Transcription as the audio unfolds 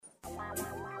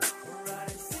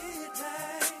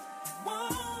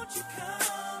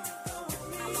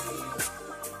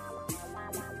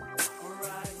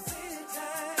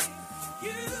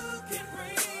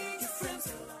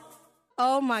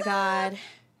Oh my God.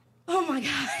 Oh my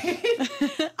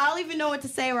God. I don't even know what to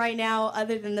say right now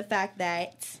other than the fact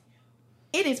that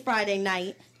it is Friday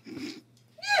night.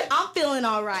 I'm feeling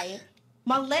all right.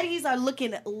 My ladies are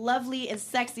looking lovely and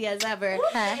sexy as ever.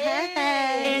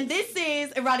 Hey. And this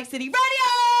is Erotic City Radio!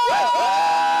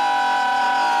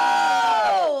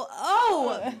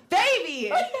 Oh,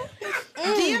 baby!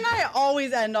 Dee and I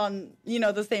always end on,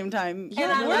 the same time.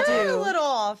 Yeah, we're a little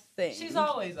off sync. She's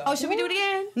always off. Oh, should we do it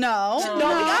again? No, we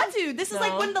got to. This is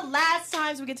like one of the last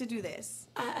times we get to do this.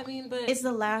 I mean, but it's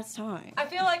the last time. I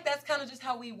feel like that's kind of just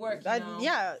how we work.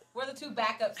 Yeah, we're the two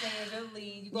backup singers. You're the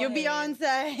lead. You're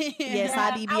Beyonce. Yes,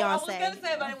 I be Beyonce. I was gonna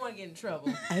say, but I didn't want to get in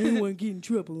trouble. I didn't want to get in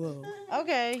trouble.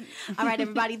 Okay. All right,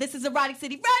 everybody. This is Erotic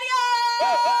City Radio.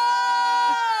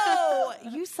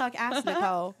 You suck ass,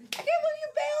 Nicole. I can't believe you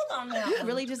bailed on that. You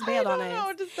really just bailed on it. I don't know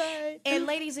what to say. And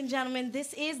ladies and gentlemen,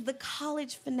 this is the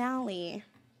college finale.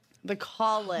 The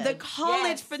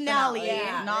college finale.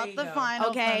 Yeah, not the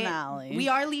final finale. We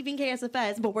are leaving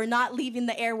KSFS, but we're not leaving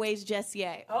the airways just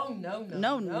yet. Oh, no.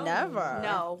 Never.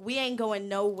 No, we ain't going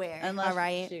nowhere. Unless all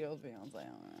right? she goes Beyonce.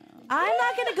 I'm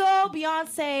not going to go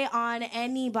Beyonce on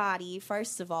anybody,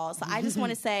 first of all. So I just want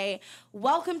to say,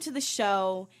 welcome to the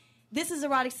show. This is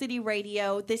Erotic City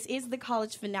Radio. This is the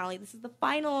college finale. This is the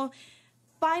final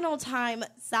time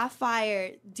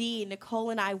Sapphire, Dee, Nicole,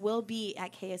 and I will be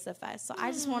at KSFS. So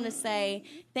I just want to say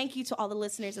thank you to all the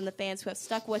listeners and the fans who have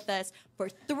stuck with us for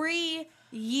 3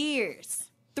 years.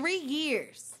 3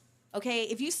 years. Okay?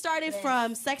 If you started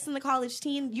from Sex and the College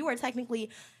Teen, you are technically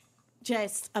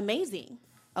just amazing.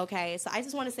 Okay? So I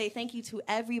just want to say thank you to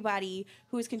everybody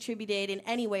who has contributed in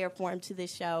any way or form to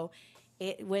this show.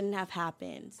 It wouldn't have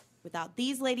happened without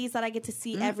these ladies that I get to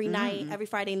see every night, every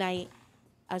Friday night,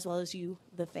 as well as you,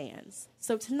 the fans.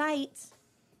 So tonight,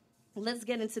 let's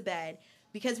get into bed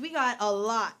because we got a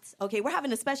lot. Okay, we're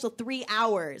having a special 3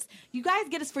 hours. You guys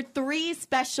get us for 3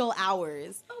 special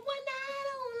hours. One night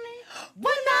only.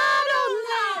 One night only.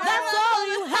 That's all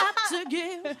you have to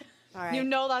give. All right. You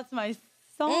know that's my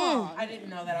song. I didn't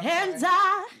know that. And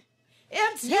I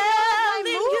am telling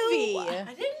you. I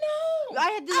didn't know.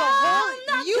 I had to do a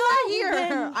whole. You were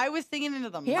here. I was singing into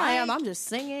the mic. Here I am. I'm just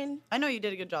singing. I know you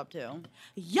did a good job too.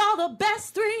 You're the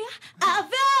best 3 I've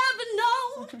ever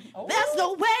known. There's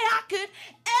no way I could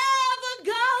ever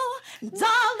go.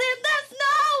 Darling, there's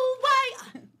no way.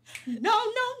 No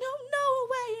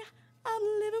way. I'm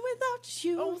living without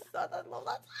you. Oh, son, I love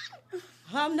that song.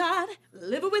 I'm not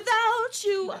living without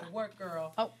you. Gotta work,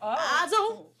 girl. I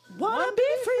don't want to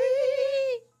be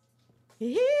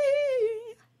free.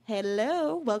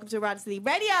 Hello. Welcome to Erotic City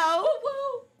Radio.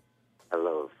 Woo-woo.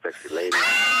 Hello, sexy ladies.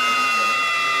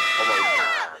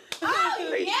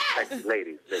 Ladies, sexy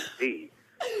ladies, Miss D.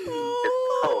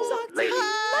 It's cold, ladies.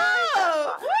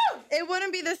 It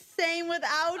wouldn't be the same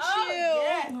without you.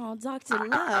 Yeah. Oh, Dr.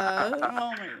 Love.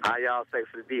 How y'all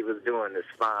sexy divas doing this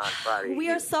fine Friday? We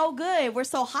are so good. We're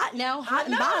so hot now. Hot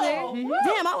and bothered.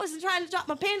 Damn, I wasn't trying to drop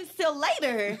my pants till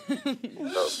later.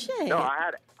 Shit. No,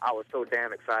 I was so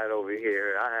damn excited over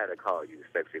here. I had to call you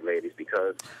sexy ladies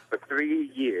because for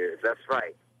 3 years, that's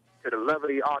right, to the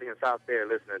lovely audience out there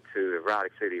listening to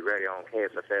Erotic City Radio on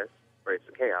KSFS, Breaks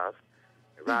of Chaos,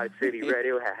 Erotic City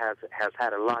Radio has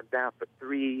had it locked down for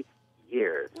 3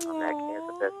 years on that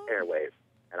KSFS airwaves.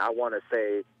 And I want to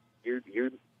say, you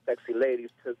sexy ladies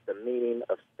took the meaning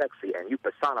of sexy and you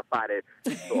personified it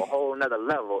to a whole nother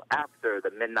level after the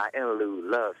Midnight Interlude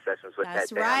love sessions with That's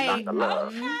that damn right. Dr.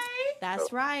 Love.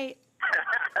 That's right.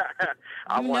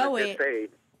 I You wanted know to it. say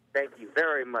thank you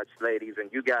very much, ladies,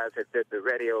 and you guys that did the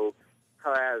radio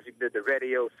class, you did the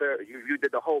radio, you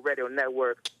did the whole radio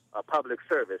network public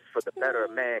service for the better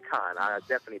of mankind. I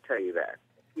definitely tell you that.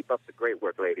 Keep up the great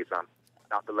work, ladies.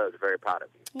 Dr. Love is very proud of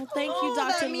you. Well, thank you,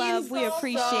 Dr. Love. We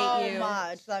appreciate you.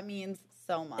 Much. That means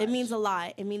so much. It means a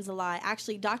lot. It means a lot.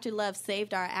 Actually, Dr. Love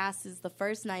saved our asses the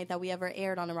first night that we ever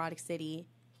aired on Erotic City.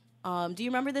 Do you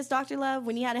remember this, Dr. Love,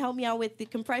 when you had to help me out with the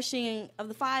compression of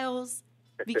the files?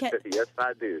 Yes,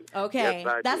 I do. Okay. Yes,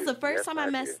 I That's do. the first Yes, time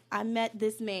I I met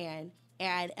this man.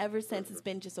 And ever since, it's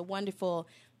been just a wonderful,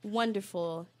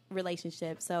 wonderful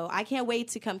relationship. So I can't wait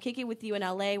to come kick it with you in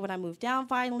LA when I move down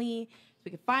finally. So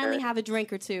we can finally have a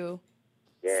drink or two.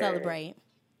 Yeah. Celebrate.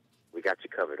 We got you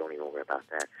covered. Don't even worry about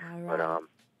that. All right. But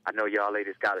I know y'all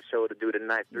ladies got a show to do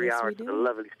tonight. 3 Yes, we hours do. to the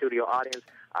lovely studio audience.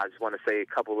 I just want to say a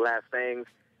couple last things.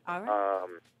 All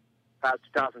right. Class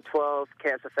 2012,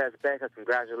 KSFS Becca,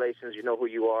 congratulations. You know who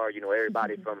you are. You know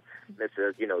everybody from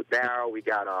Mr. Darryl. We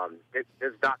got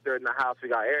this doctor in the house. We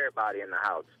got everybody in the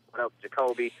house. What else,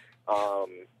 Jacoby?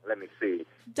 Let me see.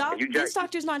 This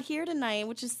doctor's not here tonight,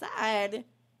 which is sad.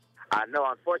 I know.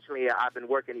 Unfortunately, I've been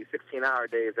working these 16-hour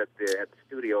days at the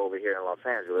studio over here in Los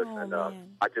Angeles, Oh, and man.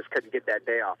 I just couldn't get that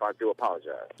day off. I do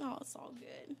apologize. Oh, it's all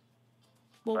good.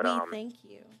 Well, But, we thank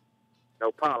you.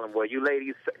 No problem. Well, you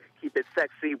ladies keep it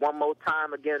sexy one more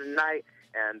time again tonight,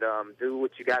 and do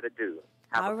what you got to do.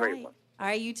 Have All a great right. one. All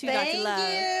right, you too, Thank Dr. Love.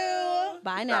 you.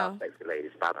 Bye Ciao, now. sexy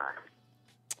ladies. Bye-bye.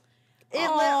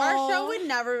 Our show would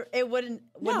never, would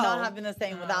No. not have been the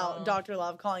same without Dr.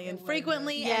 Love calling in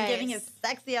frequently have. and giving Yes. his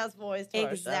sexy ass voice to our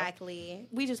show. Exactly.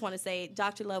 We just want to say,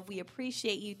 Dr. Love, we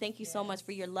appreciate you. Thank you so much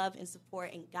for your love and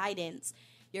support and guidance.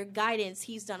 Your guidance,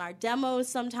 he's done our demos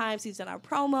sometimes, he's done our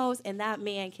promos, and that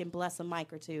man can bless a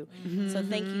mic or two. So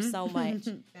thank you so much.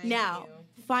 Now,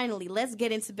 finally, let's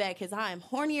get into bed because I am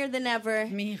hornier than ever.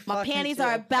 Me My fucking panties too.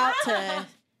 are about to...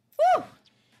 Woo!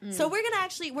 So we're going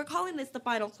to we're calling this the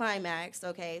final climax,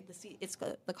 okay? It's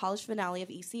the college finale of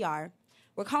ECR.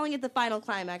 We're calling it the final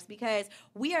climax because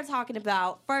we are talking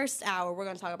about, first hour, we're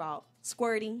going to talk about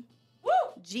squirting,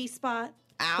 G-spot,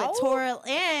 Ow. clitoral,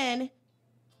 and,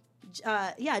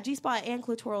 G-spot and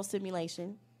clitoral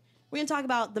stimulation. We're going to talk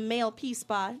about the male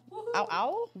P-spot. Ow,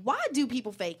 ow. Why do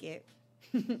people fake it?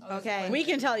 Okay. We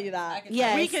can tell you that.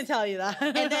 Yes. We can tell you that.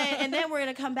 and then we're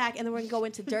gonna come back and then we're gonna go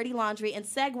into dirty laundry and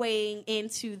segueing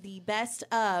into the best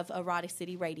of Erotic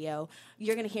City Radio.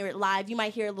 You're gonna hear it live. You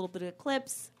might hear a little bit of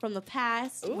clips from the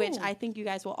past, which I think you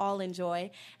guys will all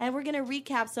enjoy. And we're gonna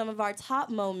recap some of our top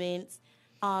moments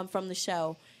from the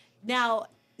show. Now,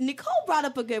 Nicole brought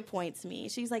up a good point to me.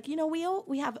 She's like,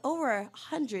 we have over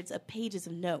hundreds of pages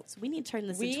of notes. We need to turn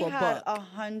this into a book.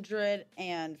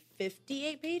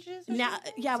 158 pages. Or Now,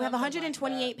 something? we have Something like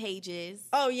 128 pages.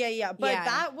 Oh yeah. But Yeah.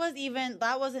 that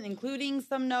wasn't including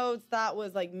some notes. That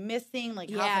was like missing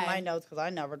like half of my notes because I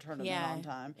never turned them in on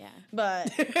time. Yeah.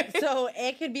 But so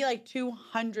it could be like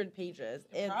 200 pages.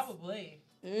 It's Probably.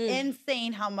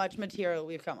 insane how much material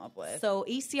we've come up with. So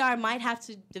ECR might have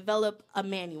to develop a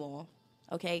manual.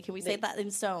 Okay, can we say that in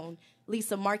stone?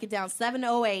 Lisa, mark it down.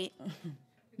 7:08,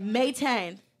 May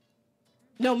 10th.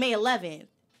 No, May 11th.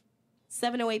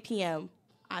 7:08 p.m.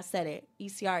 I said it.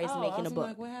 ECR is making a book.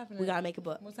 Like, what happened? We gotta make a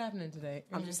book. What's happening today?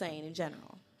 I'm just saying in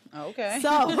general. Okay. So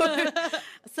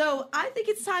I think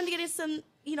it's time to get into some,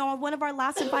 one of our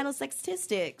last and final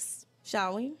statistics,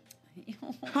 shall we?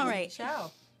 All right.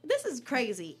 Ciao. This is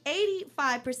crazy.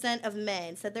 85% of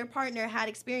men said their partner had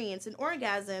experienced an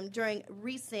orgasm during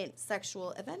recent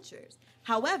sexual adventures.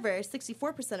 However,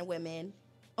 64% of women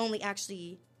only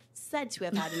actually said to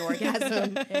have had an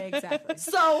orgasm. Exactly.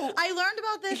 So I learned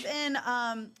about this in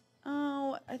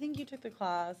I think you took the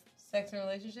class. Sex and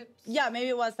relationships? Yeah, maybe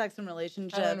it was sex and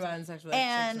relationships. I learned about it in sex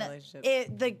And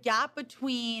relationships. the gap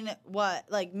between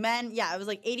men, it was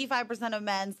like 85% of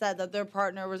men said that their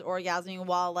partner was orgasming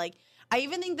while I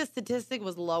even think the statistic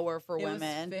was lower for It was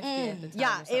women. 50 at the time Yeah,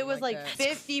 or something it was like that.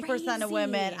 50% of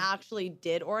women crazy. actually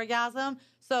did orgasm.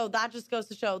 So that just goes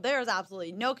to show there's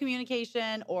absolutely no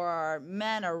communication, or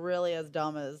men are really as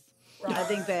dumb as I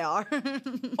think they are.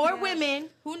 or women,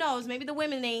 who knows? Maybe the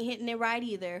women ain't hitting it right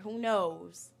either. Who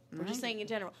knows? We're just saying in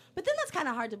general. But then that's kind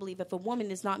of hard to believe if a woman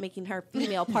is not making her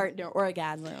female partner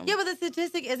orgasm. Yeah, but the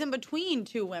statistic isn't between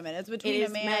two women. It's between It a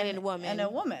is man man and a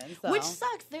woman. So. Which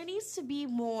sucks. There needs to be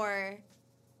more.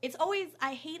 It's always,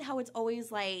 I hate how it's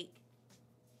always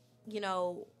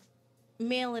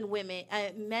male and women,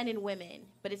 men and women,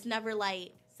 but it's never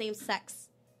same sex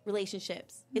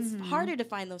relationships. It's harder to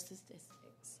find those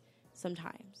statistics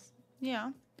sometimes.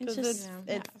 Yeah. It's Because just-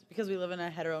 it's because we live in a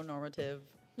heteronormative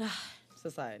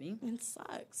society. It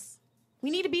sucks. We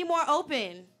need to be more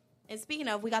open. And speaking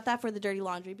of, we got that for the dirty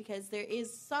laundry because there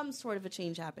is some sort of a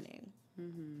change happening.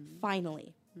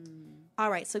 Finally. All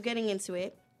right, so getting into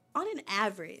it. On an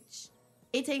average,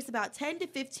 it takes about 10 to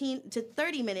 15 to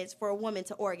 30 minutes for a woman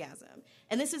to orgasm.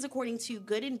 And this is according to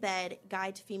Good in Bed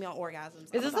Guide to Female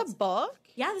Orgasms. Is this a book?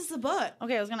 Yeah, this is a book.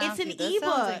 Okay, I was gonna It's ask an you. This sounds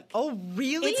ebook. like- oh,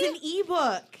 really? It's an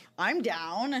ebook. I'm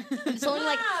down. It's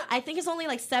only I think it's only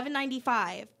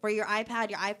 $7.95 for your iPad,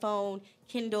 your iPhone,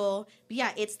 Kindle. But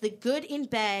yeah, it's the Good in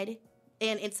Bed,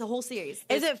 and it's the whole series.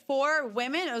 Is it for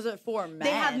women or is it for men?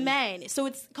 They have men. So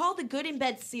it's called the Good in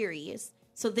Bed series.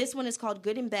 So this one is called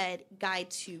Good in Bed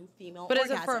Guide to Female But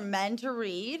Orgasm. is it for men to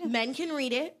read? Men can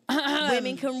read it.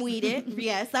 Women can read it.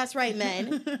 Yes, that's right,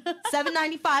 men.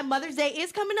 $7.95. Mother's Day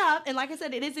is coming up. And like I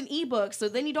said, it is an ebook. So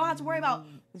then you don't have to worry about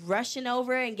rushing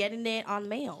over and getting it on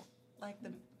mail.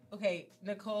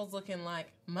 Nicole's looking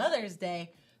like Mother's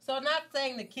Day. So I'm not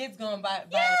saying the kid's going to buy it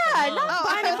Yeah, for mom. not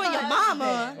buying it for your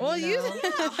mama. Well, you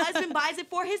Husband buys it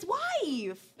for his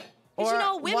wife. 'Cause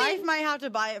or women. wife might have to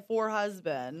buy it for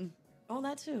husband. Oh,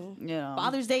 that too. You know.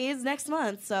 Father's Day is next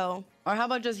month, so Or how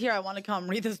about just here? I want to come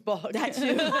read this book. that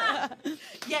too.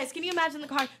 Yes, can you imagine the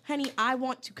card? Honey, I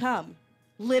want to come.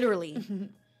 Literally.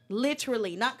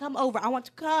 Literally. Not come over. I want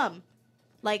to come.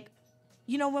 Like,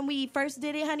 you know, when we first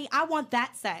did it, honey, I want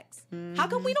that sex. How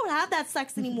come we don't have that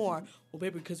sex anymore? Well,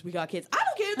 baby, because we got kids. I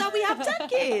don't care that we have 10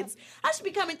 kids. I should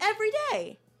be coming every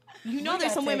day. You know, We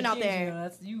there's got some women 10 out kids, there. You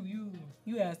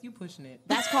know, that's you pushing it.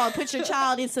 That's called put your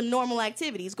child in some normal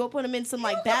activities. Go put them in some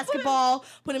like basketball.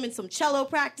 Put them in some cello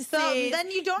practices. So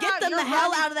then you don't get have, them you're the hell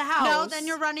running- out of the house. No, then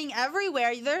you're running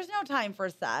everywhere. There's no time for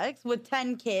sex with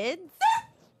 10 kids.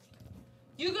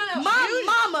 You gonna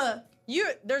Mama.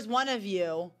 There's one of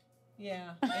you.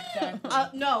 Yeah, exactly.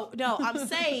 No. I'm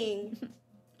saying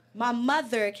my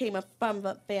mother came from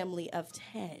a family of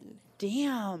 10,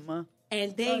 Damn.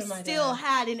 and So they did my still dad.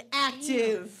 had an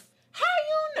active. How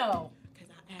you know? Because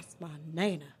I asked my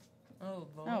nana. Oh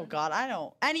Lord. Oh God, I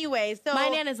don't. Anyway, so My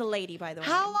nana's a lady, by the way.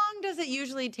 how long does it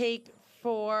usually take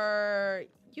for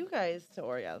you guys to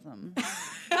orgasm?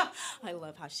 I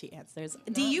love how she answers.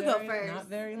 Not Do you go very- first? Not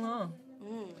very long.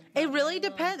 It really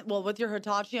depends. Well, with your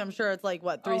Hitachi, I'm sure it's like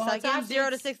what 3 Oh, seconds, Hitachi, 0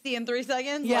 to it's- 60 in 3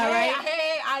 seconds. Yeah, Like, right?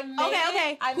 Hey, I made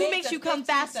Okay. it. I Who made makes the you come 15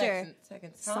 faster?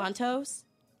 Seconds. Huh? Santos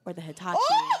or the Hitachi?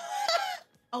 Oh!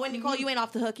 Oh, and Nicole, you ain't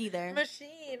off the hook either.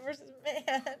 Machine versus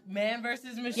man. Man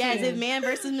versus machine. Yeah, is it man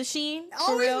versus machine?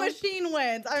 For Always real? machine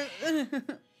wins.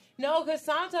 No, because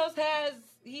Santos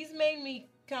he's made me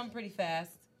come pretty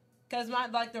fast. Because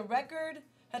the record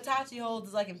Hitachi holds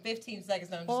is like in 15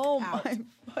 seconds. And I'm just Oh out. my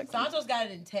fucking. Santos got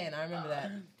it in 10. I remember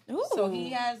that. Ooh. So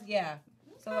he has, yeah.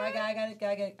 So I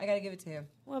gotta give it to him.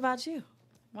 What about you?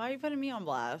 Why are you putting me on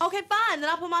blast? Okay, fine. Then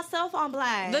I'll put myself on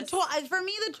blast. The toy for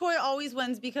me, the toy always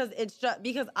wins because it's just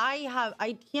because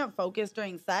I can't focus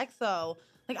during sex, so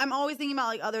like I'm always thinking about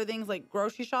like other things like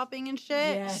grocery shopping and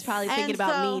shit. Yes. She's probably And thinking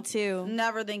about so- me too.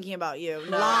 Never thinking about you.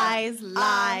 No. Lies.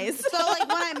 So like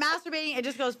when I'm masturbating, it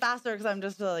just goes faster because I'm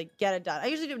just to like get it done. I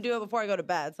usually do it before I go to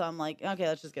bed, so I'm like, okay,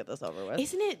 let's just get this over with.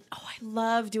 Isn't it? Oh, I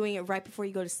love doing it right before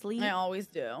you go to sleep. I always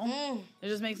do. Mm. It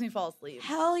just makes me fall asleep,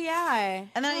 Hell yeah.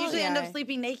 and then I Hell usually end yeah. up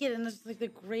sleeping naked, and it's just like the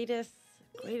greatest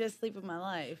sleep of my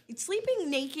life. Sleeping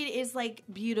naked is like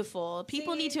beautiful.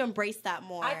 People See, need to embrace that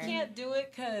more. I can't do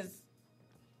it because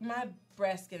my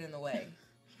breasts get in the way.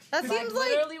 That seems like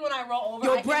literally when I roll over,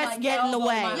 Your I can, breasts like, get in the elbow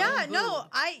way. my yeah, own no,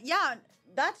 boob.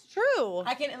 that's true.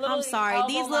 I can literally I'm sorry. elbow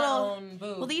These my little, own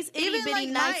boob. well, these itty Even bitty like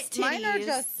nice titties. mine are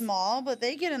just small, but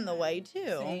they get in the way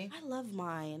too. See? I love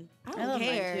mine. I don't I love mine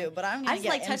care. too, but I'm I gonna just get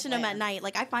like touching them at implants. night.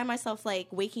 Like I find myself like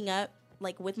waking up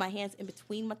like with my hands in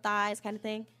between my thighs, kind of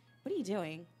thing. What are you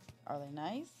doing? Are they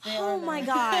nice? They Oh are my nice.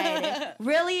 god!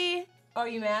 Really? Oh,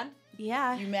 you mad?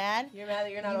 Yeah. You mad? You're mad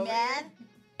that you're not You over mad? here?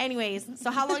 Anyways,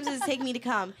 so how long does it take me to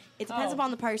come? It depends Oh.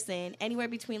 upon the person. Anywhere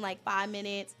between like 5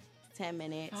 minutes, 10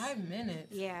 minutes. 5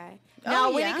 minutes. Yeah. Oh,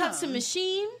 Now, when it yeah. comes to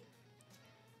machine,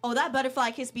 oh, that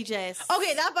butterfly kiss be just.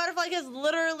 Okay, that butterfly kiss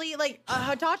literally like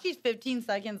Hitachi's 15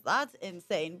 seconds. That's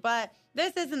insane. But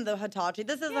this isn't the Hitachi.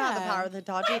 This doesn't have the Yeah. power of the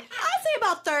Hitachi. I'd say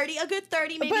about 30, a good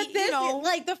 30, maybe. But this, you know.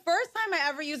 like the first time I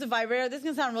ever used a vibrator, this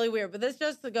can sound really weird, but this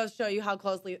just goes to show you how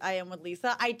closely I am with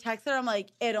Lisa. I texted her, I'm like,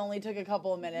 it only took a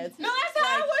couple of minutes. No, that's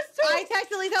how I was too. I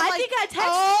texted Lisa, I'm I like, think I text-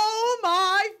 oh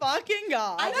my fucking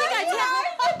God.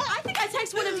 I think I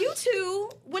text one of you two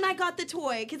when I got the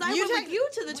toy because I You went text- with you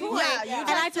to the toy. Yeah, you and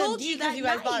I texted told Dee you 'cause that you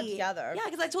guys night. bought it together. Yeah,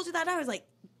 because I told you that night. I was like,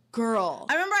 girl.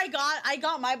 I remember I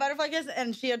got my butterfly kiss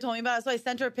and she had told me about it, so I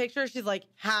sent her a picture. She's like,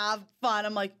 have fun.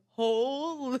 I'm like,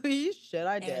 holy shit,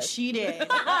 I did. And she did.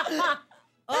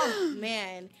 Oh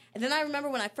man! And then I remember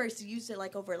when I first used it,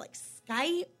 like over like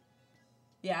Skype.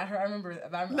 Yeah, I remember.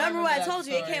 Remember what I that told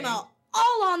you? It story. came out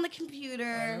all on the computer.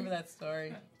 I remember that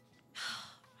story.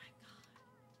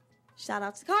 Shout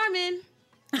out to Carmen.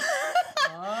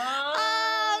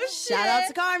 Oh shit. Shout out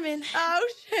to Carmen. Oh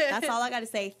shit. That's all I got to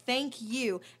say. Thank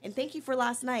you, and thank you for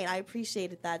last night. I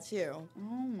appreciated that too. Oh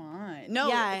my. No,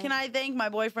 Yeah. can I thank my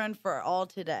boyfriend for all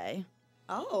today?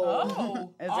 Oh,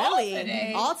 Oh, It's all really?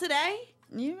 today. All today?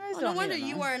 You guys Oh, don't no wonder need to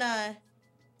you know. weren't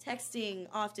texting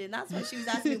often. That's why she was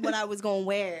asking me what I was gonna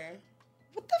wear.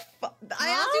 What the fuck? I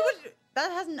asked you what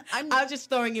that hasn't I'm I was just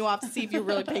throwing you off to see if you're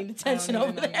really paying attention I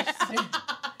over don't even there. understand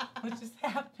what just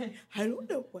happened? I don't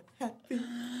know what happened.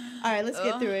 All right, let's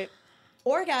get through it.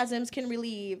 Orgasms can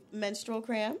relieve menstrual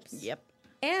cramps. Yep.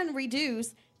 And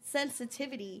reduce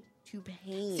sensitivity to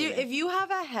pain. Dude, if you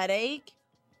have a headache,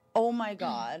 oh my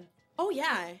god. oh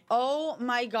yeah. Oh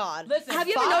my god. Listen, Have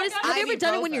you ever fuck noticed? Have you ever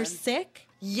done it when you're ibuprofen. sick?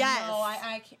 Yes. No,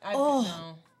 I can't. Oh.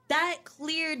 No. That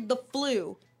cleared the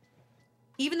flu.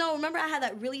 Even though, remember, I had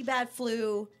that really bad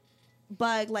flu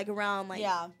bug like around like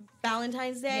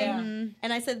Valentine's Day. Yeah.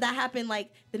 And I said that happened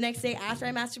like the next day after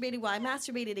I masturbated. Well, I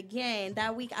masturbated again.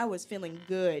 That week I was feeling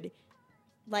good.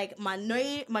 Like my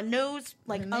nose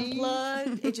like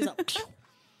unplugged. It just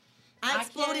I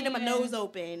exploded and my nose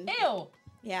open. Ew.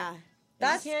 Yeah.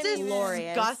 That's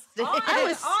glorious. disgusting. I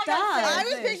was stunned. I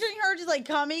was picturing her just like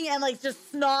coming and like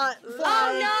just snot.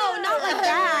 Oh no, not like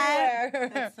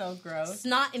that. That's so gross.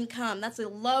 Snot and cum. That's a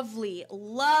lovely,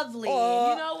 lovely You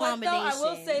know what combination. though?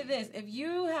 I will say this: if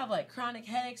you have like chronic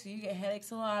headaches or you get headaches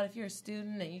a lot, if you're a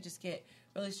student and you just get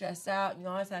really stressed out and you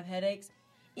always have headaches,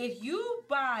 if you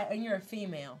buy and you're a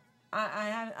female,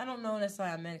 I don't know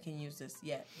necessarily how men can use this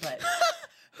yet, but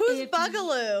Who's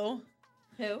Bugaloo?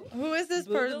 Who Is this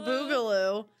person?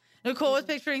 Boogaloo. Nicole was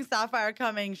picturing Sapphire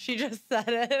coming. She just said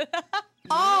it.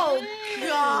 Oh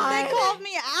God! They called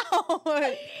me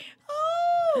out.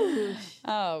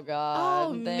 Oh God.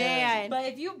 Oh man! But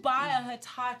if you buy a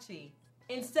Hitachi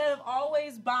instead of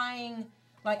always buying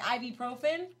like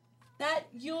ibuprofen, that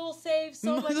you'll save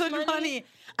so much money.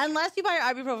 Unless you buy your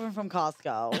ibuprofen from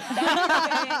Costco. You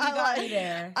got me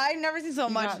there. I've never seen so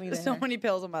many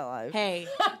pills in my life. Hey,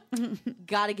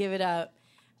 gotta give it up.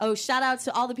 Oh, shout out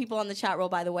to all the people on the chat roll,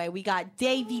 by the way. We got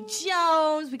Davy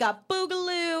Jones. We got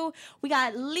Boogaloo. We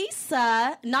got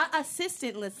Lisa, not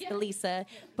assistant Lisa,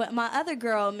 but my other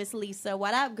girl, Miss Lisa.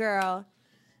 What up, girl?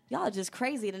 Y'all are just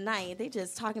crazy tonight. They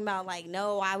just talking about, like,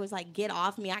 no, I was like, get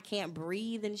off me. I can't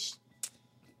breathe. And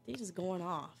they just going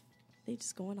off.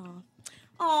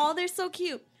 Oh, they're so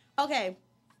cute. Okay.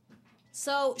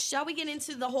 So, shall we get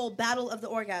into the whole battle of the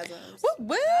orgasms?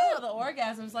 Woo! Oh, the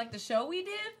orgasms, like the show we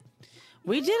did.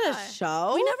 We did a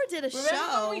show. We never did a Remember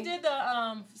show. when we did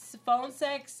the phone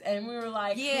sex and we were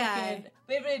like, Yeah. it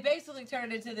basically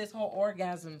turned into this whole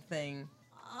orgasm thing.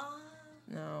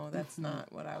 No, that's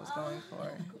not what I was going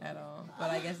for at all.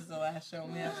 But I guess it's the last show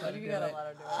we have, so you gotta let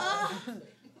her do it.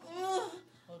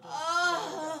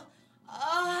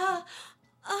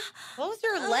 Close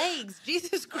your legs.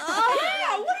 Jesus Christ.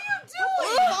 Yeah, what are you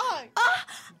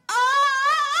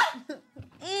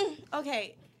doing?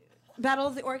 Okay. Battle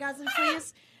of the orgasm,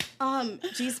 please.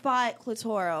 G-spot,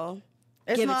 clitoral.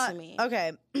 It's Give not, it to me.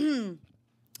 Okay.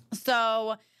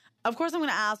 So, of course, I'm going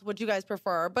to ask what you guys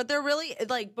prefer, but there really,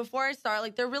 like, before I start,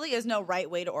 like, there really is no right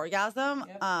way to orgasm.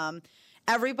 Yep.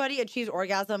 Everybody achieves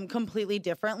orgasm completely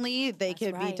differently. They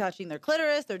could be right. touching their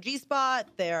clitoris, their G-spot,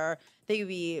 they could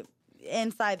be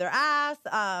inside their ass,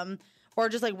 or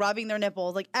just like rubbing their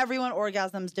nipples. Like everyone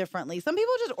orgasms differently. Some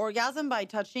people just orgasm by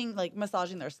touching, like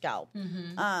massaging their scalp.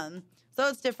 So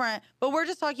it's different. But we're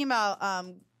just talking about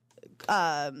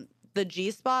the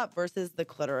G-spot versus the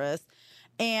clitoris.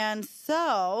 And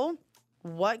so,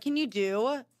 what can you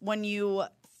do when you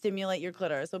stimulate your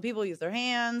clitoris? So people use their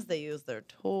hands, they use their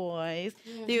toys,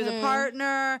 they use a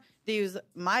partner, they use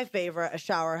my favorite, a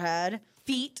shower head,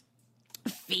 feet,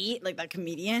 like that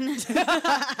comedian.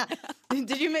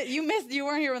 Did you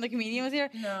weren't here when the comedian was here?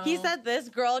 No. He said this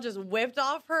girl just whipped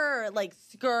off her like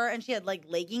skirt and she had like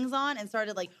leggings on and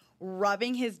started like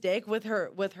rubbing his dick with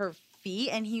her feet,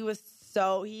 and he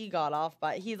got off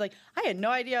by, he's like, I had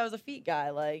no idea I was a feet guy.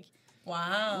 Like,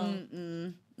 Wow.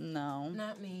 no.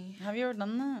 Not me. Have you ever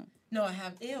done that? No, I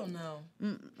have. Ew,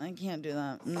 no. I can't do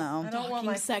that. No. I don't want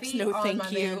my sex, feet no on thank my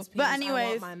you. man's But penis. anyways, I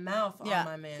want my mouth on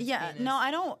my man's penis. No, I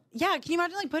don't. Yeah, can you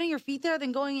imagine like putting your feet there,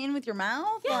 then going in with your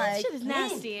mouth? Yeah, like, that shit is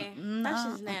nasty. That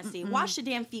shit is nasty. Wash your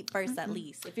damn feet first, at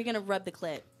least, if you're gonna rub the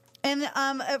clit. And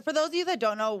for those of you that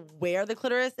don't know where the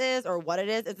clitoris is or what it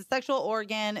is, it's a sexual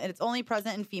organ and it's only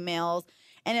present in females.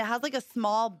 And it has like a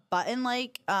small button,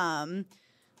 like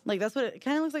that's what it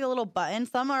kind of looks like, a little button.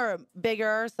 Some are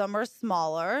bigger, some are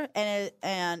smaller,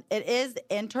 and it is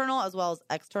internal as well as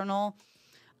external.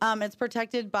 It's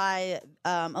protected by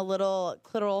a little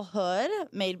clitoral hood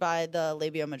made by the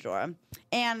labia majora.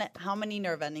 And how many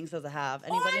nerve endings does it have?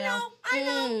 Anybody know? I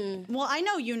know. Well, I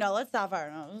know you know. Let's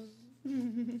Sapphire know.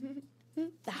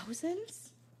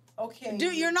 Thousands? Okay.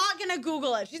 Dude, you're not gonna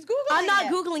Google it. She's Googling I'm not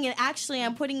it. Googling it. Actually,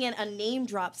 I'm putting in a name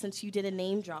drop since you did a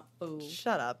name drop. Boo.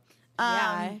 Shut up.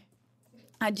 Yeah.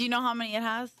 Do you know how many it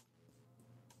has?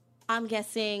 I'm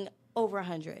guessing over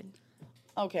 100.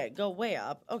 Okay, go way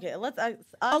up. Okay, let's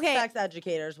Okay. sex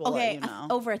educators will Okay, let you know.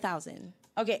 over 1,000.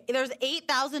 Okay, there's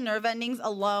 8,000 nerve endings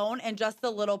alone and just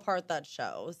the little part that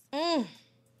shows.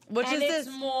 Which and is it's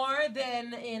this more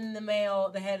than in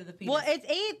the head of the penis. well, it's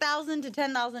 8,000 to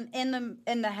 10,000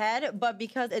 in the head, but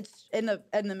because it's in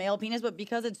the male penis, but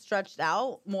because it's stretched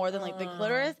out more than like the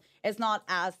clitoris, it's not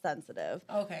as sensitive.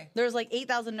 Okay. There's like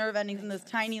 8,000 nerve endings in this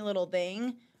tiny little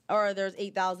thing or there's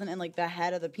 8,000 in like the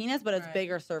head of the penis, but it's Right.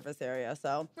 bigger surface area,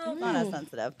 so Okay. not as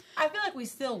sensitive. I feel like we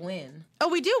still win. Oh,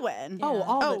 we do win. Yeah. Oh,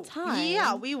 all the time.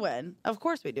 Yeah, we win. Of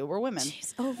course we do. We're women.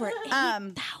 Jeez, over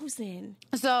Um, 8,000.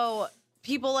 So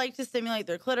people like to stimulate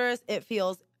their clitoris. It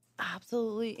feels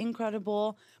absolutely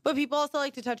incredible. But people also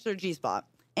like to touch their G-spot.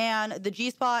 And the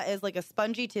G-spot is like a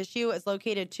spongy tissue. It's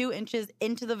located 2 inches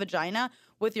into the vagina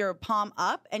with your palm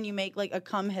up, and you make like a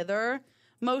come hither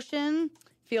motion.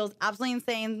 Feels absolutely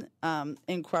insane.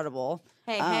 Incredible.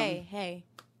 Hey.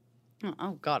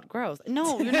 Oh God, gross!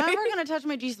 No, you're never gonna touch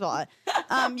my G-spot.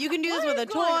 You can do this with a is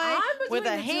going on toy, between with a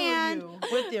the two of hand,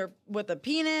 you? with a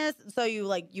penis. So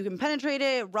you can penetrate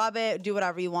it, rub it, do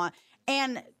whatever you want.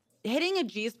 And hitting a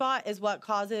G-spot is what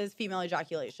causes female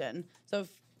ejaculation. So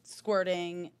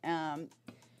squirting.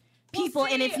 People,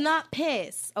 and see- it's not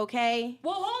piss, okay?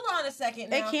 Well, hold on a second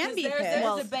now. It can 'cause be there's piss.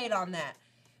 a debate on that.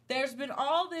 There's been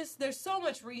all this, there's so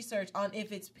much research on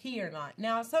if it's pee or not.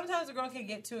 Now, sometimes a girl can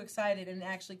get too excited and it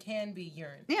actually can be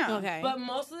urine. Yeah. Okay. But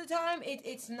most of the time,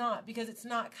 it's not because it's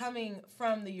not coming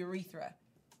from the urethra.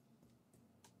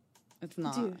 It's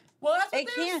not. Dude. Well, that's what It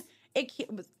there's-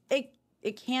 can.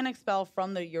 It can expel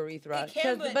from the urethra. It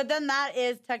can, 'Cause- but- then that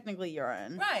is technically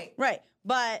urine. Right. Right.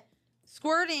 But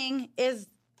squirting is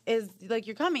like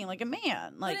you're coming like a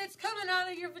man. Like But it's coming out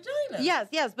of your vagina.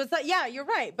 yes, but yeah, you're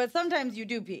right. But sometimes you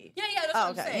do pee. Yeah, that's Oh,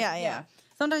 what I'm okay. saying. Yeah.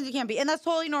 Sometimes you can't pee, and that's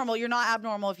totally normal. You're not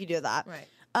abnormal if you do that. Right.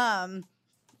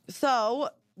 So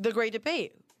the great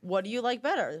debate: what do you like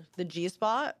better, the G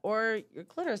spot or your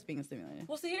clitoris being stimulated?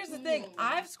 Well, see, here's the thing.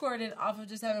 I've squirted off of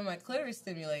just having my clitoris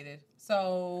stimulated.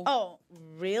 So. Oh,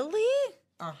 really?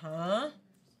 Uh-huh.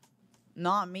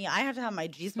 Not me. I have to have my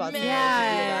G spot. Man.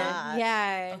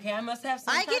 Yeah. Okay, I must have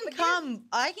some I type can of gift. come.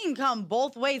 I can come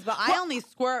both ways, but I only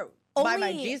squirt by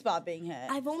my only- G spot being hit.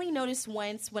 I've only noticed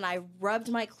once when I rubbed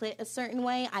my clit a certain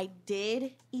way, I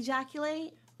did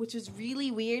ejaculate, which was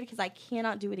really weird because I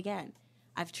cannot do it again.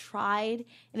 I've tried,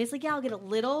 and it's like, yeah, I'll get a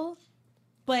little,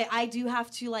 but I do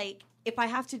have to, like, if I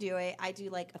have to do it, I do,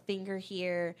 like, a finger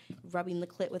here, rubbing the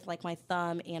clit with, like, my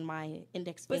thumb and my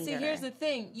index But finger. see, here's the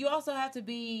thing. You also have to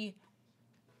be...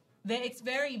 It's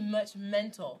very much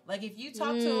mental. Like, if you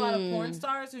talk to a lot of porn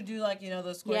stars who do, like,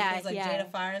 those squirting Yeah, things like yeah.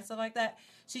 Jada Fire and stuff like that,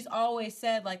 she's always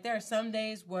said, like, there are some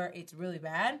days where it's really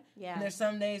bad, Yeah. and there's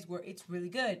some days where it's really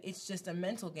good. It's just a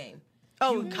mental game.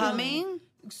 oh, coming?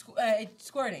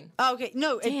 Squirting. Okay,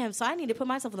 no. Damn, so I need to put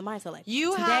myself in the mindset, like,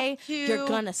 You today, have to- you're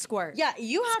gonna squirt. Yeah,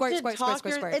 you have Squirt, to squirt, talk.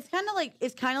 squirt, squirt, It's kind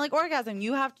of like orgasm.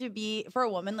 You have to be for a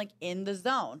woman like in the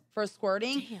zone. For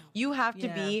squirting, Damn. you have to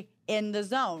Yeah. be in the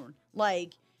zone.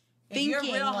 Like If thinking, you're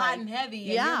real like, hot and heavy,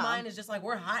 and yeah. your mind is just like,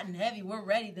 we're hot and heavy, we're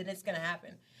ready, then it's going to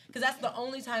happen. Because that's the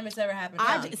only time it's ever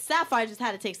happened. Sapphire just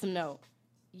had to take some note.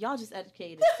 Y'all just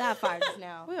educated Sapphire just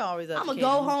now. We always. I'm gonna educate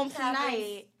go them. home Happens.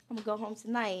 tonight. I'm gonna go home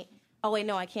tonight. Oh wait,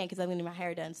 no, I can't because I'm gonna get my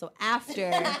hair done. So after,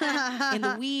 in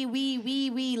the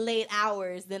wee late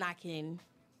hours, then I can.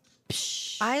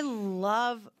 I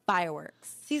love.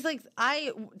 Fireworks. See, it's like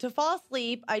to fall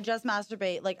asleep, I just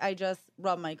masturbate. Like I just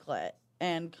rub my clit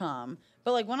and come.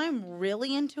 But like when I'm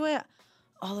really into it,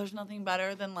 oh, there's nothing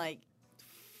better than like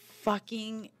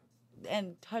fucking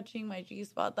and touching my G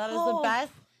spot. That is the Oh.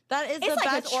 best. That is the It's like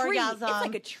a best treat. orgasm. It's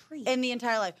like a treat. in the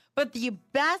entire life. But the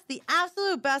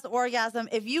absolute best orgasm,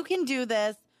 if you can do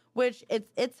this, which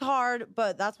it's hard,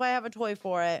 but that's why I have a toy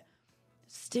for it.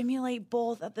 Stimulate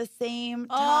both at the same time.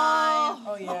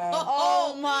 Oh, yeah.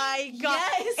 Oh my god!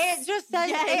 Yes. It just says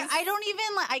Yes. I don't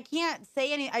even like. I can't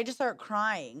say any. I just start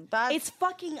crying. That's It's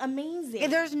fucking amazing.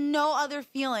 there's no other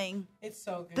feeling. It's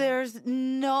so good. There's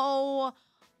no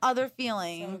other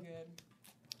feeling. so good.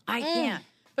 I can't.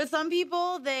 But some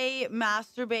people they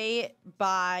masturbate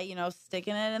by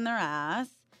sticking it in their ass,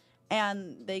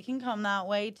 and they can come that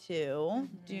way too.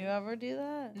 Do you ever do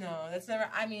that? No, that's never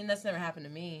happened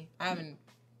to me. I haven't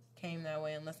came that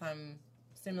way unless I'm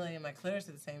stimulating my clitoris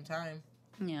at the same time.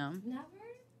 Yeah.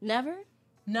 Never.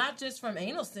 Not just from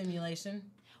anal stimulation.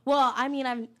 Well, I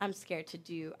mean, I'm scared to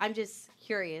do. I'm just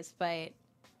curious, but I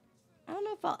don't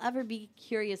know if I'll ever be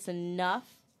curious enough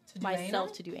To do myself anal?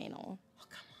 to do anal. Oh,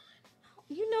 come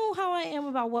You know how I am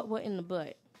about what in the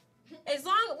butt. on. As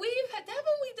long haven't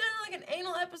we done like an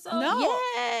anal episode? No.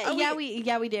 Yeah, Oh, we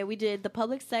did. We did the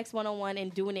public sex 101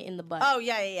 and doing it in the butt. Oh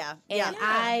yeah. and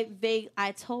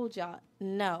I told y'all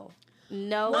no.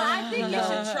 Well, I think you no.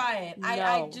 should try it. I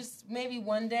No. just maybe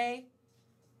one day.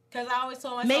 Because I always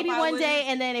told myself Maybe I one wouldn't. day,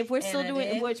 and then if we're still I doing,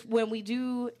 did. which when we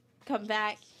do come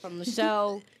back from the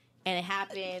show and it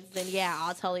happens, then yeah,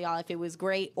 I'll tell y'all if it was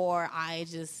great or I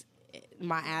just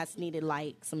my ass needed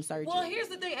like some surgery. Well, here's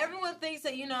the thing. Everyone thinks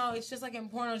that, it's just like in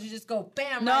pornos, you just go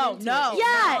bam. No, right into no. it.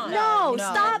 yeah, no, no,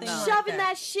 stop no. shoving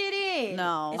that shit in.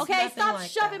 No. It's Okay, nothing stop like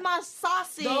shoving that. my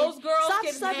sausage. Those girls stop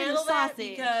can shoving handle the that sausage.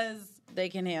 because They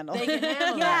can handle they can it.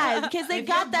 handle Yeah, that. because they If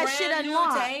got you're that shit brand new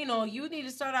unlocked. to anal, you need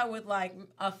to start out with like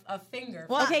a finger.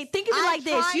 Well, Okay, think of it I like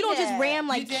this. You don't tried just it. ram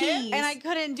like You did? keys. And I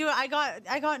couldn't do it. I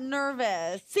got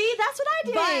nervous. See, that's what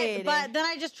I did. But then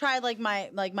I just tried like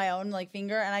my own like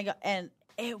finger, and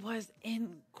it was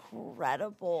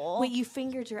incredible. wait, you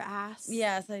fingered your ass?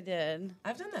 Yes, I did.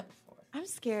 I've done that before. I'm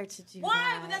scared to do Why?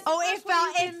 that. But that's Oh, the it first way felt.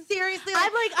 you can- It's seriously.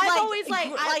 I've always, like,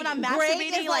 when I'm Greg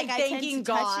masturbating, is, like, I tend thanking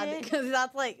to touch God it. because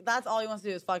that's all he wants to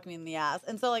do is fuck me in the ass.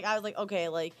 And so like I was like, okay,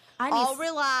 like I need I'll s-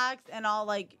 relax and I'll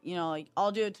like like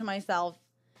I'll do it to myself.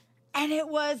 And it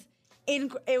was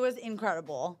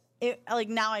incredible. It like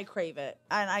now I crave it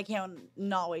and I can't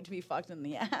not wait to be fucked in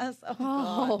the ass.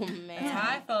 Oh God. That's how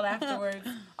I man. felt afterwards.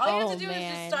 All you have to do is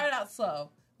man. just start out slow.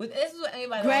 This is what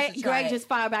anybody wants to try Greg it. just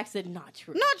fired back and said, not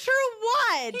true. Not true.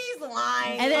 What? He's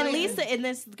lying. And then Like, Lisa, and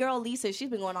this girl Lisa,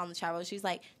 she's been going on the travel. She's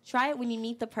like, try it when you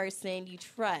meet the person you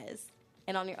trust,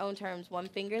 and on your own terms. 1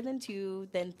 finger, then 2,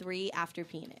 then 3 after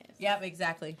penis. Yep,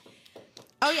 exactly.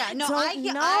 Oh yeah, no, Don't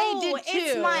I did too.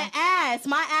 It's my ass.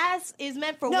 My ass is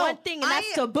meant for No, one thing, and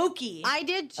that's kabuki. I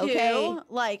did too. Okay.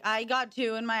 Like I got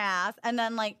 2 in my ass, and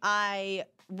then like I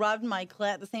rubbed my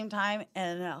clit at the same time,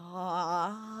 and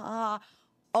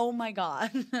oh my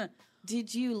God,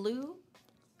 Did you lube?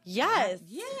 yes,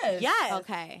 Yes. yes.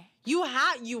 Okay. You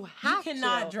have You to.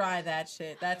 cannot dry that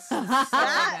shit. That's so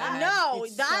bad. no,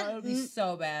 It's that- so, it'd be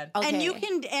so bad. Okay. And you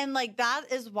can, and like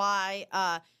that is why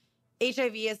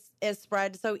HIV is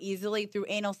spread so easily through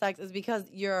anal sex is because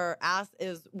your ass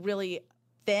is really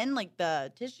thin, like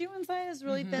the tissue inside is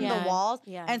really thin, Yeah, the walls,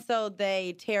 yeah. and so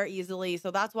they tear easily.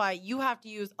 So that's why you have to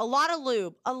use a lot of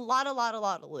lube, a lot of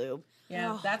lube.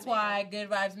 Yeah, Oh, that's why Good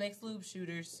Vibes makes lube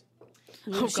shooters.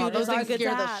 Oh, God, those are things good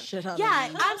scare to the have. shit out of Yeah,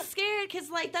 me. I'm scared because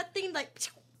like that thing like.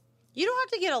 You don't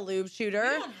have to get a lube shooter.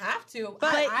 You don't have to,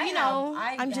 But, I you know,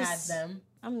 I I'm had just- them.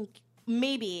 I'm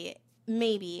maybe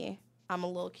I'm a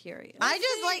little curious.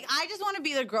 I just want to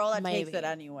be the girl that takes Maybe. it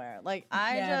anywhere. Like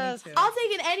Yeah, me too. I'll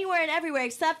take it anywhere and everywhere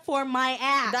except for my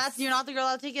ass. you're not the girl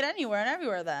that'll take it anywhere and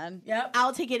everywhere then. Yep.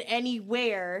 I'll take it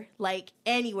anywhere, like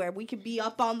anywhere. We could be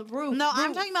up on the roof. No,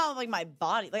 I'm talking about like my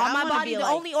body. Like on I my wanna body. be, The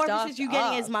like, only orifices stuffed you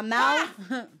getting up. is my mouth.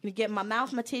 You get my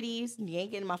mouth, my titties. And you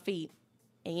ain't getting my feet,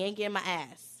 and you ain't getting my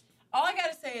ass. All I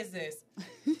gotta say is this: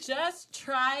 just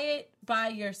try it by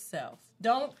yourself.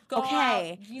 Don't go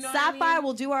Okay, out. You know Sapphire what I mean?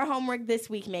 will do our homework this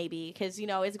week, maybe, because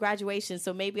it's graduation.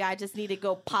 So maybe I just need to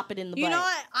go pop it in the You butt. know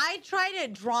what? I tried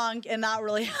it drunk and that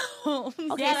really helped.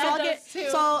 Okay, Yeah, so that I'll get does too.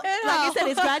 so It like I helps. said,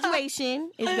 it's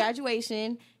graduation. It's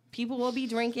graduation. People will be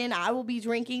drinking. I will be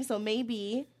drinking. So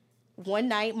maybe one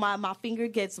night my finger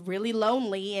gets really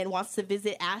lonely and wants to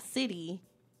visit Ass City,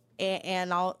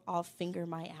 and I'll finger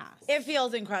my ass. It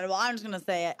feels incredible. I'm just gonna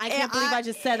say it. I can't believe I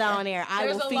just said that on air. I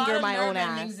There's will a finger lot of my nerve own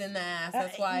endings ass. in the ass.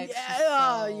 That's why it's Yeah, just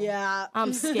oh so- yeah.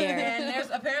 I'm scared. And there's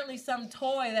apparently some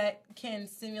toy that can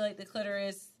stimulate the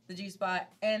clitoris, the G spot,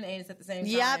 and the anus at the same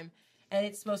time. Yep. And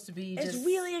it's supposed to be It's just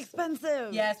really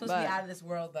expensive. yeah, it's supposed to be but- out of this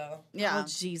world though. Yeah. Oh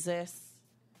Jesus!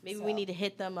 Maybe we So. need to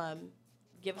hit them.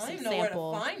 Give us I don't some even know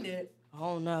sample. where to find it.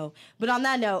 Oh no! But on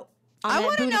that note, on I that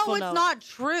want to know beautiful what's note- not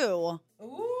true.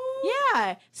 Ooh.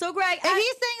 Yeah. So Greg, If he's saying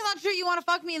it's not true, you want to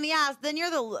fuck me in the ass, then you're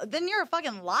a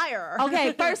fucking liar.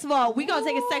 okay, first of all, we're gonna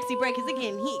take a sexy break because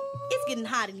it's getting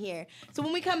hot in here. So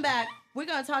when we come back, we're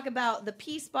gonna talk about the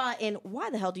P spot and why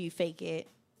the hell do you fake it?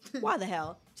 Why the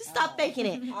hell? Just stop faking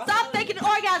it. Stop faking the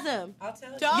orgasm. I'll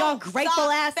tell you. Don't Y'all grateful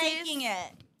stop asses. faking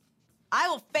it. I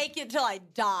will fake it till I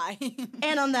die.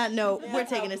 And on that note, we're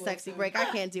taking a sexy break. I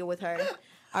can't deal with her.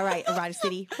 All right, Erotic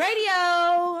City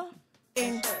Radio.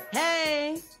 And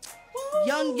hey,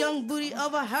 young booty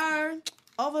over her,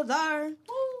 over there,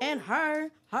 and her,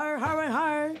 and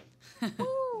her.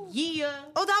 Yeah.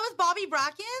 Oh, that was Bobby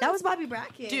Bracken? That was Bobby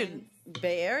Bracken. Dude,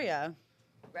 Bay Area.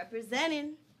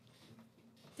 Representing.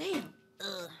 Damn.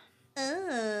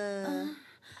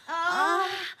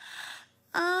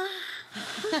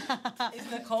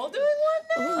 Is Nicole doing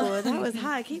one now? Ooh, that was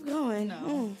high. Keep going.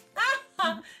 No.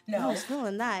 I No. was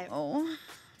feeling that. Oh.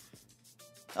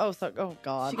 Oh, so, oh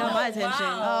God. She got my attention.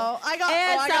 wow. Oh, I got,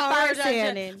 And oh, I got her Sapphire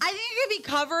attention. Shannon. I think it could be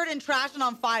covered and trashed and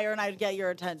on fire, and I'd get your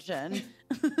attention.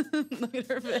 Look at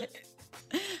her face.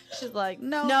 She's like,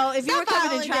 no. No, if you were Sapphire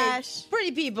covered in only trash. dates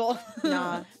pretty people.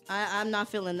 Nah, I'm not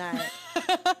feeling that.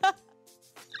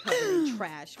 Covered in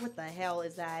trash. What the hell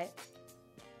is that?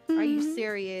 Are you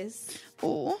serious?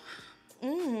 Oh.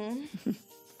 Mm.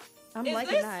 I'm Is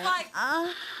liking this that. like Uh,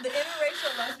 the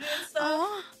interracial lesbian stuff?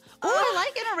 oh, I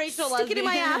like interracial Stick it in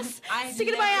my lesbians. ass. I've Stick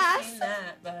it in never my ass. seen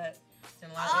that, but seen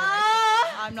a lot of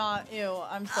Ah! I'm not. Ew.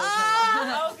 I'm so.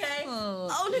 interracial. Okay.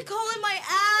 Oh, Nicole in my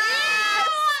ass.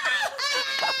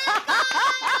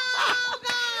 Oh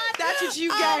God. That's what you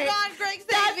Oh get. God, Greg, save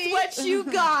That's me. what you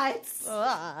got.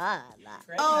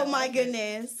 Great. Oh I my like it.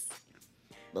 goodness.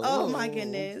 Oh my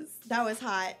goodness. That was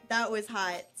hot. That was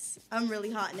hot. I'm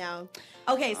really hot now.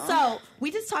 Okay, so we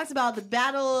just talked about the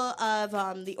battle of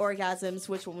the orgasms.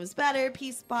 Which one was better?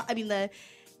 The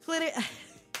glitter.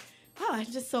 Oh, I'm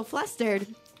just so flustered.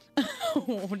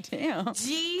 Oh damn.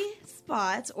 G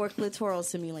spot or clitoral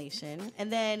stimulation.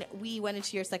 And then we went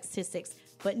into your sex statistics.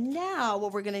 But now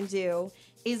what we're going to do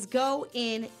is go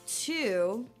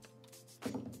into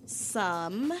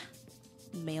some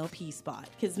male P spot.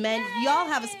 Because men, y'all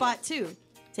have a spot too.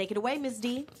 Take it away, Ms.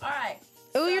 D. All right.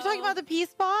 Oh, you're talking about the P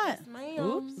spot.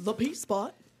 Ma'am. The P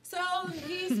spot. So the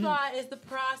P spot is the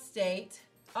prostate,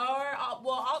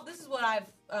 this is what I've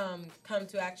come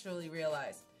to actually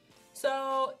realize.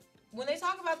 So when they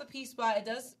talk about the P spot, it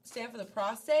does stand for the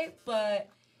prostate. But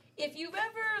if you've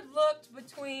ever looked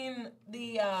between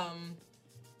the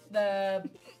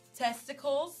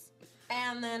testicles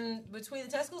and then between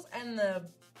the testicles and the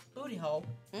booty hole,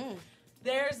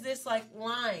 there's this like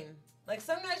line. Like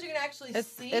sometimes you can actually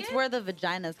see It's it. where the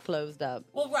vagina's closed up.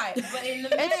 Well, right, but in the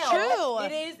male, It's true.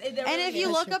 It is. And if you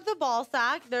look up the ball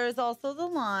sack, there's also the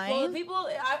line. well, people,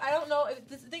 I don't know. If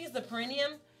the thing is the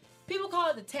perineum. People call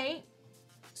it the taint.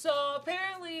 So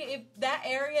apparently, if that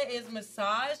area is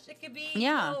massaged, it could be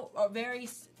a very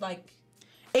like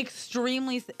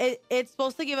extremely. It's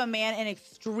supposed to give a man an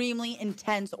extremely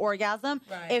intense orgasm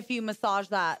Right. if you massage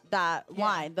that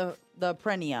line, the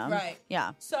perineum. Right.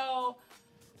 Yeah. So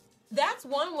that's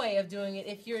one way of doing it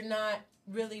if you're not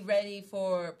really ready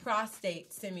for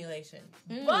prostate stimulation.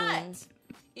 But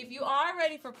if you are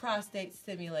ready for prostate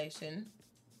stimulation,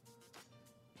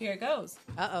 here it goes.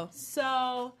 Uh-oh.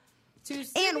 So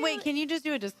And wait, can you just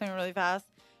do a disclaimer really fast?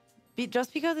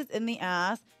 Just because it's in the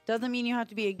ass doesn't mean you have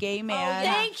to be a gay man.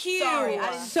 yeah. Thank you. Sorry,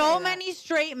 I didn't So say that. many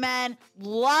straight men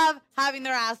love having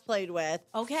their ass played with.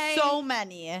 Okay. So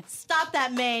many. Stop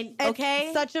that, man. It's Okay.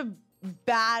 such a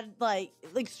bad like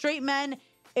straight men.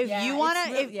 If Yeah, you want it's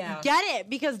to, real- yeah. get it,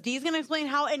 because Dee's gonna explain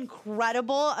how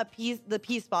incredible the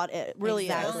P spot it really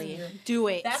Exactly. is. Do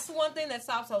it. That's one thing that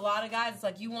stops a lot of guys. It's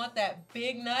like, you want that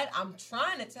big nut. I'm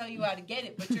trying to tell you how to get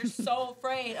it, but you're so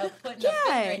afraid of putting a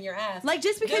finger in your ass. Like,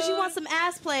 just because you Dude, want some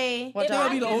ass play. What if the- I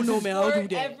I'd be could like, oh, no, man, I'll do squirt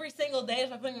that. every single day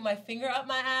by putting my finger up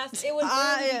my ass, it would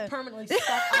yeah. be permanently stuck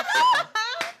up there.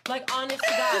 Like, honest to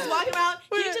Just God. walking around.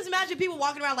 Can you just imagine people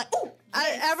walking around like, ooh,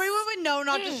 Everyone would know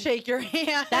not to shake your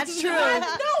hand. That's true. No, you know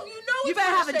You it's better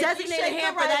gonna have a shake. You designated shake the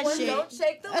hand for right that one, shit. Don't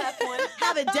shake the left one.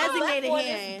 have a The designated left one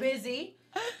hand. is busy.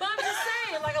 But I'm just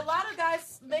saying, like, a lot of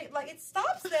guys make, like, it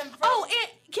stops them from. Oh,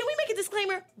 and can we make a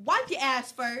disclaimer? Wipe your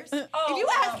ass first. if you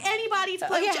oh. ask anybody to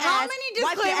play Okay, with your how ass, many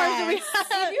wipe your disclaimers do we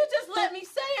ass. have? If you just let me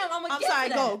say them, I'm gonna I'm get sorry.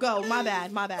 to that. Go. My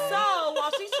bad. So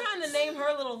while she's trying to name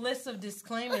her little list of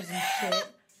disclaimers and shit,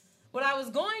 what I was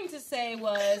going to say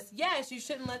was, yes, you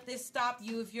shouldn't let this stop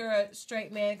you if you're a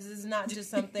straight man, because this is not just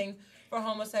something for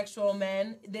homosexual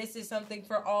men. This is something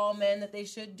for all men that they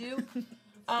should do.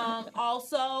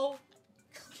 Also,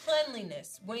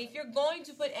 cleanliness. If you're going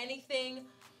to put anything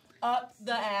up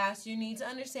the ass, you need to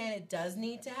understand it does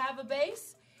need to have a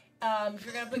base. If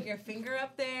you're going to put your finger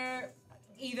up there,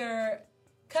 either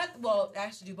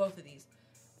actually do both of these.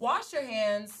 Wash your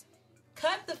hands,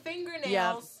 cut the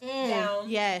fingernails down,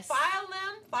 yes.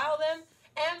 file them,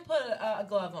 and put a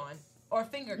glove on, or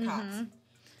finger cots.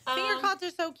 Finger cots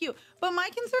are so cute. But my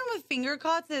concern with finger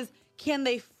cots is, can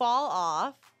they fall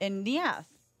off in the ass?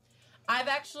 I've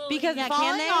actually... Because can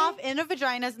falling they? off in a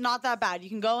vagina is not that bad. You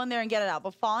can go in there and get it out.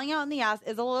 But falling out in the ass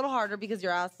is a little harder because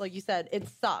your ass, like you said, it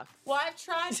sucks. Well, I've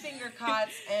tried finger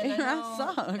cots, and Your I ass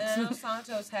know, sucks. and I know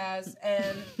Santos has,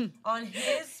 and on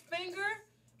his finger,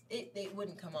 it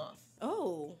wouldn't come off.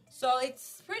 Oh. So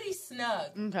it's pretty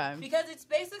snug. Okay. Because it's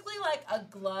basically like a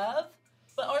glove,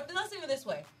 or let's think of it this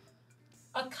way.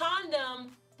 A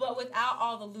condom, but without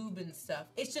all the lube and stuff.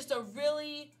 It's just a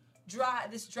really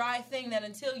dry thing that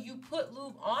until you put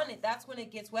lube on it, that's when it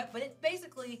gets wet. But it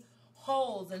basically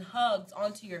holds and hugs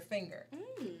onto your finger.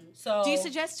 So Do you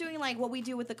suggest doing like what we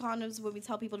do with the condoms when we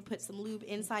tell people to put some lube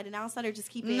inside and outside, or just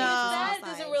keep it No. that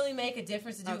outside? doesn't really make a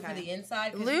difference to do it for Okay. the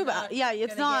inside. 'cause Lube, you're not yeah,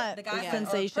 it's gonna not get, the guy's a not-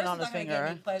 sensation or the on his person's not gonna finger. get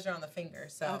any pleasure on the finger.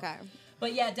 So Okay.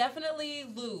 But yeah, definitely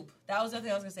lube. That was the other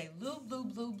thing I was gonna say.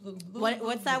 Lube.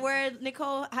 What's that word,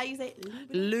 Nicole? How you say? Lube?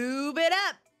 Lube it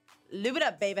up. Lube it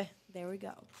up, baby. There we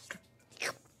go.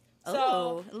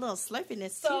 Oh, a little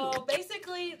slurpiness So too.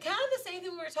 basically, kind of the same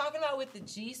thing we were talking about with the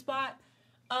G spot.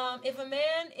 If a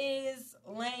man is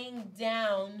laying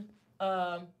down,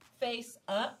 face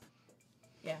up,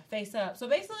 face up. So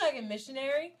basically, like a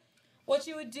missionary, what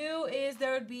you would do is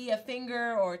there would be a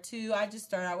finger or two. I just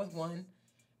start out with one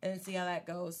and see how that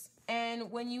goes.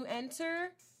 And when you enter,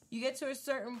 you get to a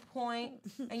certain point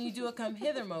and you do a come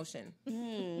hither motion.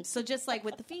 So just like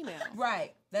with the female.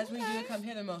 Right. That's when you do a come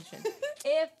hither motion.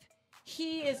 If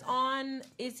he is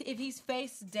if he's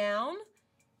face down,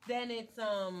 then it's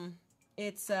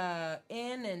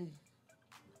in and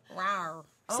rawr.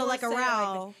 So like a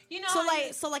row. Like you know,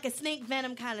 so like a snake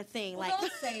venom kind of thing. well, Like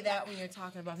don't say that when you're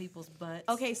talking about people's butts.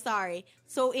 okay, sorry.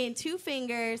 So in two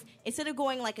fingers, instead of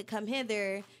going like a come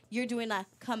hither, you're doing a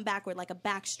come backward, like a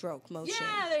backstroke motion.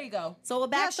 Yeah, there you go. So a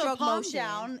Yeah, backstroke so palm motion.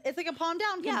 down. It's like a palm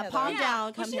down. Yeah, hither. palm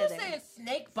down, But come she was hither. saying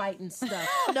snake biting stuff.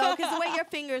 No, because the way your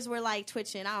fingers were like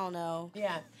twitching, I don't know.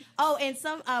 Yeah. Oh, and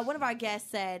one of our guests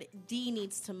said D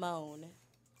needs to moan.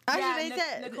 Actually, Yeah, they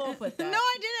said Nicole put that. No,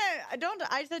 I didn't. I don't.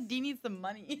 I said D needs some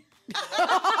money.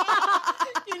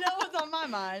 You know what's on my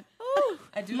mind?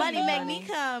 I do Money need make money. me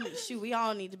come. Shoot, we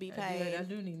all need to be I paid.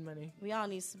 do need money. We all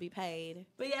needs to be paid.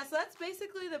 But yeah, so that's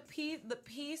basically the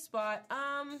P spot.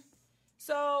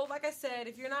 So like I said,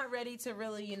 if you're not ready to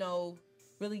really,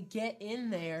 really get in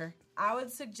there, I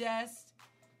would suggest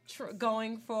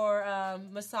going for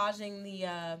massaging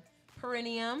the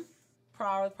perineum,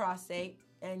 prostate,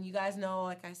 and you guys know,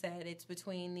 like I said, it's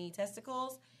between the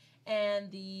testicles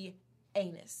and the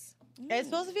anus. It's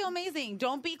supposed to feel amazing.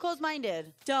 Don't be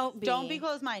closed-minded. Don't be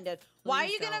closed-minded. Why are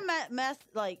you Please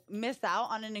gonna miss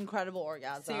out on an incredible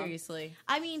orgasm? Seriously.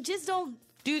 I mean, just don't.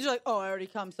 Dudes are like, oh, I already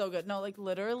come so good. No, like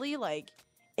literally, like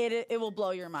it will blow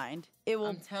your mind. It will.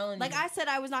 I'm telling Like you. I said,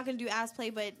 I was not going to do ass play,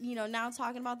 but now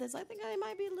talking about this, I think I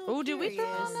might be a little. Oh, did we turn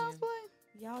curious. on ass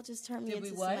play? Y'all just turned me Did we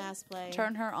into what? some ass play.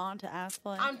 Turn her on to ass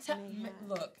play.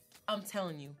 Look, I'm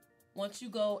telling you. Once you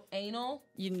go anal,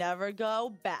 You never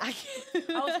go back.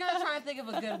 I was gonna try and think of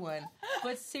a good one,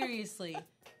 but seriously,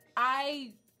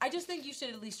 I just think you should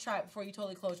at least try it before you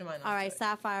totally close your mind. All right,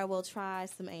 Sapphire will try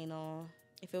some anal.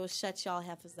 If it will shut y'all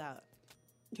heifers out.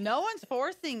 No one's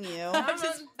forcing you. I'm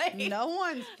just No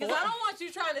one's. because I don't want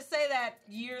you trying to say that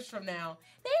years from now.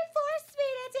 They forced me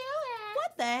to do it.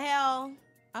 What the hell?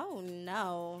 Oh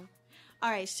no. All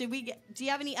right, do you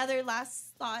have any other last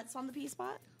thoughts on the P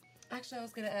spot? Actually, I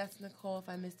was gonna ask Nicole if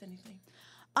I missed anything.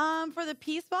 For the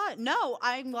P spot, no.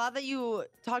 I'm glad that you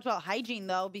talked about hygiene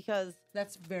though, because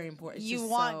That's very important. It's you just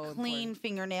want so clean important.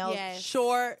 fingernails, Yes.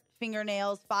 short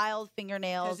fingernails, filed Because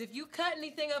fingernails. if you cut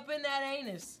anything up in that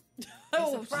anus,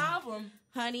 Oh, it's a problem.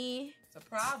 honey. It's a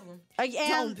problem.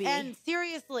 Don't be. And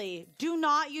seriously, do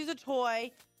not use a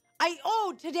toy.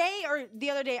 Today or the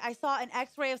other day, I saw an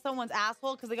X-ray of someoe's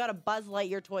asshole because they got a Buzz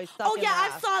Lightyear toy stuck. Oh in yeah, their I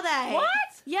ass. saw that. What?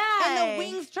 Yeah. And the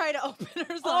wings try to open or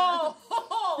something.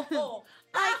 Oh,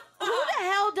 Like, who the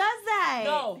hell does that?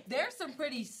 no, there's some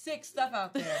pretty sick stuff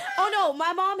out there. Oh no,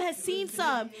 my mom has seen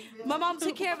some. My mom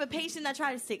took care of a patient that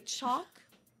tried to stick chalk.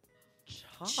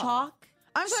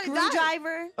 I'm sorry,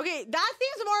 Screwdriver. Okay, that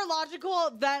seems more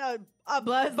logical than a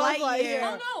Buzz Lightyear. Lightyear.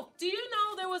 Oh no! Do you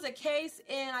know there was a case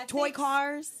in Toy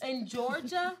cars. in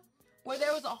Georgia where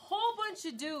there was a whole bunch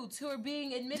of dudes who were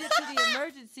being admitted to the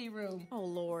emergency room? Oh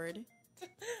Lord.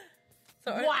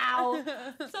 Sorry. Wow!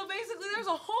 So basically, there's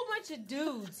a whole bunch of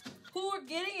dudes who were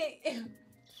getting it.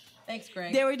 Thanks,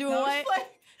 Greg. They were doing No, what? it's like-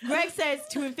 Greg says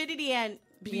to infinity and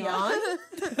beyond.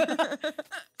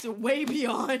 To way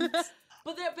beyond.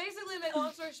 But they're basically, make a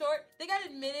long story short, they got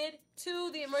admitted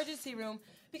to the emergency room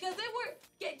because they were.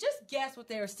 Yeah, just guess what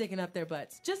they were sticking up their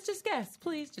butts. Just guess,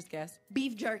 please. Just guess.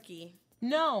 Beef jerky.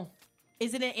 No,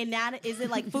 Is it is it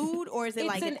like food or is it it's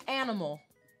like an animal.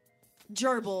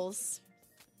 gerbils?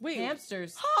 Wait.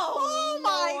 Hamsters. Oh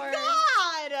my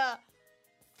God!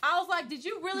 I was like, did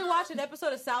you really watch an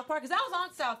episode of South Park? Because I was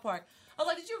on South Park. I was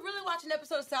like, did you really watch an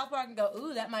episode of South Park and go,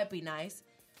 ooh, that might be nice?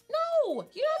 No,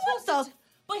 you're not supposed to.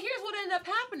 But here's what ended up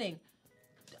happening.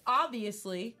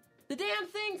 Obviously, the damn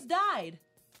things died.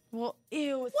 Well,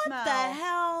 ew. What smell. the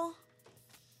hell?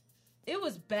 It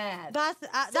was bad. That's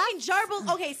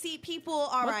Gerbils. Okay, see, people.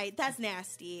 All right, that's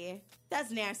nasty. That's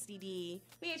nasty, D.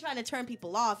 We ain't trying to turn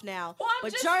people off now. Well,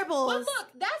 but gerbils. But look,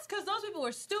 that's because those people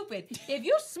were stupid. If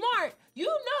you're smart, you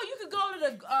know you could go to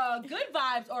the Good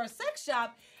Vibes or a sex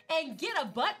shop and get a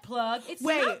butt plug. It's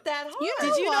Wait, not that hard.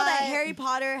 Did you know that what? Harry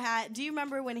Potter had? Do you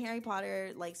remember when Harry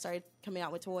Potter started coming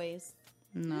out with toys?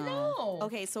 No.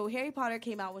 Okay, so Harry Potter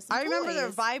came out with some I remember toys. their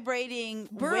vibrating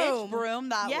Broom. witch broom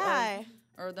that Yeah. was.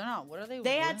 Or they're not. What are they?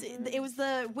 They had to, it was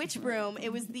the witch broom.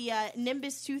 It was the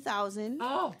Nimbus 2000.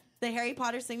 Oh. the Harry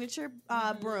Potter signature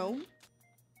broom,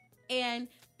 and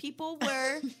people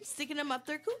were sticking them up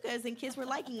their kukas, and kids were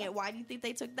liking it. Why do you think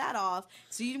they took that off?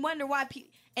 So you wonder why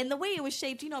and the way it was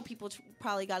shaped, people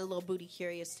probably got a little booty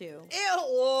curious too.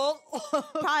 Ew.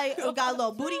 Probably got a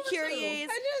little booty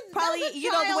curious. Probably,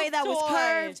 the way that was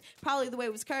curved. Probably the way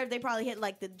it was curved, they probably hit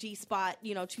like the G spot,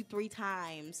 2-3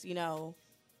 times.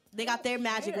 They got their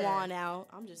magic wand out.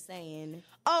 I'm just saying.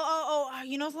 Oh!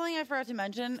 You know something I forgot to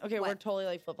mention? Okay, What? we're totally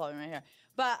like flip flopping right here.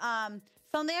 But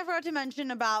something I forgot to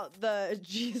mention about the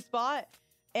G spot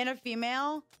in a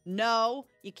female. No,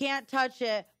 you can't touch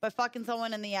it by fucking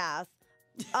someone in the ass.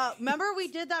 Remember we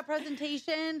did that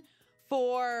presentation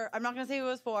for, I'm not going to say who it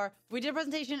was for. We did a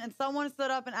presentation and someone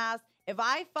stood up and asked, if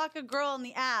I fuck a girl in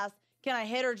the ass, can I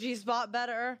hit her G-spot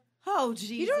better? Oh,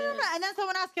 Jesus. You don't remember? And then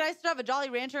someone asked, can I still have a Jolly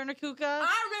Rancher in a kuka?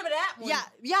 I remember that one.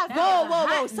 Yeah.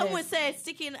 Whoa. Someone said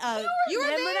sticking a... You were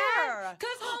Remember there.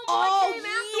 Because homeboy Oh, came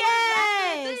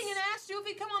afterwards yes. and asked you if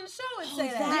he'd come on the show and say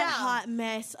that that. hot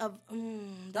mess of...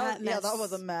 that mess. Yeah, that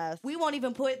was a mess. We won't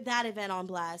even put that event on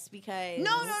blast because...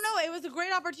 No. It was a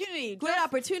great opportunity. Great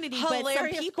opportunity, but some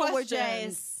hilarious people were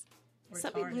questions. just...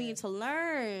 Some people need to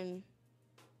learn.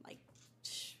 Like,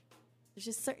 there's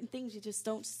just certain things you just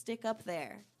don't stick up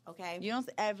there, okay? You don't.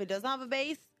 If it doesn't have a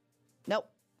base, nope.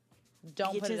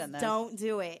 Don't You put just it in there. don't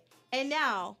do it. And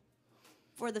now,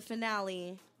 for the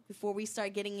finale, before we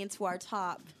start getting into our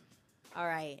top, all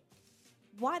right,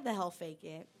 why the hell fake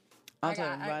it? I'll tell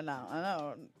you right now. I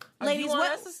know. Ladies, you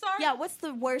want us to start? Yeah, what's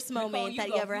the worst moment you that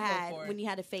go- you ever you go had for it. when you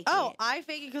had to fake Oh, it? I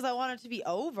fake it because I want it to be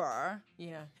over.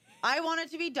 Yeah. I want it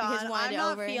to be Because done. you wanted I'm it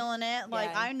not over? feeling it. Like,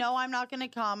 Yeah. I know I'm not going to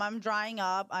come. I'm drying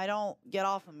up. I don't get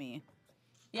off of me.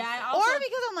 Yeah, I also, Or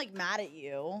because I'm, like, mad at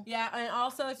you. yeah, and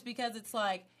also it's because it's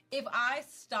like, if I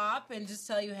stop and just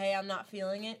tell you, hey, I'm not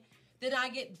feeling it, then I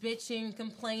get bitching,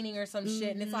 complaining, or some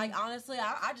shit. And it's like, honestly,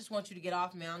 I just want you to get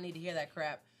off me. I don't need to hear that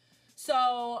crap.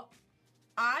 So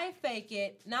I fake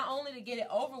it, not only to get it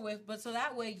over with, but so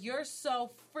that way you're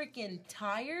so freaking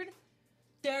tired,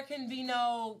 there can be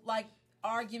no, like,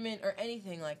 argument or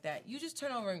anything like that. You just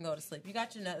turn over and go to sleep. You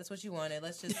got your nut. That's what you wanted.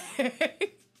 Let's just...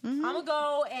 I'm gonna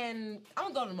go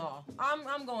to the mall.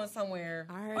 I'm going somewhere.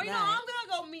 I heard or, that. I'm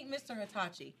gonna go meet Mr.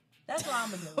 Hitachi. That's what I'm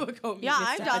gonna do. Yeah,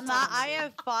 I've done that. I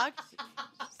have fucked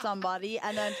somebody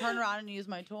and then turned around and used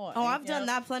my toy. Oh, I've done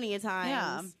that plenty of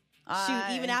times. Yeah.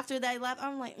 Shoot, even after they left,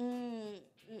 I'm like,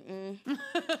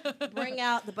 bring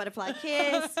out the butterfly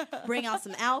kiss, bring out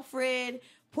some Alfred,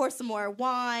 pour some more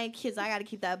wine. Kids, I got to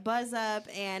keep that buzz up,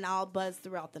 and I'll buzz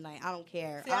throughout the night. I don't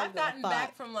care. See, I've gotten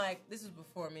back from, like, this is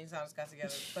before me and Silas got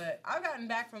together, but I've gotten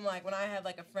back from, like, when I had,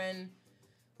 like, a friend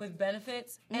with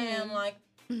benefits, and, like,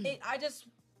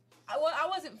 I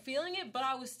wasn't feeling it, but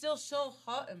I was still so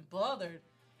hot and bothered,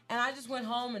 and I just went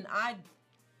home, and I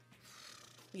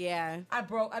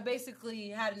basically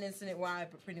had an incident where I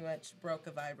pretty much broke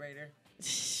a vibrator.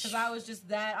 Because I was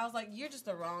just I was like, you're just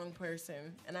the wrong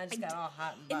person. And I just got all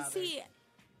hot and bothered. And see,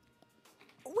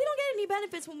 we don't get any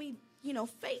benefits when we,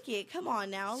 fake it. Come on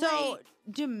now. So, like,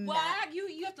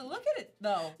 you have to look at it,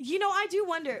 though. I do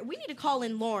wonder. We need to call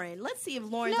in Lauren. Let's see if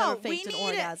Lauren's ever faked an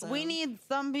orgasm. We need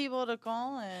some people to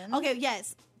call in. Okay,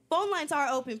 yes. Phone lines are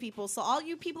open, people. So all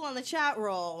you people on the chat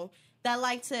roll that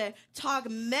like to talk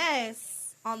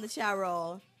mess on the chat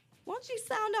roll, why don't you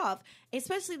sound off?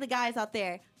 Especially the guys out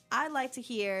there. I'd like to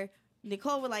hear,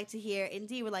 Nicole would like to hear, and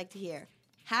Dee would like to hear.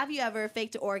 Have you ever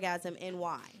faked an orgasm and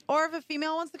why? Or if a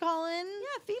female wants to call in.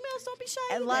 Yeah, females don't be shy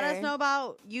And either. let us know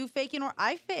about you faking or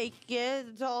I fake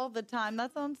it all the time.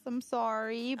 That sounds, I'm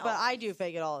sorry, but I do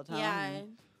fake it all the time. Yeah.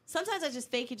 Sometimes I just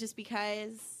fake it just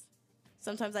because.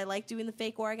 Sometimes I like doing the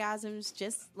fake orgasms,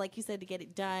 just like you said, to get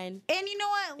it done. And you know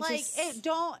what? Like, just- it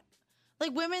don't.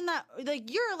 Like, women that,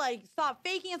 like, you're like, stop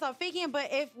faking it. But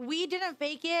if we didn't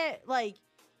fake it, like,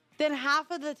 then half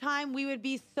of the time we would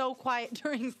be so quiet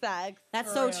during sex. That's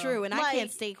For so real. true, and I Like-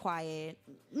 can't stay quiet.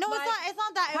 No, Like, it's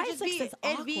not that. It would quiet just be, sex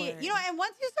is it'd be, awkward. and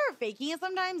once you start faking it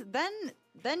sometimes,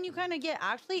 then you kind of get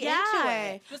actually into Yeah.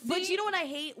 it. But you know what I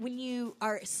hate? When you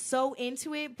are so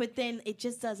into it, but then it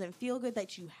just doesn't feel good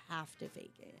that you have to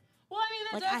fake it. Well, I mean,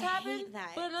 Like, that does I happen. hate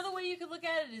that. But another way you could look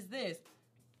at it is this.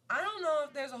 I don't know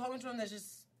if there's a whole bunch of them that's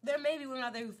just... There may be women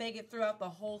out there who fake it throughout the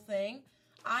whole thing.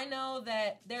 I know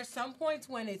that there's some points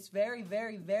when it's very,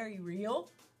 very, very real.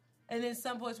 And then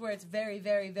some points where it's very,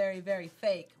 very, very, very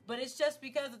fake. But it's just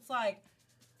because it's like...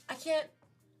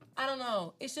 I don't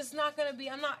know. It's just not going to be...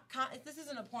 this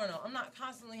isn't a porno. I'm not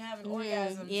constantly having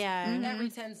orgasms every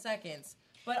 10 seconds.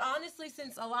 But honestly,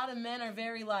 since a lot of men are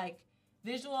very, like,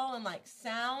 visual and, like,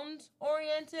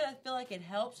 sound-oriented, I feel like it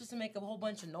helps just to make a whole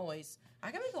bunch of noise. I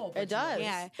can make a whole bunch It does. of noise.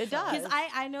 Yeah. It does. Because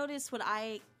I noticed what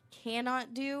I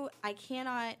cannot do, I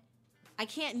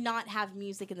can't not have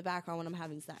music in the background when I'm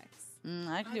having sex.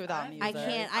 I can do without music. I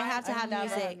can't. I have to have never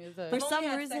music. had music. For I've some only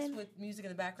had reason. sex with music in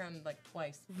the background like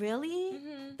twice. Really?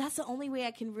 Mhm. That's the only way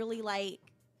I can really like,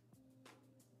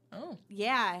 Oh.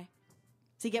 yeah,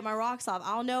 to get my rocks off.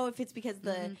 I don't know if it's because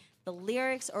the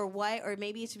lyrics or what, or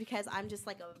maybe it's because I'm just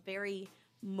like a very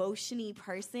motiony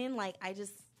person. Like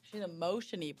She's a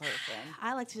motiony person.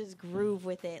 I like to just groove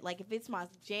with it. Like if it's my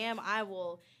jam, I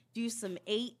will do some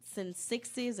 8s and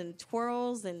 6s and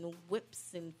twirls and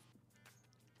whips and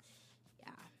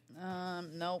yeah.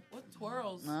 Nope. What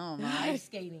twirls? No, no. Ice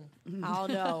skating. I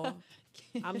don't know.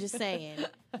 I'm just saying.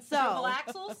 Triple So,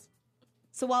 axles?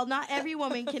 so while not every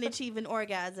woman can achieve an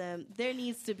orgasm, there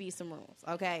needs to be some rules.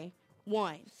 Okay.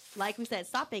 1, like we said,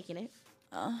 stop faking it.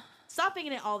 Stop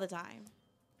faking it all the time.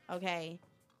 Okay.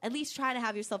 At least try to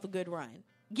have yourself a good run.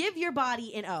 Give your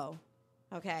body an O.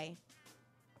 Okay.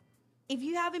 If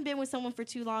you haven't been with someone for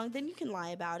too long, then you can lie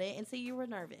about it and say you were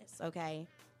nervous. Okay.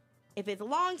 If it's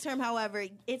long term, however,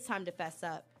 it's time to fess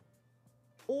up.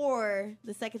 Or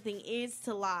the second thing is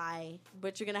to lie,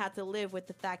 but you're going to have to live with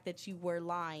the fact that you were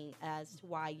lying as to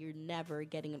why you're never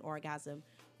getting an orgasm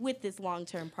with this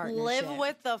long-term partnership. Live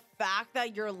with the fact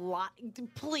that you're lying.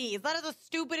 Please, that is the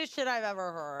stupidest shit I've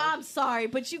ever heard. I'm sorry,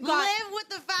 but you got... Live with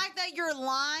the fact that you're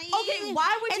lying. Okay,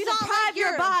 why would you It's not deprive like your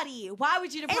you're- body? Why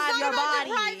would you It's deprive not your about body?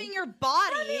 depriving your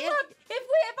body. I mean, look, if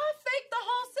I faked the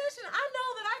whole session, I know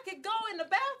that I could go in the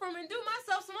bathroom and do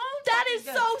myself some own That fucking is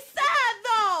good. so sad,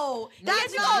 though. That's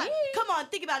Because you not- gonna- Come on,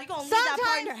 think about it. You're going to leave that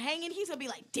Sometimes- partner hanging. He's going to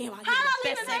be like, damn, I How get I the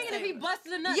leave best him sex hanging if he ever.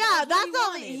 busted a nut? Yeah, what that's he all.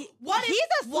 wanted. What if,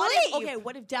 He's what asleep. if, okay,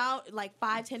 what if down like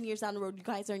 5-10 years down the road you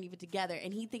guys aren't even together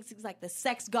and he thinks he's like the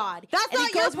sex god? That's and he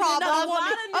not your goes with another problem. woman?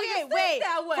 Why do Okay, niggas think wait.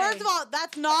 that way? First of all,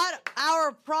 that's not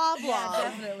our problem. Yeah,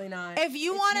 definitely not. If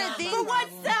you It's want to not think, my For what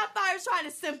problem. Sapphire's trying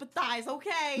to sympathize,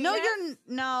 okay? no, Yes. you're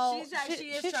no. She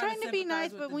is she's trying to to be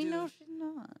nice, sympathize with but the we dude. know she's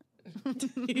not.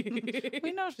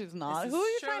 We know she's not. This Who is are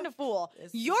you true. trying to fool?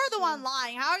 This is You're the true. one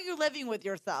lying. How are you living with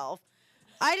yourself?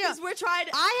 I Because don't. we're trying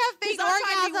to. I have fake He's not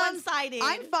trying to be orgasms. one-sided.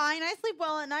 I'm fine. I sleep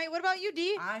well at night. What about you,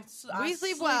 D? I We sleep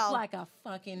sleep well. like a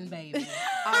fucking baby.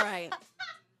 All right.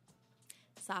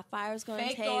 Sapphire's going to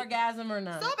Fake take. orgasm or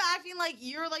not. Stop acting like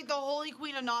you're like the holy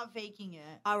queen of not faking it.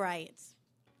 All right.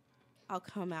 I'll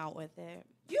come out with it.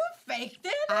 You faked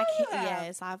it? I No, you can't. have.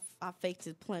 Yes, I've faked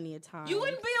it plenty of times. You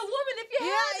wouldn't be a woman if you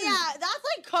Yeah, hadn't. yeah, that's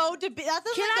like code to be. That's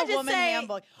just Can I like a just woman say-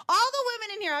 handbook. All the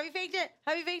women in here, have you faked it?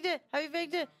 Have you faked it? Have you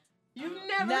faked it? You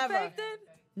never, Never. faked it?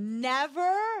 Never.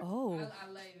 Oh.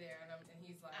 I lay there and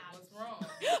he's like, "What's wrong?"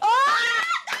 Oh,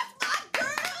 that's my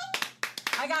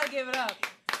girl. I gotta give it up.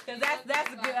 Cause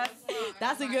that's a good.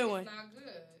 That's a good one. It's not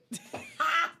good.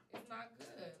 It's not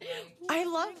good. Like, I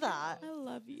love that. I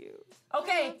love you.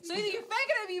 Okay, so either you fake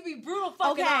it or you be brutal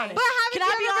fucking Okay. honest. But haven't Can you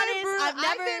I ever be been honest? brutal- I've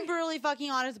never- been brutally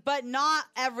fucking honest, but not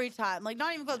every time. Like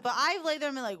not even close. But I've laid there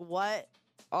and been like, "What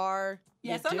are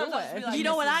Yeah, you sometimes I'll just be doing?" like, You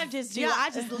know what this I is- just do? Yeah. I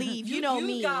just leave. You know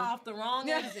me. got off the wrong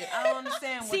exit. I don't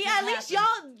understand what See, just at least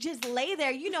happened. y'all just lay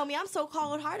there. You know me. I'm so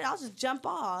cold-hearted. I'll just jump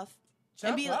off.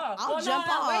 Jump be- off. I'll Well, jump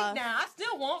no, off. Wait now, I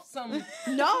still want some.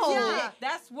 No. Yeah.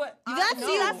 That's what. That's, I know.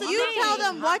 see, that's the you thing. tell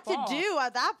them My what fault. to do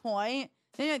at that point.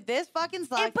 And you're like, this fucking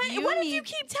sucks. And, but you what need. if you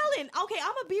keep telling? Okay,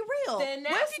 I'm gonna be real. Then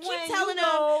What that's if you when keep you telling them?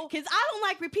 go- Because I don't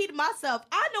like repeating myself.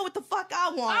 I know what the fuck I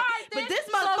want. All right, but then, this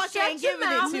so motherfucker shut ain't your giving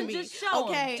mouth it to and me. Just show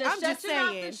Okay, him. I'm shut just your mouth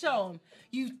saying. and show him.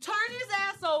 You turn his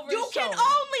ass over. You and can show him.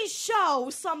 only show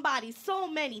somebody so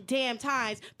many damn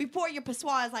times before your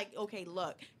persuade is like, okay,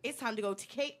 look, it's time to go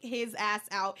take his ass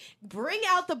out, bring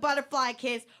out the butterfly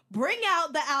kiss, bring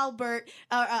out the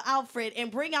Alfred,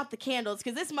 and bring out the candles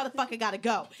because this motherfucker gotta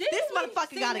go. This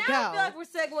motherfucker gotta now go. I feel like we're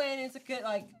segueing into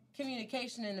like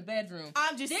communication in the bedroom.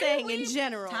 I'm just Didn't saying we- in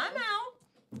general. Time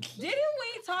out. Didn't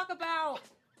we talk about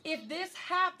if this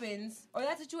happens or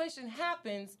that situation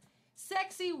happens,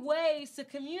 sexy ways to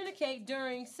communicate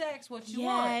during sex what you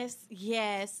want?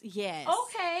 Yes.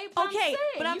 Okay, but Okay,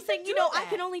 but I'm you saying, can you do know, I that.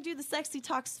 can only do the sexy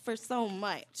talks for so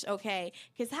much, okay?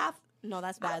 Because no,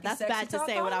 that's I bad. can That's sexy bad to talk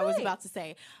say all what I was night. about to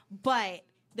say. But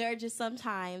there are just some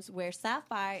times where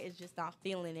Sapphire is just not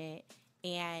feeling it.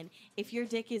 And if your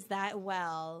dick is that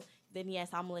well, then yes,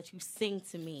 I'm going to let you sing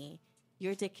to me.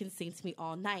 Your dick can sing to me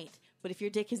all night. But if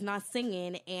your dick is not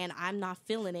singing and I'm not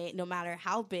feeling it, no matter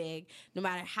how big, no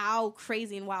matter how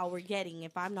crazy and wild we're getting,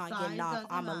 if I'm not Size getting off,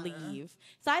 doesn't I'm going to matter. leave.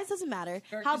 Size doesn't matter.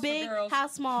 Girl, How just for big, girls. how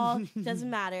small, doesn't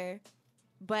matter.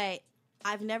 But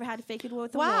I've never had to fake it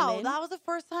with a Wow, woman. that was the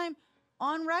first time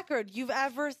on record you've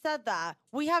ever said that.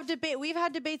 We've had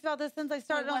debates about this since I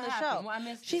started Wait, on what the happened? show. Well, I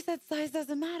missed She it. said size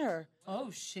doesn't matter. Oh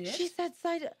shit. She said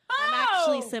size. I'm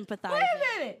actually Oh, sympathizing. Wait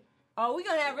a minute. Oh, we're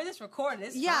going to have this recorded.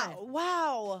 It's Yeah. fine.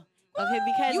 Wow. Okay,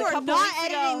 because You a are couple not weeks ago-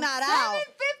 editing that out.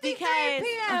 7:53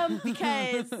 p.m.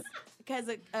 because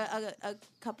a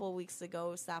couple of weeks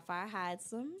ago, Sapphire had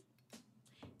some,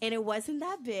 and it wasn't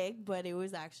that big, but it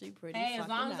was actually pretty. Hey, as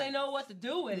fucking long as they nice. know what to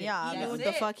do with it. Yeah, He knew That's what it.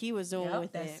 the fuck he was doing Yep,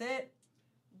 with that's it. it.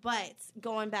 But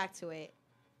going back to it,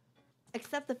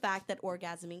 accept the fact that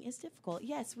orgasming is difficult.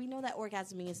 Yes, we know that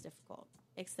orgasming is difficult.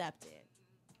 Accept it.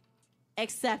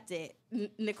 Accept it.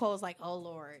 Nicole's like, oh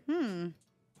Lord.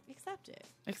 Accept it.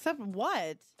 Except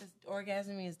what?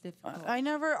 Orgasming is difficult. I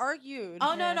never argued.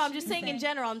 Oh no, Yeah, no. I'm she just can saying in say.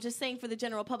 general. I'm just saying for the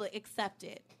general public. Accept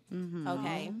it.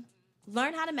 Okay.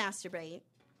 Learn how to masturbate.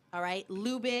 All right.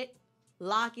 Lube it,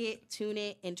 lock it, tune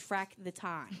it, and track the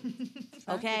time.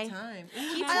 Okay. Time.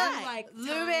 Keep I track. like lube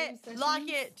time it, sessions. lock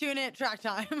it, tune it, track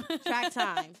time. Track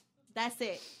time. That's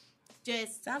it.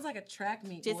 Just Sounds like a track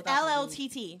meet. Just without the lube.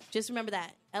 LLTT. Just remember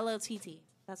that. LLTT.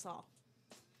 That's all.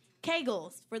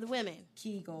 Kegels for the women.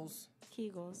 Kegels.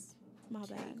 Kegels. My bad.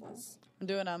 Kegels. I'm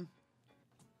doing them.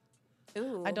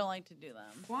 Ooh. I don't like to do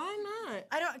them. Why not?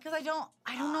 I don't, because I don't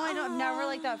know. I don't never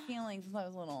like that feeling since I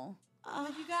was little. But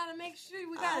you gotta make sure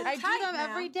we got it I do tight them now.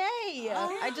 every day.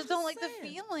 I just don't like the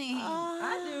saying. feeling.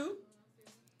 I do.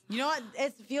 You know what?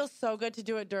 It feels so good to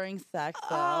do it during sex,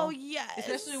 though. Oh, yes.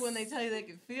 Especially when they tell you they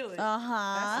can feel it. Uh That's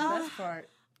huh. the best part.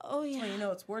 Oh, yeah. When you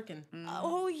know it's working.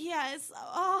 Oh, yes.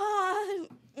 Oh.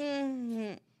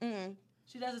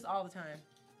 She does this all the time.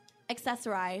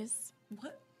 Accessorize.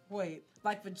 What? Wait,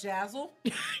 like vajazzle?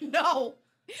 No.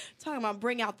 Talking about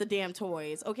bring out the damn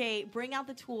toys. Okay, bring out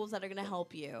the tools that are going to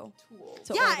help you. Tools.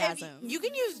 To Yeah, orgasm.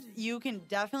 you can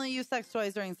definitely use sex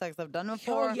toys during sex. I've done it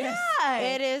before. yes.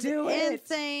 It is Do it.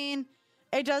 insane.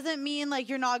 It doesn't mean like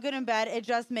you're not good in bed. It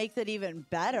just makes it even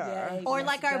better. Yeah, Or yes,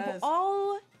 like it our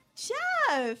does.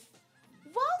 Jeff,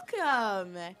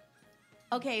 welcome.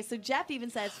 Okay, so Jeff even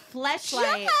says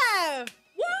fleshlight. Jeff!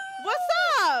 What's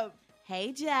up?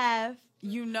 Hey Jeff.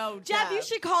 You know, Jeff, you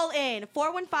should call in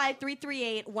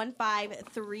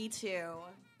 415-338-1532.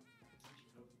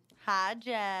 Hi,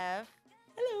 Jeff.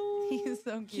 Hello. He's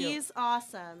so cute. He's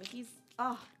awesome.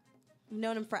 I've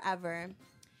known him forever.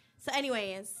 So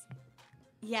anyways,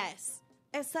 yes.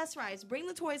 Accessorize. Bring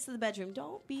the toys to the bedroom.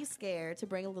 Don't be scared to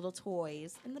bring a little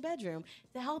toys in the bedroom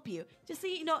to help you. Just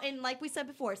see, and like we said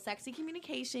before, sexy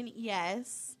communication,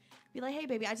 yes. Be like, hey,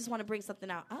 baby, I just want to bring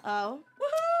something out. Uh-oh.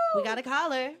 Woohoo! We got a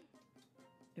caller.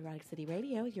 Erotic City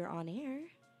Radio, you're on air.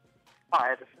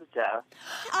 Hi, this is Jeff.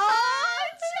 Oh,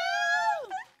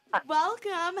 Jeff!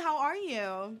 Welcome. How are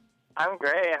you? I'm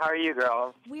great. How are you,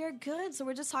 girls? We are good. So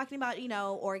we're just talking about,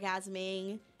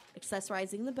 orgasming,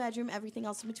 accessorizing the bedroom, everything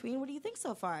else in between. What do you think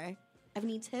so far? Have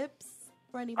any tips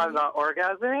for anybody? I'm not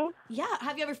orgasming? Yeah.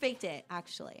 Have you ever faked it,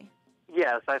 actually?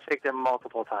 Yes, I faked it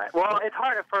multiple times. Well, it's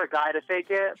harder for a guy to fake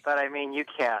it, but I mean, you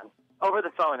can. Over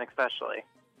the phone, especially.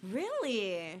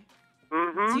 Really?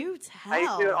 Mm-hmm. Do tell. I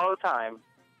used to do it all the time.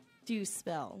 Do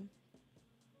spill.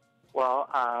 Well,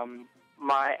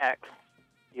 my ex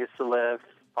used to live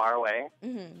far away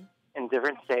Mm-hmm. in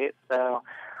different states, so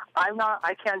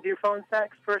I can't do phone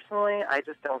sex personally. I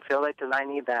just don't feel it because I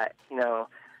need that,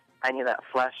 I need that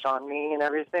flesh on me and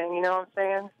everything, you know what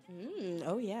I'm saying?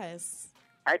 Oh, yes.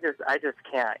 I just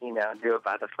can't, do it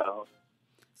by the phone.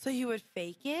 So you would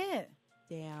fake it?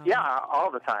 Damn. Yeah,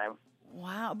 all the time.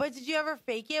 Wow. But did you ever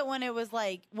fake it when it was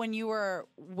like when you were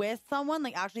with someone,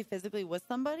 like actually physically with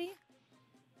somebody?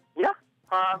 Yeah.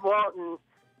 Well,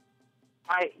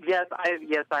 yes,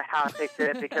 I have faked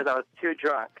it because I was too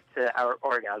drunk to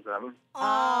orgasm.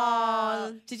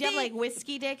 Oh. Did you have, like,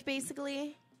 whiskey dick,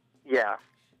 basically? Yeah.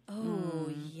 Oh,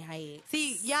 yikes.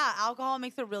 See, yeah, alcohol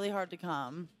makes it really hard to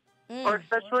come. Or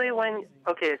especially when,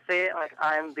 say like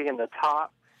I'm being the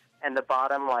top and the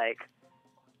bottom like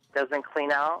doesn't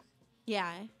clean out, Yeah.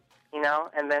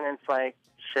 and then it's like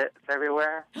shit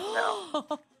everywhere. No.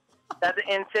 That's an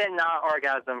instant not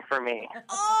orgasm for me.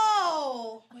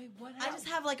 Oh! Wait, what I happened? just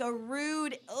have like a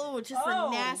rude, a Oh.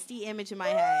 nasty image in my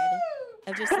head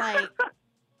of just like,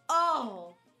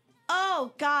 oh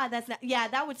God, that's not, yeah,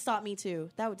 that would stop me too.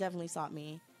 That would definitely stop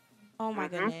me. Oh my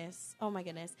goodness. Oh my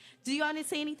goodness. Do you want to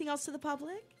say anything else to the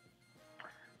public?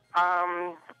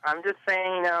 I'm just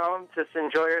saying, just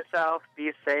enjoy yourself,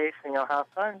 be safe, have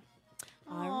fun.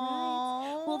 All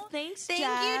right. Well, thanks, Thank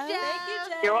Jeff. you, Jeff. Thank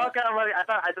you, Jeff. You're welcome. I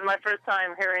thought this is my first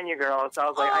time hearing you girls, so I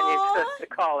was like, I need to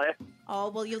call it. Oh,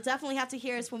 well, you'll definitely have to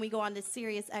hear us when we go on to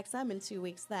Sirius XM in 2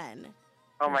 weeks then.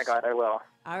 Oh my God, I will.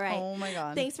 All right. Oh my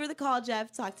God. Thanks for the call,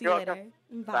 Jeff. Talk to you You're later.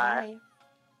 welcome. Bye. Bye.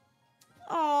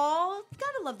 Oh,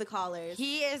 gotta love the callers.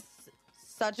 He is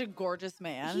such a gorgeous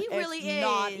man. He really it's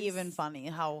not is. even funny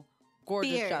how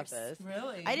gorgeous Fierce. Jeff is.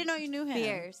 Really? I didn't know you knew him.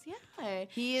 Fierce, yeah.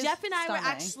 He is Jeff and I were stunning.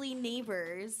 actually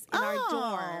neighbors in our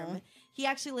dorm. He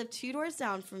actually lived 2 doors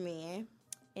down from me.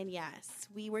 And yes,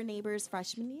 we were neighbors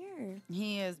freshman year.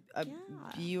 He is a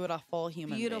beautiful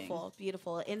human being.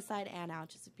 Beautiful. Inside and out.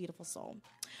 Just a beautiful soul.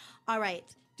 All right.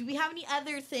 Do we have any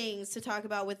other things to talk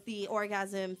about with the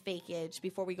orgasm fakeage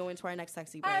before we go into our next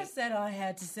sexy break? I said all I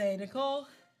had to say, Nicole.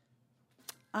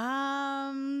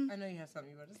 I know you have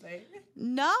something you want to say.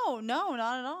 No,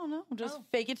 not at all. No, just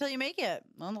fake it till you make it.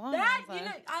 I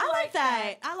like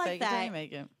that. I like Fake it that. till you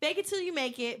make it. Fake it till you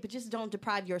make it, but just don't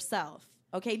deprive yourself.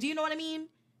 Okay? Do you know what I mean?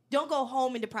 Don't go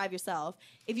home and deprive yourself.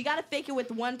 If you got to fake it with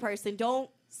one person, don't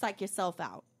psych yourself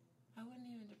out. I wouldn't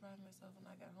even deprive myself when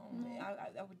I got home.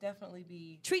 I would definitely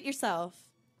be. Treat yourself.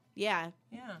 Yeah.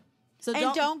 Yeah. So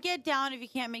And don't get down if you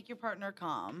can't make your partner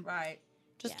come. Right.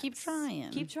 Just Yes. keep trying.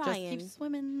 Keep trying. Just keep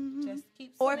swimming. Just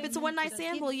keep. Or if swimming. it's a one-night Just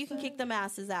stand, keep well, you can swimming. kick them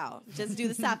asses out. Just do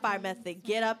the Sapphire method.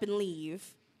 Get up and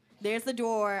leave. There's the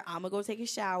door. I'm going to go take a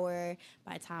shower.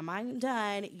 By the time I'm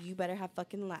done, you better have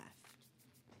fucking left.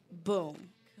 Boom.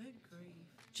 Good grief.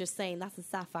 Just saying, that's the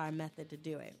Sapphire method to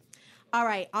do it. All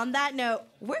right, on that note,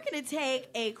 we're going to take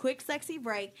a quick sexy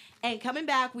break. And coming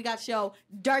back, we got show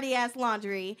Dirty Ass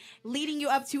Laundry, leading you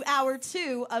up to hour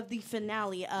 2 of the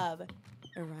finale of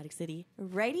Erotic City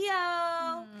Radio.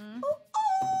 Ooh,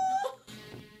 ooh.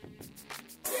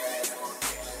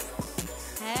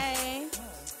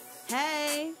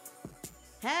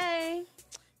 Hey.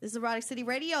 This is Erotic City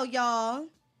Radio, y'all.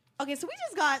 Okay, so we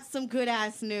just got some good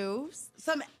ass news.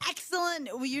 Some excellent.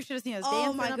 Well, you should have seen us Oh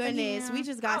dancing my up in goodness, here. we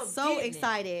just got Oh, so getting it.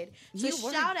 excited. So You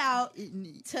were shout out getting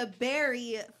it. to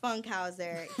Barry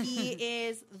Funkhauser. He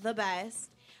is the best.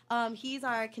 He's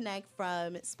our connect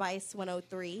from Spice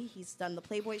 103. He's done the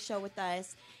Playboy show with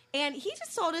us. And he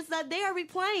just told us that they are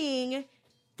replaying,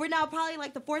 for now probably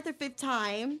like the 4th or 5th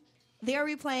time, they are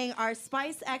replaying our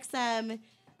Spice XM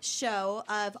show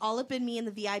of All Up in Me and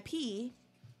the VIP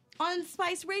on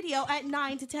Spice Radio at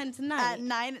 9 to 10 tonight. At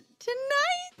 9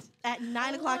 tonight. At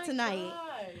 9 o'clock my tonight.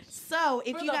 gosh. So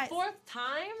if For you the guys... 4th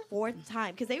time? 4th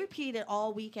time. Because they repeated it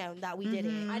all weekend that we did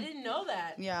it. I didn't know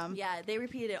that. Yeah. Yeah, they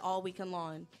repeated it all weekend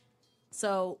long.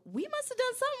 So we must have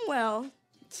done something well.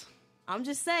 I'm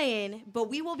just saying. But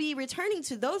we will be returning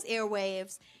to those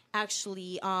airwaves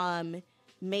actually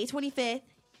May 25th,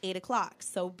 8 o'clock.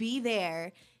 So be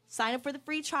there. Sign up for the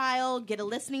free trial. Get a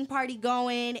listening party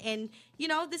going. And, you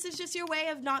know, this is just your way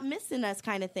of not missing us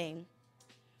kind of thing.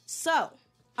 So,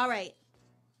 all right.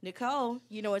 Nicole,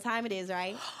 you know what time it is,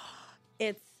 right?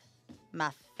 It's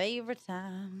my favorite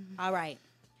time. All right.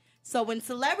 So when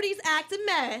celebrities act a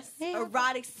mess, Yeah.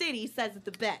 Erotic City says it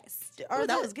the best. Or Oh,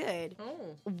 that the- was good.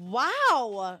 Oh.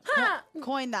 Wow. Huh.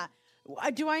 Coin that.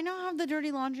 Do I now have the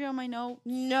dirty laundry on my note?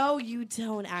 No, you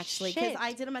don't actually, because Shit.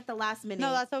 I did them at the last minute.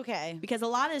 No, that's okay. because a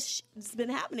lot of has been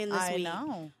happening this I week.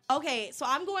 know. Okay, so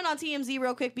I'm going on TMZ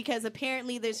real quick because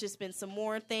apparently there's just been some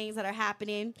more things that are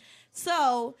happening.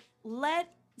 So let's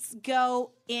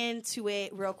go into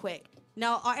it real quick.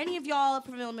 Now, are any of y'all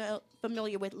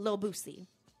familiar with Lil Boosie?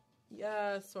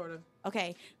 Yeah, sort of.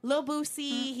 Okay, Lil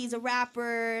Boosie, he's a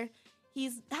rapper.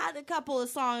 He's had a couple of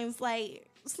songs, like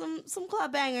some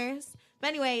club bangers. But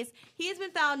anyways, he has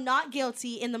been found not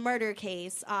guilty in the murder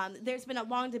case. There's been a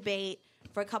long debate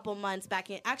for a couple months back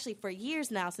in, actually for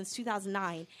years now, since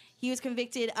 2009. He was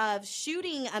convicted of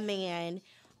shooting a man,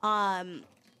 a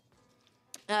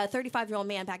 35-year-old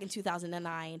man back in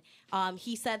 2009.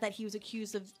 He said that he was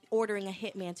accused of ordering a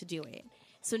hitman to do it.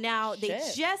 So now they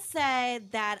Shit. just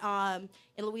said that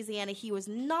in Louisiana he was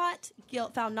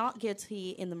found not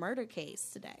guilty in the murder case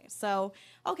today. So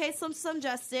okay, some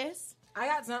justice. I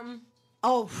got something.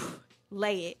 Oh,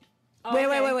 lay it.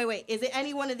 Okay. Wait. Is it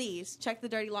any one of these? Check the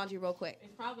dirty laundry real quick.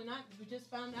 It's probably not. We just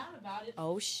found out about it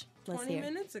Oh, let's 20 hear.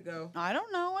 minutes ago. I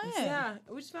don't know it. Yeah,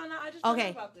 we just found out. I just found out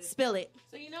Okay, about this. spill it.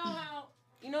 So you know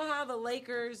how the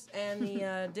Lakers and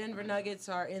the Denver Nuggets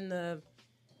are in the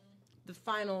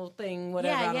final thing,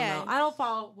 whatever. Yeah, I don't yeah. know. I don't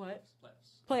follow what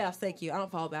playoffs. Thank you. I don't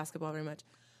follow basketball very much.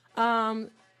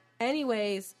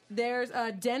 Anyways, there's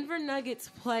a Denver Nuggets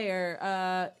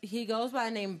player. He goes by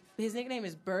name. His nickname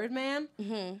is Birdman.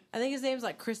 Mm-hmm. I think his name's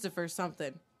like Christopher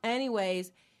something.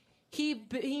 Anyways, he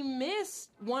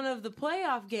missed one of the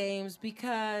playoff games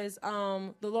because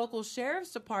the local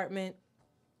sheriff's department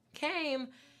came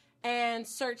and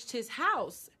searched his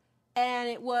house, and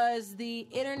it was the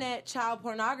Internet Child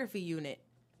Pornography Unit,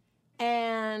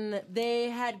 and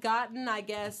they had gotten, I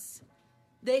guess.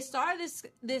 They started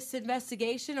this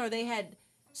investigation, or they had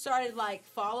started like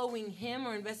following him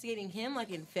or investigating him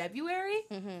like in February,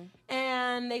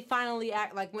 and they finally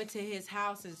went to his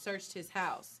house and searched his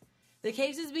house. The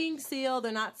case is being sealed.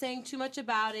 They're not saying too much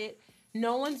about it.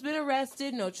 No one's been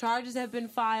arrested. No charges have been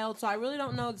filed. So I really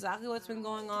don't know exactly what's been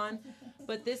going on.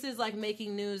 But this is like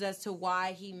making news as to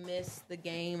why he missed the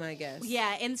game, I guess.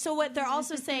 Yeah, and so what they're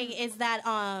also saying is that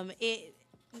it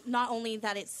not only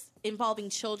that it's involving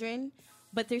children,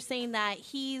 but they're saying that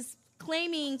he's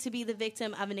claiming to be the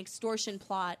victim of an extortion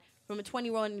plot from a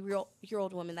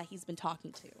 21-year-old woman that he's been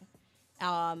talking to.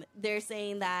 They're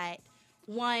saying that,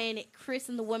 one, Chris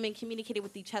and the woman communicated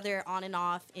with each other on and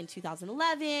off in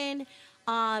 2011.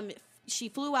 She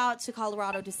flew out to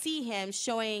Colorado to see him,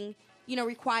 showing,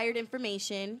 required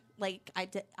information like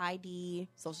ID,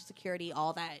 Social Security,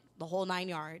 all that, the whole 9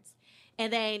 yards.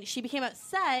 And then she became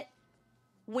upset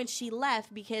when she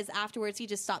left because afterwards he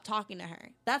just stopped talking to her.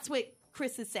 That's what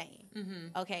Chris is saying.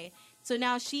 Mm-hmm. Okay. So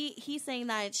now he's saying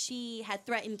that she had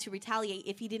threatened to retaliate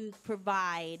if he didn't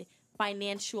provide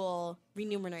financial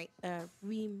remuneration.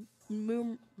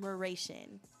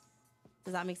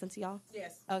 Does that make sense to y'all?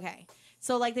 Yes. Okay.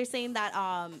 So they're saying that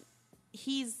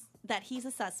he's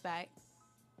a suspect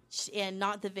and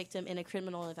not the victim in a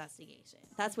criminal investigation.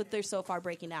 That's what they're so far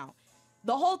breaking out.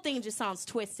 The whole thing just sounds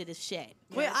twisted as shit.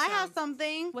 Wait, I have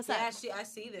something. What's that? Yeah, I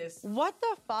see this. What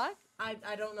the fuck? I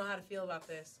don't know how to feel about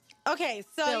this. Okay,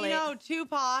 so Spill it.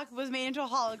 Tupac was made into a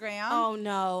hologram. Oh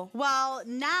no. Well,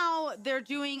 now they're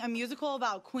doing a musical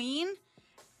about Queen,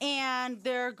 and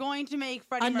they're going to make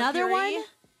Freddie Another Mercury one?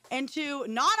 into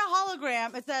not a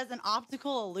hologram. It says an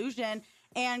optical illusion.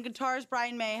 And guitarist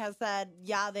Brian May has said,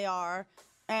 yeah, they are,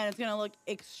 and it's gonna look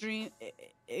extremely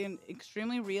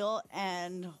real.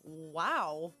 And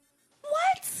wow,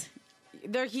 What?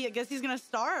 I guess he's gonna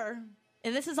star.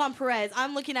 And this is on Perez.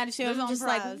 I'm looking at it too. This is I'm on just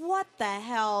Perez. like, what the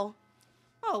hell?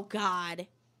 Oh God.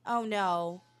 Oh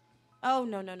no. Oh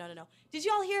no. Did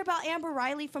y'all hear about Amber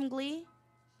Riley from Glee?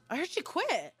 I heard she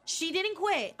quit. She didn't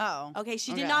quit. Oh. Okay,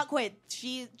 she did not quit.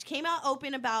 She came out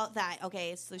open about that.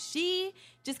 Okay, so she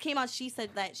just came out. She said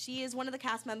that she is one of the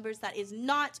cast members that is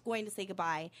not going to say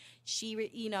goodbye.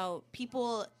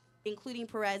 People, including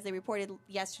Perez, they reported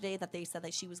yesterday that they said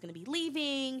that she was going to be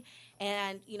leaving,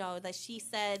 and that she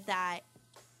said that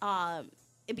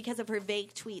because of her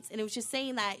vague tweets, and it was just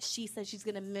saying that she said she's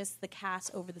going to miss the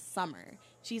cast over the summer.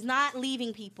 She's not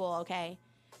leaving people. Okay.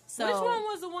 So which one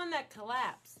was the one that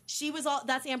collapsed? She was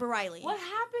that's Amber Riley. What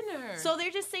happened to her? So they're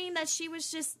just saying that she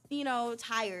was just,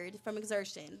 tired from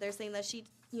exertion. They're saying that she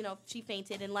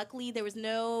fainted, and luckily there was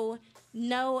no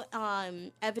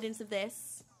evidence of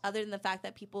this other than the fact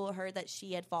that people heard that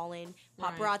she had fallen.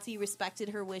 Paparazzi respected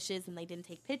her wishes and they didn't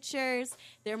take pictures.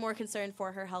 They're more concerned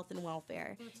for her health and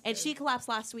welfare. And she collapsed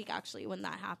last week actually when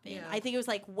that happened. Yeah. I think it was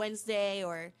like Wednesday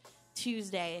or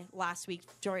Tuesday last week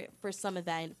for some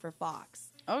event for Fox.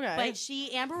 Okay. But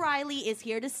Amber Riley is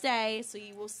here to stay, so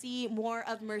you will see more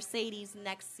of Mercedes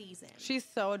next season. She's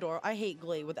so adorable. I hate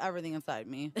Glee with everything inside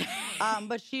me.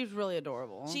 But she's really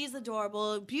adorable. She's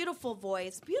adorable, beautiful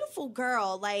voice, beautiful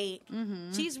girl.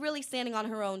 She's really standing on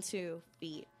her own 2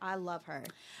 feet. I love her.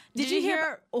 Did you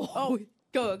hear? Oh,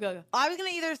 go. I was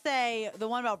going to either say the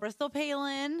one about Bristol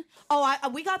Palin. Oh,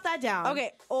 we got that down.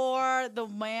 Okay. Or the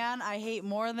man I hate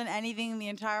more than anything in the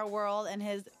entire world and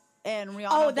Rihanna.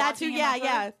 Oh, that too. blocking him Yeah, after.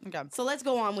 yeah. Okay. So let's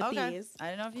go on with Okay. these.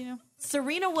 I didn't know if you knew.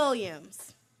 Serena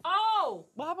Williams. Oh!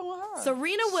 What happened with her?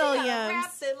 Serena She got a Williams.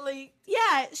 rap that leaked.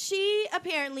 Yeah, she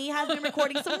apparently has been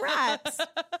recording some raps.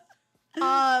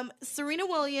 Serena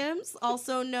Williams,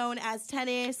 also known as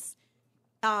tennis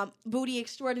booty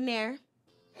extraordinaire,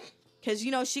 because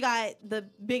she got the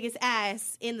biggest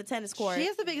ass in the tennis court. She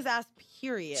has the biggest ass,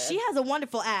 period. She has a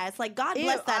wonderful ass. Like, God Ew,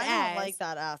 bless that I ass. don't like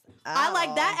that ass. I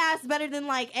like that ass better than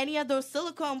any of those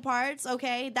silicone parts.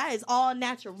 Okay, that is all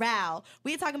natural.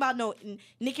 We ain't talking about no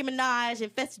Nicki Minaj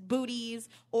infested booties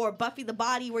or Buffy the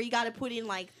Body where you got to put in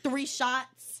 3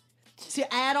 shots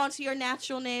to add on to your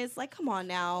naturalness. Like, come on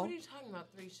now. What are you talking about?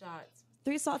 3 shots?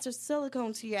 3 shots of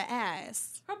silicone to your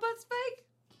ass. Her butt's fake?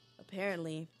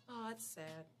 Apparently, Oh, that's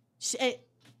sad.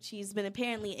 she's been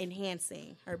apparently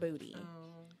enhancing her booty.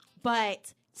 Oh.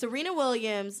 But Serena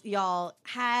Williams, y'all,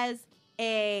 has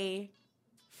a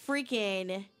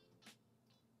freaking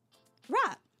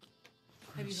rap.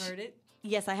 Have you heard it?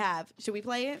 Yes, I have. Should we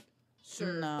play it?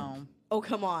 Sure. No. Oh,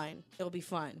 come on. It'll be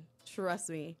fun. Trust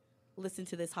me. Listen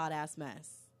to this hot ass mess.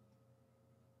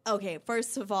 Okay,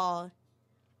 first of all,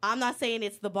 I'm not saying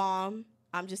it's the bomb.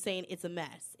 I'm just saying it's a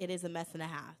mess. It is a mess and a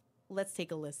half. Let's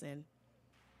take a listen.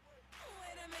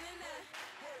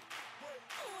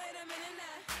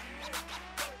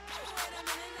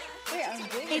 Wait, I'm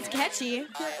digging It's catchy.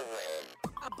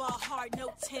 I ball hard, no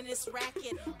tennis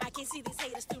racket. I can see these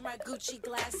haters through my Gucci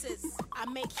glasses. I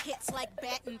make hits like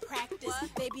batting practice.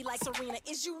 They be like, Serena,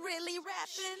 is you really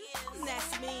rapping?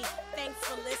 That's me. Thanks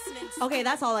for listening. Okay,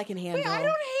 that's all I can handle. Wait, I don't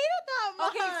hate it that much.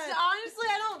 Okay, so honestly,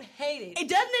 I don't hate it.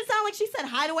 Doesn't it sound like she said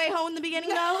hideaway hoe in the beginning,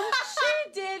 though?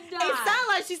 She did not. It sounded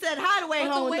like she said hideaway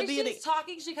But hoe the in way the beginning. she's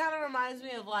talking, she kind of reminds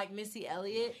me of like Missy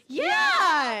Elliott.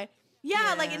 Yeah.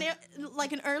 Yeah.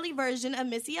 Like an early version of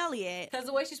Missy Elliott. Because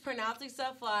the way she's pronouncing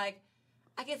stuff, like,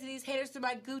 I can see these haters through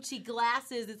my Gucci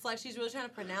glasses. It's like she's really trying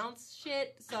to pronounce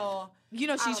shit. So You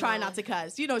know I she's don't trying know. not to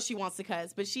cuss. You know she wants to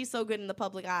cuss, but she's so good in the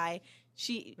public eye.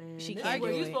 She this can't is do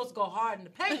where you're it. supposed to go hard in the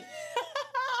paint.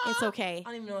 It's okay. I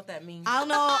don't even know what that means. I don't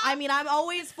know. I mean, I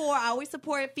always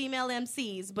support female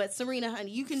MCs, but Serena, honey,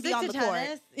 you can be Stick on to the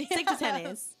tennis. court. Stick to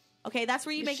tennis. Okay, that's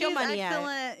where you make your She's money at.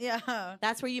 excellent. Yeah.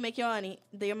 That's where you make your money,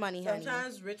 honey.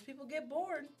 Sometimes rich people get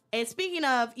bored. And speaking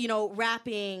of,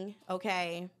 rapping,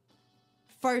 okay,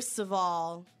 first of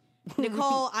all,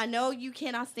 Nicole, I know you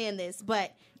cannot stand this,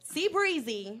 but C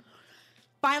Breezy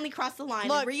finally crossed the line.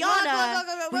 Look, and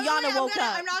look, wait, Rihanna woke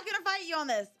up. I'm not gonna fight you on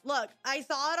this. Look, I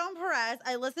saw it on Perez.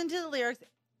 I listened to the lyrics.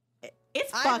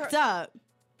 It's I've fucked up.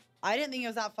 I didn't think it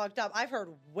was that fucked up. I've heard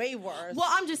way worse. Well,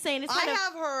 I'm just saying it's I kind of.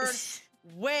 have heard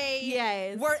way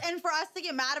Yes. worse. And for us to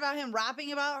get mad about him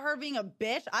rapping about her being a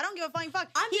bitch, I don't give a fucking fuck.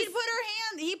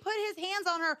 He put his hands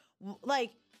on her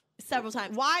like several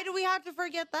times. Why do we have to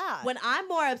forget that? What I'm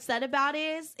more upset about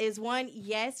is one,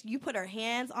 yes, you put your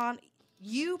hands on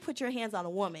a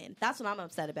woman. That's what I'm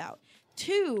upset about.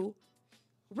 Two,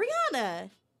 Rihanna,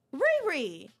 Riri.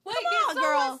 Wait, Come can on,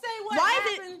 girl. someone say what Why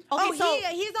happened? is it?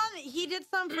 Okay, he did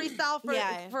some freestyle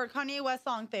for Kanye West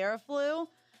song Theraflu,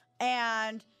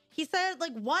 and he said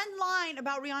like one line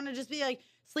about Rihanna just be like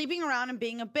sleeping around and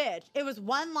being a bitch. It was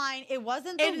one line. It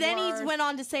wasn't the and then worst. he went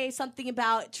on to say something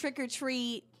about trick or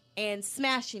treat and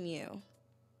smashing you.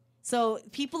 So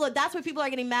that's what people are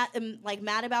getting mad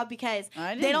about because I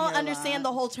didn't they don't hear understand that.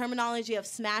 the whole terminology of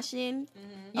smashing.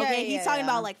 Mm-hmm. Okay, he's talking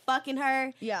yeah. about like fucking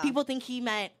her. Yeah. People think he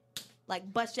meant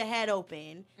like bust your head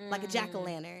open like a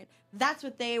jack-o'-lantern. That's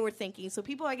what they were thinking. So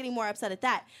people are getting more upset at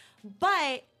that.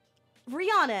 But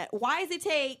Rihanna, why does it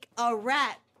take a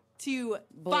rap to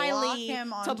finally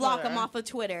him on to block him Twitter. off of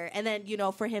Twitter and then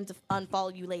for him to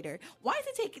unfollow you later? Why does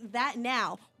it take that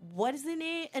now? Wasn't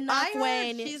it enough I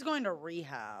when heard she's going to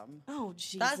rehab. Oh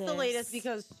Jesus. That's the latest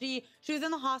because she was in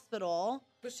the hospital.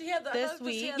 But she had the This she had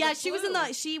week. the Yeah, she was in flu.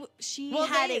 the she Well,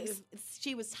 had they-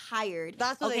 she was tired.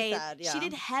 That's what they okay? said, yeah. She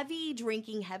did heavy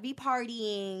drinking, heavy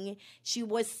partying. She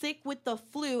was sick with the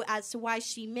flu as to why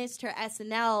she missed her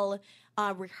SNL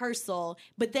rehearsal.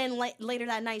 But then later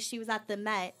that night she was at the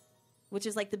Met, which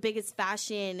is like the biggest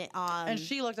fashion And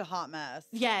she looked a hot mess.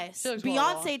 yes. She looked Beyonce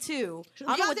horrible. too.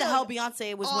 I don't know what the Beyonce hell looked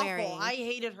Beyonce was Awful. wearing. I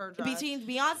hated her dress. Between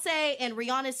Beyonce and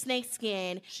Rihanna's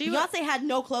snakeskin, She was- Beyonce had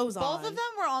no clothes on. Both of them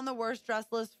were on the worst dress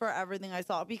list for everything I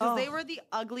saw because they Oh. were the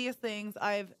ugliest things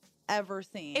I've ever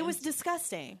seen. It was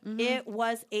disgusting. Mm-hmm. It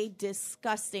was a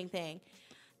disgusting thing.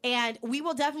 And we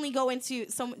will definitely go into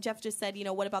Jeff just said,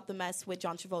 what about the mess with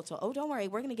John Travolta? Oh, don't worry.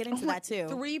 We're going to get into that too.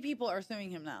 3 people are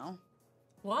suing him now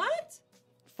What?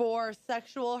 for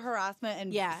sexual harassment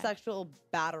and Yeah. sexual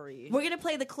battery. We're going to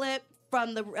play the clip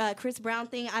from the Chris Brown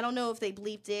thing. I don't know if they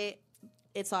bleeped it.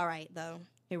 It's all right, though.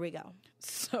 Here we go.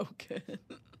 So good.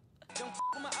 Don't f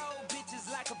with my old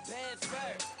bitches like a bad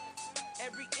fur.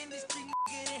 Every industry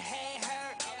nigga that had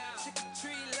her. Shook a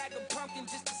tree like a pumpkin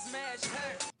just to smash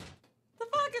her. The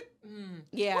fuck is...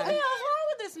 Yeah. What the hell's wrong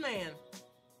with this man?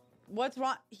 What's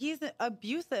wrong? He's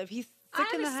abusive. He's sick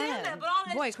I in the understand head. that, but all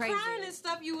that Boy, crazy. crying and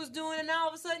stuff you was doing, and now all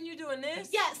of a sudden you doing this?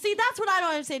 Yeah, see, that's what I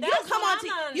don't understand. You That's don't come what on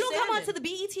I'm not you don't come on to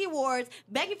understanding. the BET Awards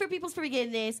begging for people's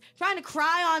forgiveness, trying to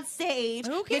cry on stage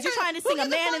Who because you're cares? trying to Who sing a gives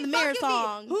Man in the flying Mirror fuck if he-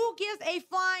 song. Who gives a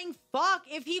flying fuck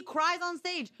if he cries on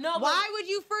stage? No, but- Why would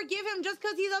you forgive him just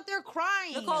because he's up there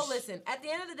crying? Nicole, listen. At the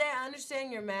end of the day, I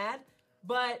understand you're mad,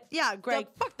 but Yeah, Greg,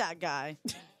 fuck that guy.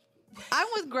 I'm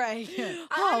with Greg. I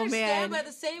Oh, understand. man. But at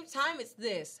the same time, it's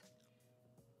this.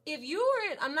 If you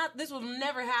were in, this will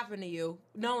never happen to you,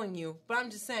 knowing you, but I'm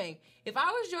just saying, if I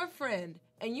was your friend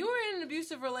and you were in an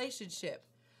abusive relationship,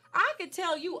 I could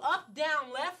tell you up,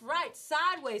 down, left, right,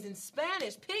 sideways in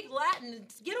Spanish, pig Latin, and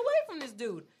get away from this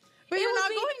dude. But It you're would not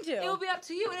be- going to. It will be up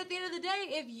to you. And at the end of the day,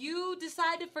 if you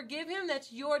decide to forgive him,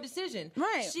 that's your decision.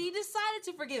 Right. She decided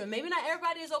to forgive him. Maybe not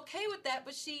everybody is okay with that,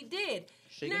 but she did.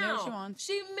 She can do what now, she wants.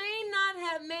 she may not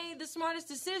have made the smartest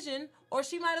decision, or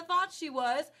she might have thought she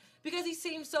was, because he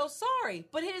seemed so sorry.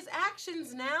 But his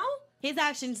actions now... His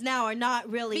actions now are not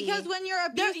really Because when you're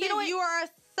abusive, you know what? you are a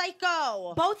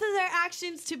psycho. Both of their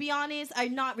actions, to be honest, are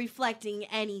not reflecting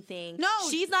anything. No.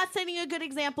 She's not setting a good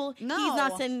example. No. He's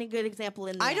not setting a good example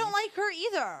in the I end. don't like her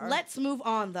either. Let's move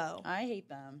on, though. I hate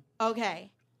them.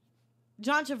 Okay.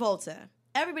 John Travolta.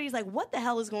 Everybody's like, what the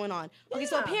hell is going on? Okay,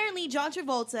 so Yeah. apparently John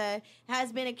Travolta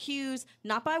has been accused,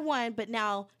 not by one, but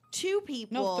now two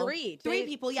people. No, three. Three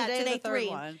people, yeah, Today's today the third three.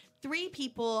 one. 3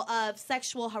 people of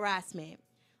sexual harassment.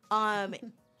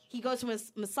 He goes to a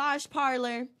massage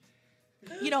parlor.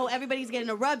 You know, everybody's getting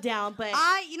a rub down, but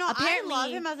I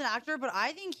love him as an actor, but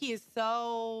I think he is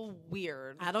so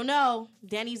weird. I don't know.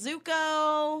 Danny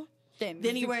Zuko. Then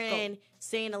Then he were in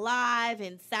Staying Alive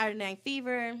and Saturday Night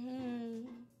Fever.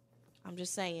 I'm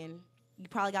just saying, you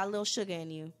probably got a little sugar in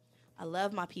you. I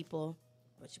love my people,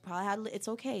 but you probably had. It's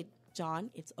okay, John.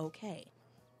 It's okay.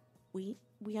 We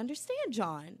understand,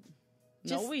 John.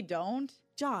 No, we don't.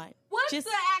 John. What's just,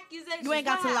 the accusation? You ain't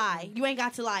got to lie. You ain't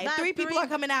got to lie. If Not 3 people three- are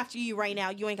coming after you right now,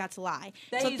 you ain't got to lie.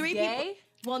 That he's 3 gay?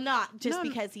 people. Well, not just No, no.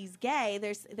 because he's gay.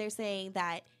 They're saying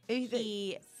that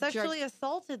he Sexually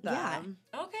assaulted them.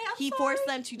 Yeah. Okay, I'm he sorry. forced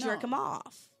them to jerk No. him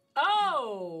off.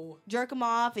 Oh. Jerk him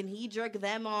off, and he jerked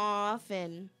them off,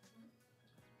 and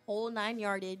whole 9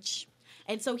 yardage.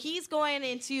 And so he's going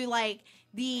into like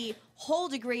the whole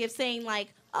degree of saying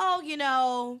like, oh, you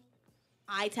know,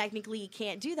 I technically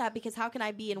can't do that because how can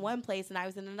I be in one place and I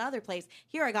was in another place?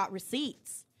 Here I got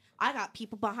receipts. I got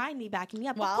people behind me backing me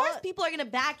up. Well, of course, people are going to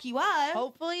back you up.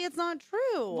 Hopefully, it's not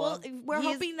true. Well, we're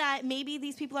He's- hoping that maybe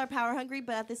these people are power hungry,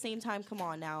 but at the same time, come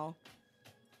on now.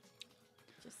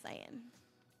 Just saying.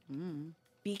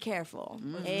 Be careful.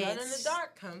 What's done in the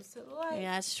dark comes to the light.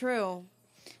 Yeah, that's true.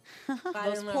 I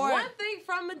Those didn't learn poor- one thing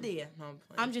from Medea. No, I'm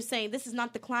playing. I'm just saying, this is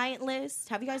not the client list.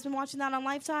 Have you guys been watching that on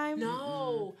Lifetime?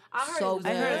 No. I heard So it was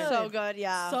good. I heard it's good. so good.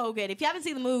 Yeah. So good. If you haven't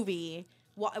seen the movie,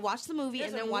 watch the movie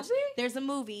There's and then a watch. movie? There's a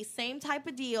movie, same type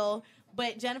of deal,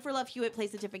 but Jennifer Love Hewitt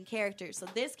plays a different character. So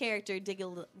this character dig a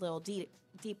little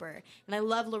deeper, and I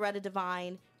love Loretta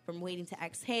Devine from Waiting to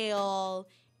Exhale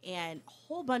and a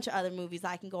whole bunch of other movies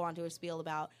I can go on to a spiel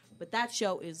about. But that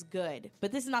show is good.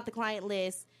 But this is not the client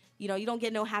list. You know, you don't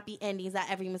get no happy endings at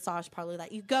every massage parlor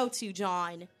that you go to,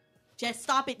 John. Just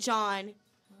stop it, John.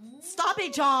 Stop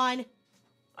it, John.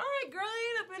 All right, girl,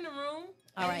 you end up in the room.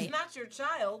 All and right. He's not your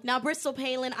child. Now, Bristol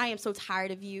Palin, I am so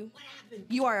tired of you. What happened?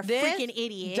 You are a This freaking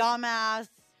idiot. dumbass.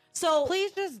 So,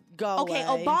 Please just go. okay,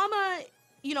 away. Obama,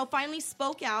 finally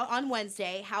spoke out on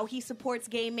Wednesday how he supports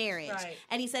gay marriage. Right.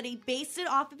 And he said he based it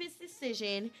off of his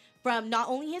decision from not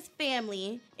only his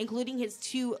family, including his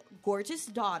 2 gorgeous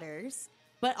daughters,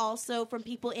 but also from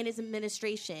people in his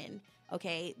administration.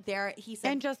 Okay, he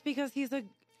said, And just because he's a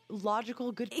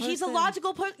logical, good person. he's a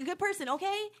logical, good person,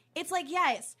 okay? It's like,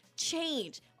 yes,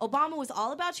 change. Obama was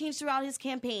all about change throughout his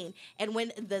campaign. And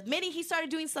when the minute he started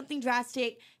doing something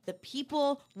drastic, the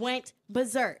people went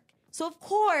berserk. So, of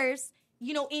course,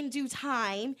 in due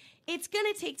time, it's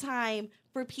going to take time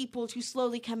for people to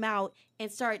slowly come out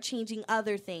and start changing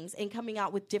other things and coming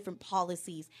out with different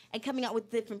policies and coming out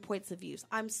with different points of views.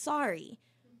 I'm sorry.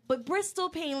 But Bristol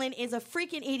Palin is a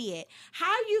freaking idiot. How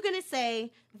are you going to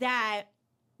say that,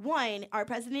 one, our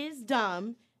president is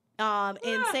dumb and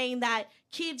saying that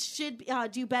kids should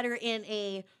do better in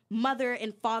a mother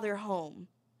and father home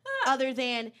other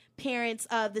than parents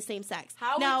of the same sex?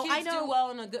 How now, would kids do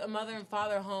well in a mother and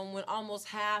father home when almost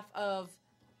half of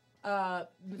families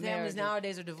Marriages.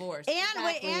 nowadays are divorced? And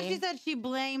wait, and Exactly. she said she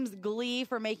blames Glee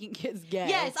for making kids gay.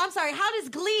 Yes, I'm sorry. How does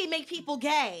Glee make people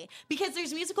gay? Because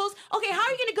there's musicals? Okay, how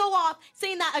are you going to go off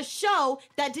saying that a show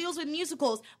that deals with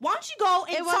musicals, why don't you go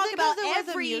and It talk wasn't about because it was a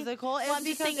every musical. It Well, was I'm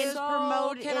just because saying it was it's-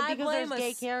 promoted Can I because blame there's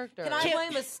gay characters. Can I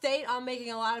blame a state on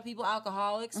making a lot of people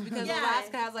alcoholics? Because Yeah.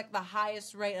 Alaska has like the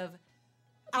highest rate of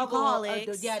people,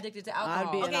 Alcoholics. addicted to alcohol.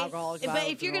 I'd be an Okay, alcoholic. but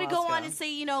if you're going to go on and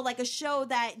say, like a show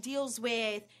that deals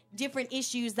with different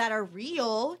issues that are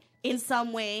real in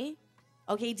some way,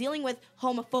 okay, dealing with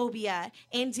homophobia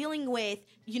and dealing with,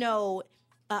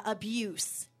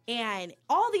 abuse and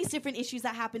all these different issues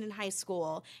that happen in high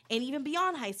school and even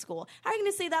beyond high school, how are you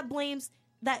going to say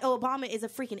that Obama is a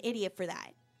freaking idiot for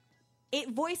that? It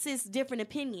voices different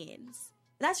opinions.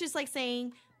 That's just like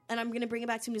saying, and I'm going to bring it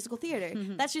back to musical theater.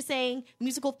 That's just saying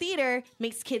musical theater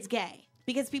makes kids gay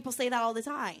because people say that all the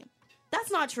time. That's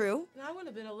not true. I would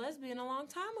have been a lesbian a long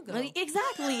time ago.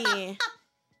 Exactly.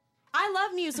 I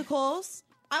love musicals.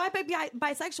 I might be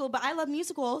bisexual, but I love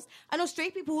musicals. I know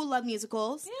straight people who love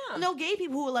musicals. Yeah. I know gay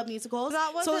people who love musicals. That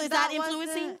So wasn't- is that that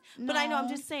influencing? wasn't- But I know, I'm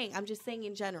no. just saying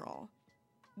in general.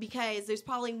 Because there's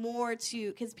probably more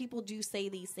to, because people do say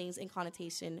these things in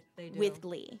connotation They do. with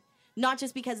Glee. Not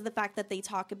just because of the fact that they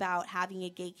talk about having a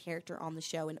gay character on the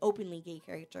show, an openly gay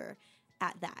character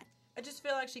at that. I just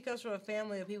feel like she comes from a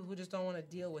family of people who just don't want to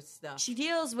deal with stuff. She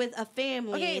deals with a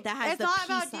family Okay, that has it's the not peace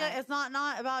about sign. it's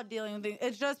not about dealing with things.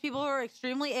 It's just people who are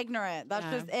extremely ignorant. That's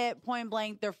Yeah. just it. Point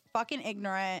blank, they're fucking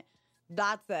ignorant.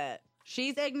 That's it.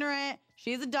 She's ignorant.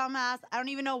 She's a dumbass. I don't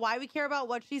even know why we care about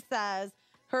what she says.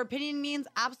 Her opinion means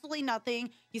absolutely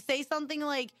nothing. You say something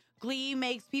like Glee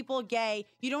makes people gay.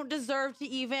 You don't deserve to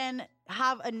even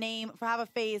have a name, have a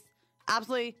face.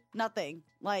 Absolutely nothing.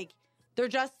 Like, they're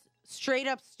just straight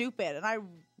up stupid. And I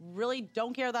really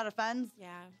don't care if that offends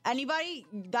Yeah. anybody.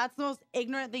 That's the most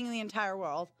ignorant thing in the entire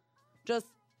world. Just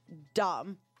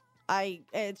dumb.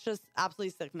 It's just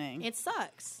absolutely sickening. It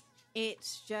sucks.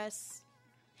 It's just,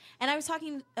 and I was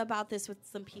talking about this with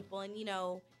some people, and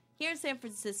here in San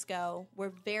Francisco, we're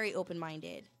very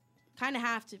open-minded. Kind of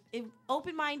have to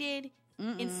open-minded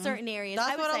in certain areas.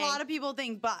 That's I would what say, a lot of people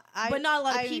think, but not a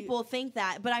lot of people think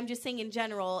that. But I'm just saying in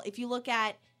general, if you look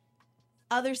at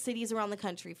other cities around the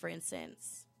country, for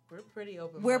instance, We're pretty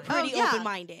open. we're pretty yeah.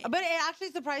 open-minded. But it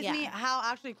actually surprised me Yeah. how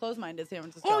actually close-minded San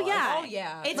Francisco Oh is. yeah, Oh,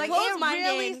 yeah. It's Like, close-minded. it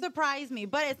really surprised me,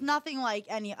 but it's nothing like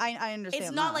any. I understand.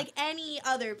 It's not that. like any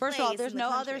other. First of all, place there's in the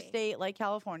no other country. state like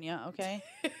California. Okay,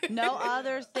 no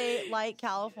other state like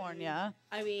California.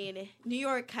 I mean, New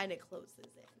York kind of closes in.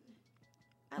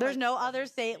 I There's like no other other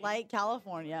state like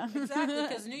California. Exactly,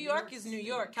 because New York is New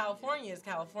York. California is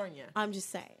California. I'm just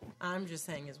saying. I'm just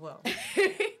saying as well.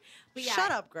 But yeah.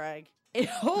 Shut up, Greg.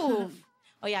 Oh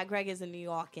yeah, Greg is a New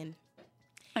Yorkin.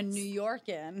 A New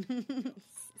Yorkin.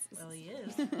 Well, he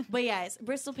is. But yes,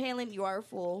 Bristol Palin, you are a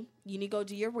fool. You need to go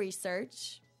do your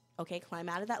research. Okay, climb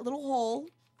out of that little hole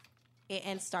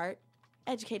and start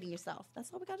educating yourself.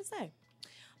 That's all we got to say.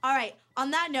 All right,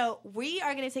 on that note, we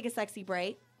are going to take a sexy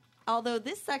break. Although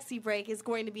this sexy break is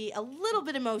going to be a little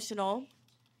bit emotional.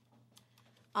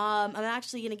 I'm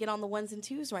actually going to get on the ones and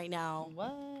twos right now.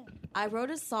 What? I wrote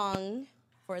a song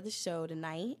for the show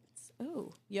tonight.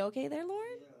 Ooh, you okay there,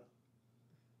 Lauren? Yeah.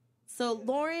 So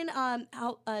Lauren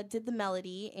did the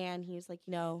melody, and he was like,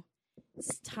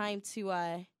 it's time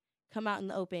to come out in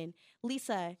the open.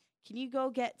 Lisa, can you go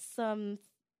get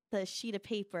the sheet of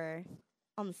paper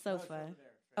on the sofa?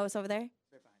 Oh, it's over there?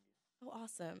 Oh,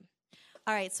 awesome.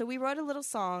 All right, so we wrote a little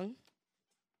song,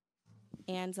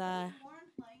 and yeah.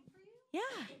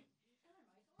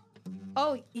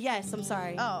 Oh, yes, I'm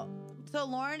sorry. Oh, so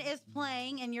Lauren is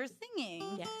playing and you're singing.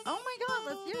 Yes. Oh my God,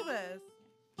 let's hear this.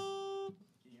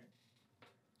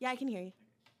 Yeah, I can hear you.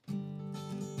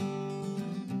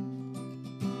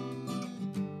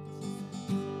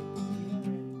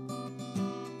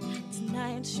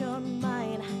 Tonight you're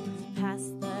mine,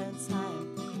 past the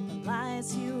time. The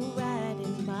lies you read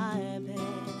in my bed.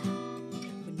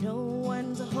 With no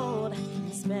one to hold,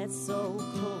 this bed so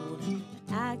cold.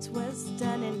 The act was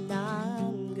done and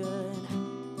I'm good.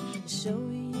 Show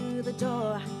you the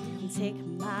door and take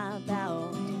my bow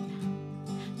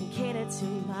and cater to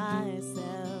myself.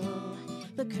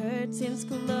 The curtains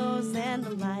close and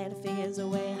the light fades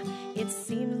away. It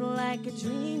seemed like a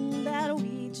dream that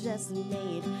we just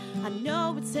made. I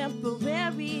know it's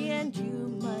temporary and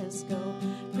you must go.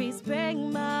 Please break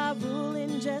my rule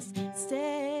and just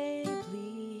stay.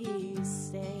 Please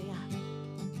stay.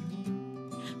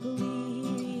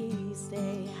 Please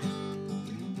stay.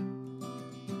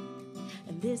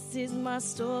 And this is my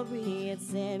story.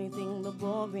 It's anything but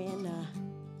boring.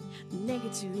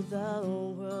 Naked to the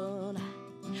world.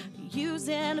 Use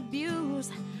and abuse.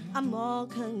 I'm all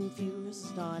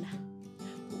confused on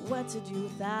what to do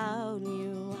without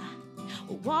you.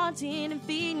 Wanting and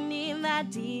feeling that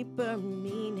deeper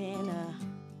meaning.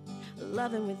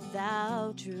 Loving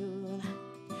without truth.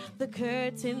 The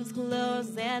curtains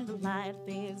close and the light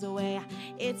fades away.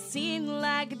 It seemed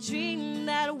like a dream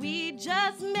that we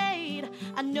just made.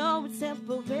 I know it's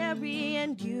temporary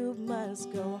and you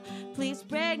must go. Please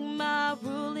break my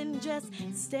rule and just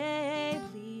stay.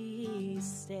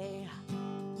 Please stay.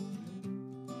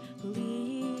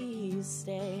 Please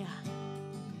stay.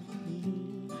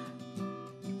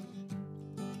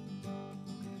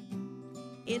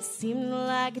 It seemed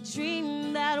like a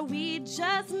dream that we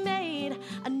just made.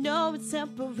 I know it's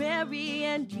temporary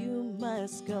and you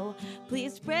must go.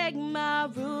 Please break my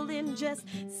rule and just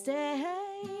stay.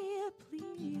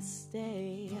 Please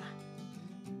stay.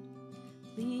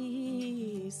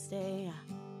 Please stay.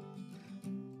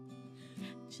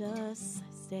 Just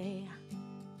stay.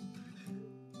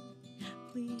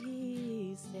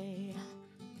 Please stay.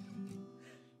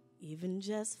 Even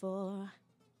just for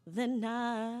the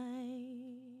night.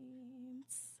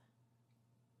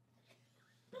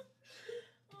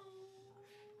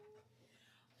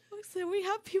 So we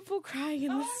have people crying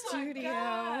in the studio.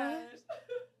 What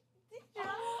do you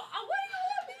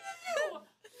want me to do?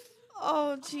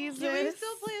 Oh, Jesus. Can we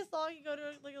still play a song and go to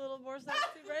like a little more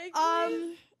sexy break?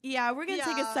 Yeah, we're gonna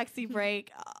take a sexy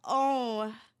break.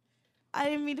 Oh, I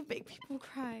didn't mean to make people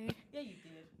cry. Yeah, you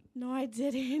did. No, I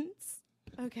didn't.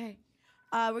 Okay.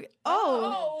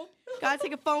 Gotta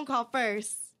take a phone call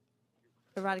first.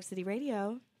 Erotic City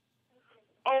Radio.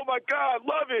 Oh my God,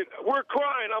 love it. We're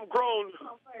crying. I'm grown.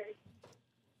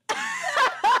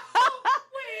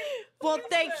 Well,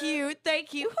 thank you.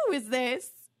 Thank you. Who is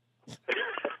this?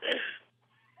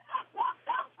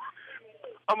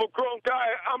 I'm a grown guy.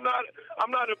 I'm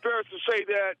not embarrassed to say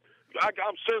that.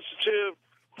 I'm sensitive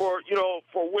for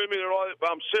women and all that.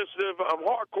 I'm sensitive. I'm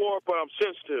hardcore, but I'm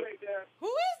sensitive. Who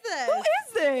is this? Who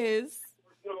is this?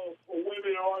 For women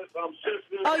and all that, I'm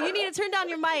sensitive. Oh, you need to turn down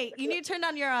your mic. You need to turn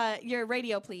down your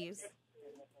radio, please.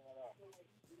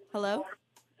 Hello?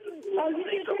 Oh, you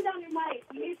need to turn down your mic.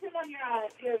 You need to turn down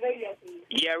your radio, please.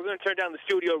 Yeah, we're gonna turn down the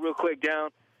studio real quick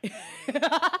down.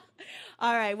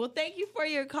 All right. Well, thank you for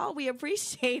your call. We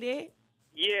appreciate it.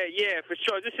 Yeah, for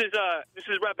sure. This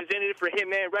is representative for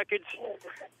Hitman Records.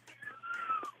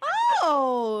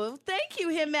 Oh, thank you,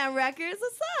 Hitman Records.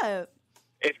 What's up?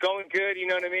 It's going good. You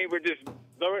know what I mean? We're just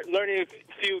learning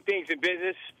a few things in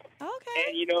business. Okay.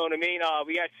 And you know what I mean?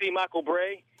 We got C. Michael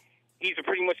Bray. He's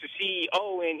pretty much the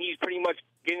CEO, and he's pretty much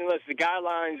giving us the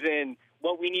guidelines and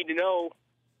what we need to know.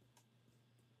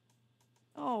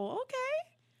 Oh, okay.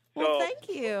 Well, thank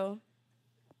you.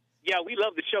 Yeah, we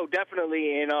love the show,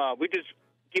 definitely. And we're just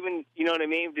giving, you know what I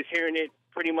mean? Just hearing it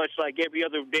pretty much like every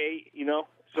other day, you know?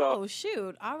 So, oh,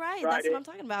 shoot. All right. That's what I'm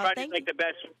talking about. Friday's Thank like you.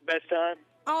 the best time.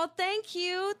 Oh, thank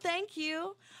you. Thank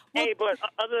you. Well, Hey, but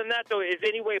other than that, though, is there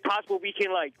any way possible we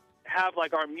can, like, have,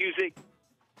 like, our music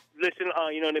listen,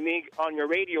 you know what I mean, on your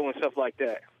radio and stuff like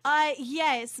that?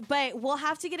 Yes, but we'll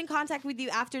have to get in contact with you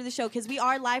after the show because we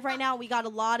are live right now. We got a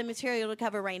lot of material to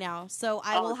cover right now, so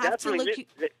I will have to look.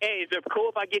 Hey, is it cool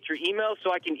if I get your email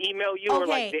so I can email you? Okay, or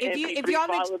like the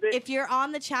if you're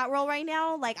on the chat roll right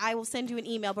now, like I will send you an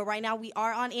email. But right now we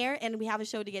are on air and we have a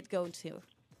show to get going to.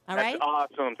 All right. That's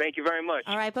awesome. Thank you very much.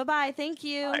 All right. Bye. Thank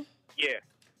you. All right. Yeah.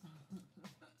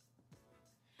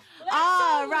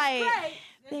 All right.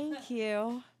 Thank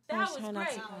you. That was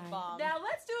great. Now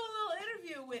let's do a little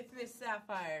interview with Miss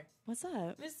Sapphire. What's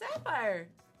up, Miss Sapphire?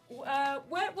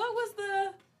 What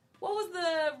was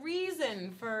the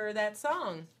reason for that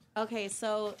song? Okay,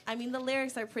 so I mean the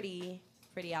lyrics are pretty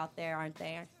out there, aren't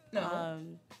they? No, I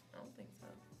don't think so.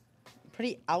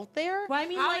 Pretty out there? Well, I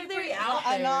mean, How like pretty they're out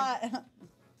there? I'm not.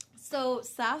 So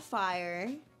Sapphire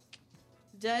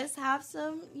does have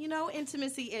some,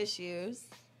 intimacy issues.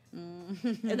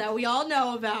 That we all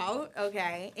know about,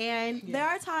 okay? And there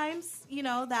are times,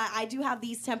 that I do have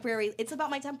these it's about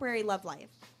my temporary love life.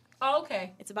 Oh,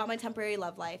 okay. It's about my temporary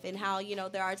love life and how,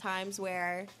 there are times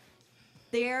where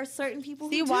there are certain people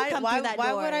who why come through that door.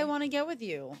 Why would I want to get with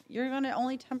you? You're going to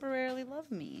only temporarily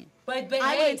love me. But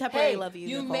I wouldn't temporarily love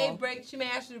you, Nicole. She may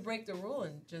ask you to break the rule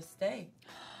and just stay.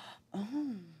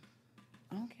 Oh,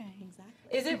 okay.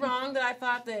 Exactly. Is it wrong that I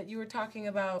thought that you were talking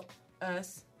about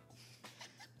us?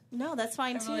 No, that's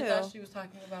fine too. I really thought she was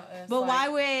talking about us. But why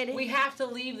would we have to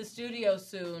leave the studio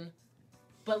soon?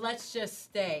 But let's just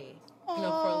stay, for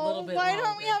a little bit. Why longer.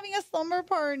 aren't we having a slumber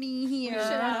party here? We should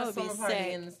have That a would be slumber party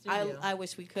sick. in the studio. I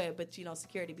wish we could, but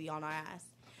security be on our ass.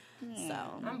 So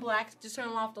I'm black. Just turn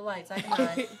off the lights. I can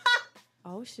hide.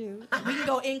 oh shoot, we can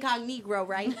go incognito,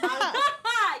 right?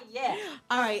 Yeah.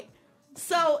 All right.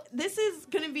 So this is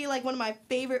going to be like one of my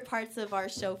favorite parts of our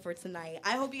show for tonight.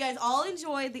 I hope you guys all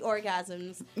enjoyed the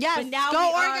orgasms. Yes, but now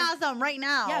go orgasm right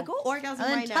now. Yeah, go orgasm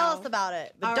and right then now. tell us about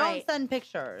it. But All don't right. send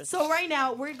pictures. So right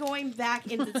now, we're going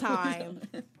back into time.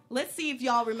 Let's see if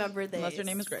y'all remember this. Unless your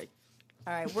name is Greg.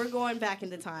 All right, we're going back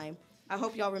into time. I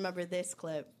hope y'all remember this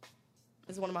clip.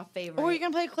 It's one of my favorites. Oh, are you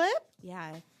going to play a clip?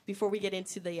 Yeah. Before we get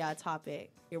into the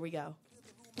topic, here we go.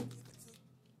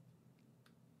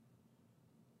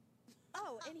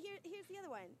 Oh, and here's the other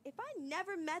one. If I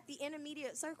never met the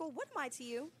intermediate circle, what am I to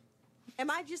you?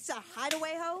 Am I just a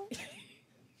hideaway hoe?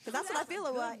 Because that's what I feel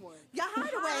like. Yeah,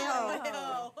 hideaway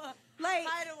hoe. Like,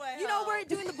 Hideaway hoe. hoe. We're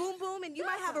doing the boom boom, and you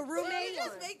might have a roommate. Did you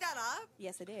just make that up?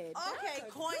 Yes, I did. Okay,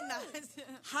 coin that.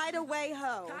 Hideaway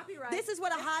hoe. Copyright. This is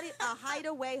what a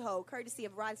hideaway hoe, courtesy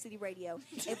of Rod City Radio.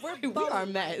 If we're We are a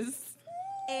mess.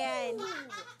 and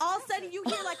all of a sudden you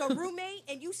hear like a roommate,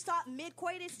 and you stop mid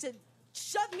coitus to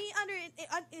shove me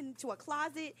into a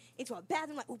closet, into a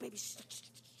bathroom, like, oh baby,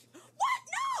 what?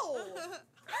 No,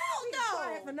 hell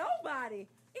no, For nobody.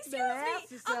 Excuse me. A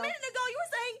minute ago you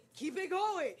were saying keep it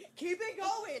going.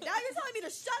 Now you're telling me to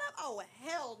shut up. Oh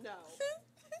hell no.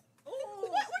 Ooh.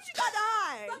 What you got to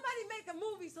hide? Somebody make a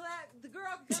movie so that the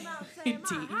girl can come out and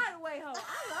say, "My hideaway hoe."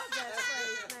 I love that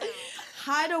phrase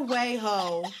now. Hideaway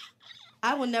hoe.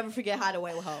 I will never forget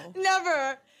hideaway hoe.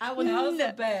 Never. That was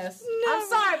the best. I'm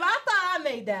sorry, but I thought I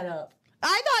made that up.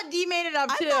 I thought D made it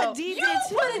up too. I thought D You did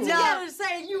too. put it together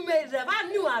saying you made it up. I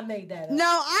knew I made that up. No,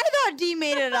 I thought D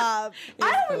made it up.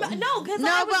 I don't remember. No, because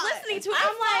I was listening to it.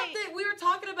 I'm like, that we were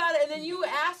talking about it, and then you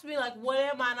asked me like, "What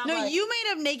am I?" And I'm No, like, you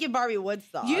made up Naked Barbie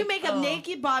Woodstock. you make a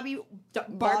naked Barbie.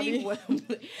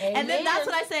 And then that's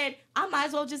when I said, I might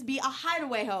as well just be a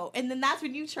hideaway hoe. And then that's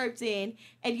when you chirped in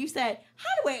and you said,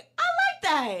 hideaway, I like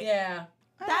that. Yeah.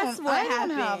 That's what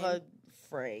happened. I don't have a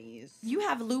phrase. You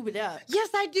have lube it up. Yes,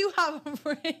 I do have a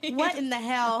phrase. What in the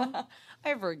hell?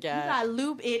 I forget. You gotta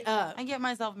lube it up. I get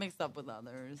myself mixed up with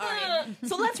others. All right.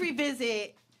 So let's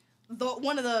revisit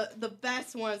one of the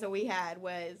best ones that we had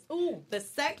was the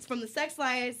Sex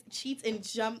Lies, Cheats and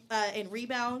Jump and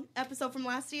Rebound episode from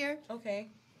last year. Okay.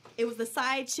 It was the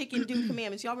side chicken dude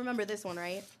commandments. Y'all remember this one,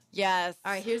 right? Yes.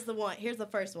 All right, here's the one. Here's the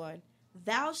first one.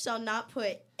 Thou shalt not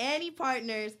put any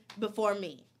partners before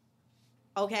me.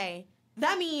 Okay?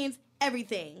 That means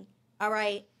everything. All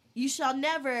right? You shall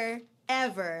never,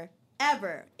 ever,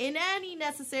 ever, in any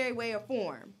necessary way or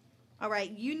form. All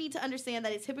right? You need to understand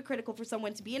that it's hypocritical for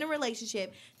someone to be in a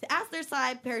relationship, to ask their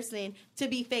side person to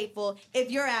be faithful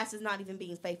if your ass is not even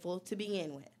being faithful to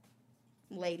begin with.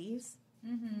 Ladies,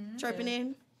 chirping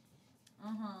in.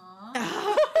 What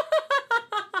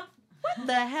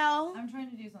the hell? I'm trying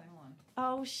to do something.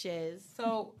 Oh, shiz.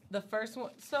 So the first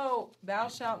one. So thou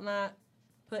shalt not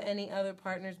put any other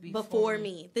partners before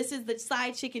me. This is the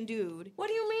side chicken dude. What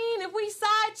do you mean? If we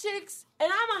side chicks and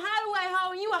I'm a hideaway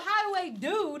hoe and you a hideaway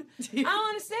dude, I don't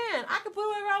understand. I can put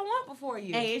whoever I want before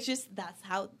you. Hey, it's just that's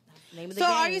the name of the game.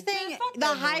 So are you saying the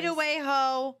hideaway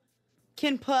hoe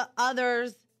can put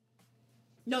others?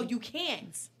 No, you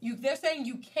can't. They're saying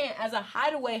you can't. As a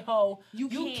hideaway hoe, you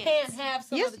can't have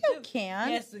some. Yes, you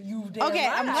can. Yes, you did. Okay,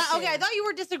 I thought you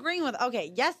were disagreeing with.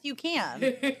 Okay, yes, you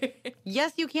can.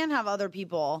 Yes, you can have other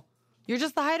people. You're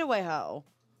just the hideaway hoe.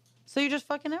 So you're just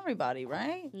fucking everybody,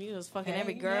 right? You just fucking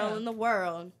every girl in the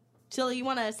world. Chili, you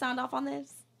want to sound off on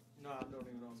this? No, I don't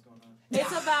even know what's going on.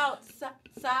 It's about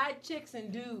side chicks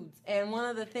and dudes, and one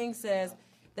of the things says,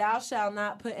 "Thou shalt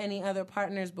not put any other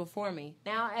partners before me."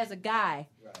 Now, as a guy,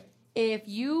 if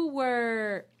you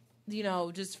were,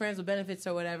 just friends with benefits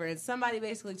or whatever, and somebody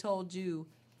basically told you,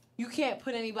 you can't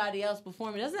put anybody else before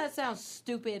me, doesn't that sound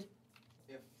stupid?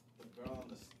 If the girl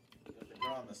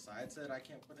on the side said I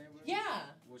can't put anybody,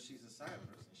 well, she's a side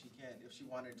person. She can't. If she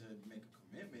wanted to make a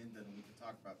commitment, then we could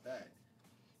talk about that.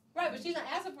 Right, but she's not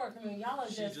asking for a commitment. Y'all are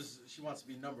she wants to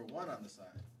be number one on the side.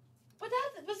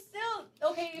 But still,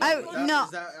 okay.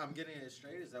 I'm getting it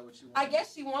straight. Is that what she wants? I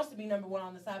guess she wants to be number one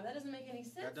on the side, but that doesn't make any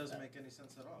sense. That doesn't make any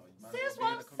sense at all. That's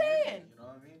what I'm saying. You know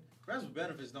what I mean? Friends with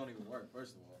benefits don't even work,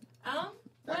 first of all.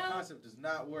 That concept does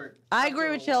not work. I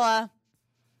agree with Chilla.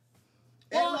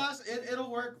 It'll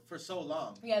work for so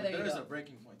long. Yeah, there is a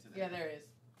breaking point to that. Yeah, there is.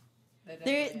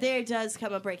 There does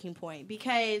come a breaking point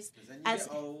because then you get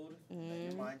old,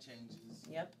 and your mind changes.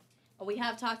 Yep. We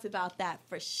have talked about that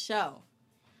for sure.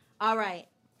 All right.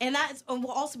 And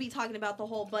we'll also be talking about the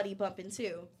whole buddy bumping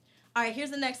too. All right, here's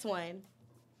the next one.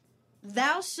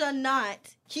 Thou shalt not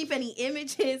keep any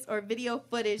images or video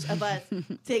footage of us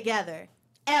together.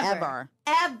 Ever.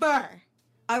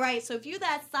 All right, so if you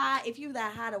that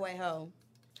hideaway hoe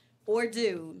or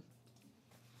dude,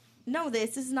 know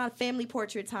this is not family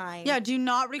portrait time. Yeah, do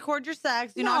not record your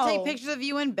sex. Do not take pictures of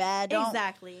you in bed.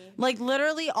 Exactly. Like,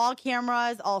 literally all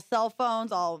cameras, all cell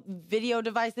phones, all video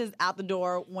devices at the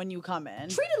door when you come in.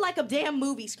 Treat it like a damn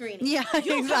movie screening. Yeah, you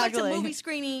don't exactly. come into movie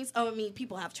screenings. Oh, I mean,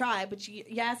 people have tried, but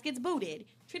your ass gets booted.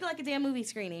 Treat it like a damn movie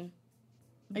screening.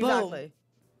 Exactly. Boom.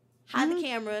 Hide the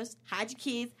cameras. Hide your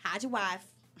kids. Hide your wife.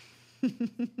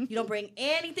 You don't bring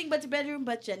anything but your bedroom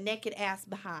but your naked ass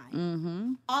behind.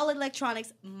 Mm-hmm. All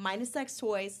electronics minus sex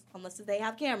toys, unless they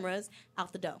have cameras,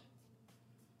 out the door.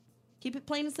 Keep it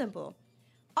plain and simple.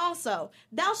 Also,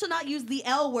 thou shalt not use the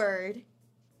L word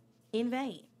in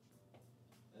vain.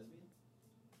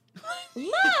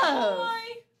 Love!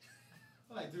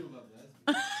 I do love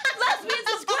that. Lesbians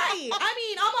is great. I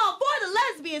mean, I'm all for the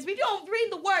lesbians, but if you don't bring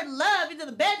the word love into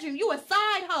the bedroom, you a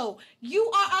side hoe. You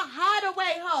are a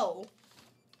hideaway hoe.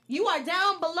 You are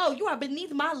down below. You are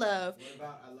beneath my love. What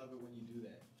about I love it when you do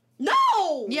that?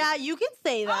 No! Yeah, you can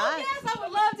say that. Oh, yes, I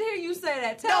would love to hear you say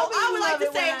that. I would like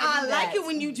to say I like it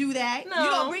when you do that. No. You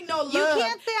don't bring no love. You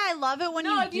can't say I love it when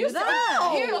you do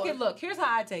that. Look, here's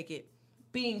how I take it.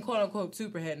 Being quote-unquote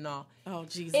superhead and all. Oh,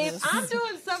 Jesus. If I'm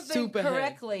doing something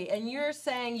correctly and you're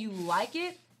saying you like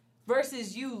it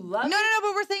versus you love No, it.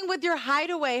 but we're saying with your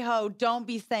hideaway hoe, don't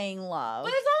be saying love.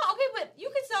 But it's all okay. But you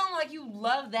can sound like you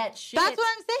love that shit. That's what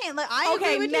I'm saying. Like I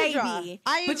agree with you.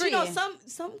 I agree. But you know,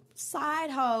 some side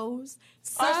hoes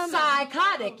are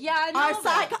psychotic. Yeah, I know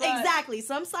that. Exactly.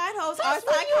 Some side hoes are That's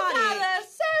when psychotic. you gotta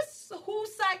assess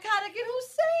who's psychotic and who's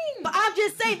sane. But I'm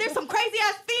just saying, there's some crazy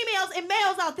ass females and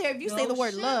males out there. If you say the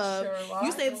word love, Sherlock.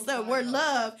 you say the word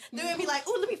love, they're gonna be like,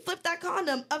 "Ooh, let me flip that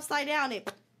condom upside down and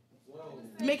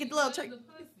make it a little tricky."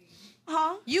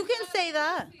 Huh? You can say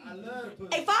that. I love the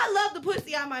pussy. If I love the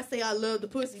pussy, I might say I love the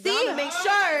pussy. See? I'm gonna make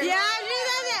sure. Yeah,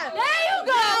 There you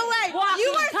go. No way. Walking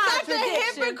You are such a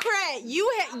contradiction. hypocrite.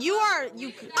 You are.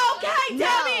 Okay, damn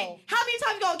No. it. How many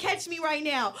times you gonna catch me right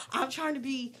now? I'm trying to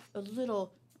be a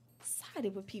little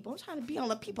sided with people. I'm trying to be on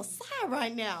the people's side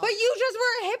right now. But you just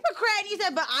were a hypocrite. And you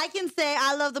said, but I can say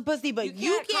I love the pussy, but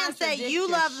you can't say contradict you your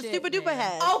love the shit, super duper man.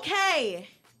 head. Okay.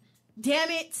 Damn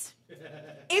it.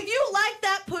 If you like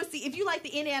that pussy, if you like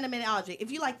the inanimate object, if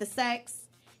you like the sex,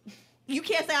 you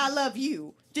can't say I love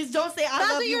you. Just don't say I That's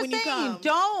love what you you're when saying. you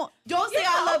come. Don't say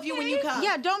I love you when you come.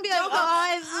 Yeah, don't be like, Don't go,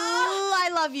 I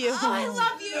love you. Oh, I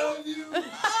love you.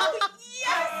 Oh,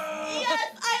 yes,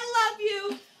 I love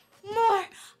you. More,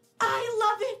 I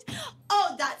love it.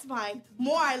 Oh, that's mine.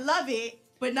 More, I love it,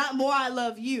 but not more, I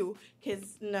love you.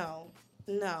 Because, no.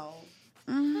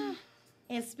 Mm-hmm.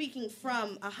 And speaking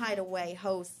from a hideaway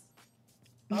host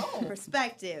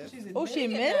perspective. She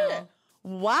admitted it.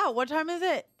 Wow, what time is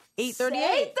it? 8:38. 8:39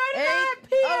 p.m.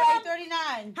 Oh,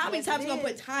 8:39. How many times you gonna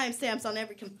put timestamps on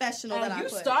every confessional that I you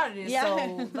put? started it, Yeah.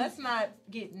 so let's not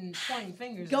get in pointing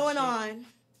fingers. Going and shit. on,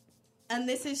 and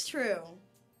this is true.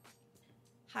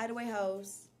 Hideaway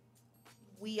hoes,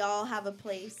 we all have a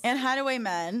place. And hideaway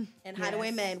men. And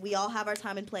hideaway men, we all have our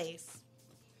time and place.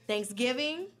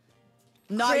 Thanksgiving,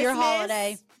 Not your Christmas,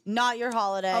 holiday. Not your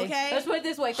holiday. Okay. Let's put it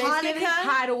this way: Thanksgiving, Hanukkah.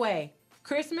 hide away.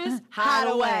 Christmas, hide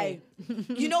away.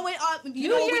 You know what? You New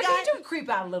know what we Year's, got? you can creep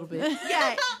out a little bit.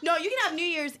 Yeah. No, you can have New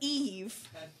Year's Eve.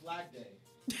 And Flag Day.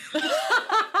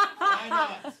 Why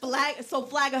not?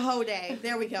 Flag a hoe day.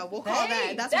 There we go. We'll call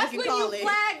Hey, that. That's what we when can call you it.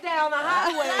 flag down the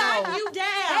highway. Flag you down.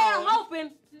 Hey, I'm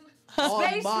hoping. On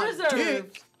Space my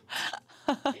reserved.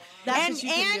 That's and what you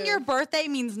can do. your birthday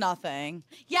means nothing.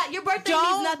 Yeah, your birthday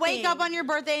Don't means nothing. wake up on your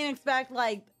birthday and expect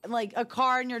like a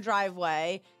car in your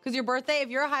driveway. Because your birthday, if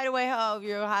you're a hideaway hoe, if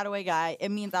you're a hideaway guy, it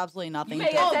means absolutely nothing. You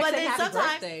may get Oh, text but and then happy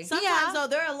sometimes birthday. though,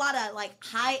 there are a lot of like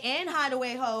high-end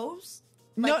hideaway hoes.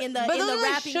 Like No, in the but in those the are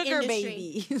like rapping sugar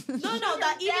industry. babies. No,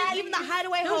 even the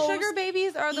hideaway No, hoes. sugar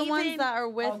babies are the ones that are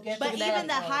with. But even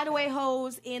the hideaway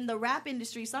hoes in the rap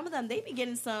industry, some of them they be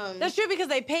getting some. That's true because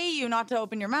they pay you not to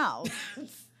open your mouth.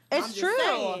 It's just true.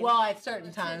 saying. Well, at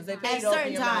certain times. They pay At you to open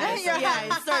certain your mouth. times, yeah,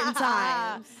 at certain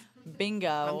times. Bingo.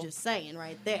 I'm just saying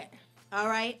right there. All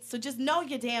right, so just know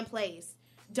your damn place.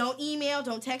 Don't email,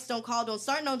 don't text, don't call, don't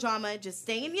start no drama. Just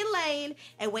stay in your lane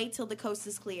and wait till the coast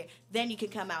is clear. Then you can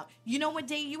come out. You know what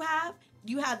day you have?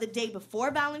 You have the day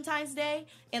before Valentine's Day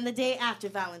and the day after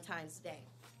Valentine's Day.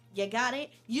 You got it?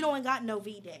 You don't got no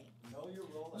V-Day.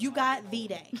 You got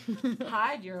V-Day.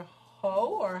 Hide your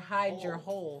hoe or hide your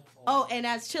hole? Oh, and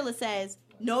as Chilla says,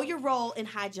 know your role and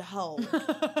hide your hole.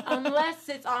 Unless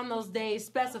it's on those days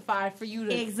specified for you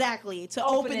to Exactly. To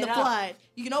Open open it the up. flood.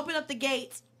 You can open up the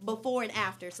gates before and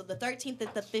after. So the 13th and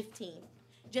the 15th.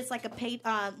 Just like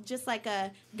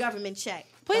a government check.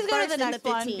 Please go to first the and next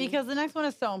one 15th. because the next one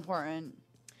is so important.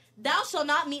 Thou shalt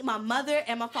not meet my mother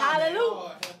and my father.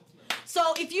 Hallelujah.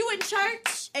 So if you in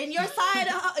church and your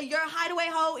your hideaway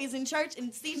hoe is in church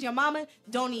and sees your mama,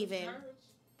 don't even.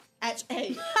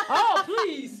 Hey. Oh,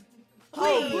 please.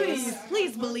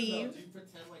 Please believe. Do you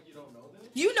pretend like you don't know this?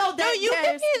 You know that No, you can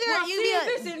there's- be there. Well, You see, be if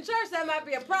like, it's in church, that might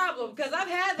be a problem because I've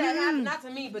had that happen, not to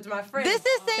me, but to my friends. this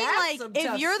is saying That's like some if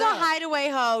tough you're the stuff. hideaway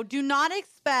hoe, do not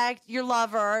expect your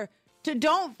lover to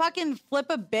don't fucking flip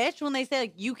a bitch when they say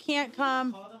like you can't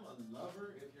come. Call them a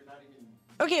lover if you're not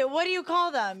even. Okay, what do you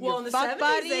call them? Well, Your in the fuck 70s,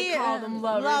 buddy? they called them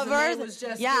lovers. And they was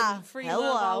just getting free love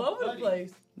all over the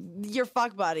place. Your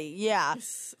fuck buddy, yeah.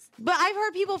 But I've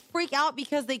heard people freak out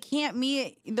because they can't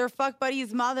meet their fuck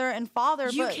buddy's mother and father.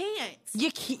 You but can't.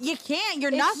 You can't. You're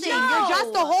It's nothing. no. You're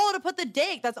just a hole to put the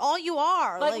dick. That's all you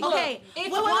are. Like, Like, Okay,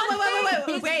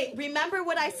 It's wait. Remember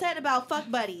what I said about fuck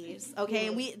buddies, okay?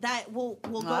 And we'll I go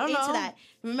don't into know. that.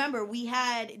 Remember, we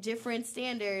had different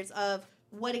standards of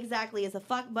what exactly is a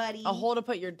fuck buddy, a hole to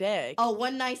put your dick. a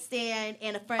one night stand,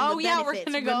 and a friend Oh, with yeah, we're benefits.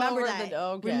 gonna go Remember over that. the-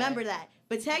 okay. Remember that.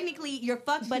 But technically, your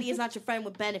fuck buddy is not your friend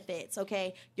with benefits,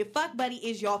 okay? Your fuck buddy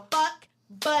is your fuck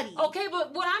buddy. Okay,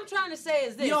 but what I'm trying to say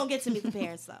is this. You don't get to meet the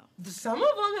parents though. Some of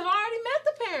them have already met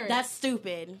the parents. That's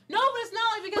stupid. No, but it's not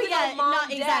like because But they yeah, go mom, not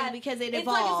dad. Exactly, because it it's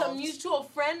like it's a evolves. mutual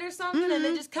friend or something, and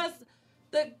then just cause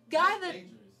the guy that,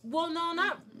 well, no,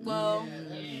 not well.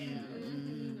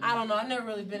 I don't know. I've never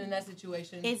really been in that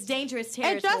situation. It's dangerous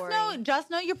And territory. just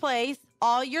know your place.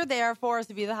 All you're there for is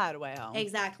to be the hideaway hoe.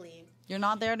 Exactly. You're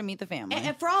not there to meet the family.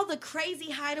 And for all the crazy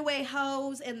hideaway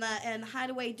hoes and the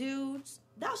hideaway dudes,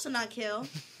 thou shall not kill.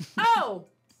 Oh,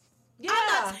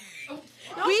 yeah. We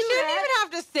shouldn't even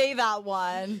have to say that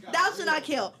one. Thou shall not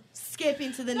kill. Skip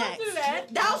into the next. do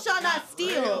that. Thou shalt not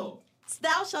steal.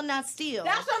 Thou shalt not steal.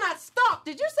 Thou shalt not stalk.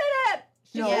 Did you say that?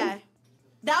 No. Yeah.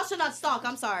 Thou shalt not stalk.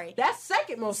 I'm sorry. That's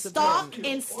second most Stalk important.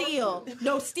 and steal.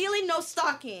 No stealing, no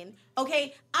stalking.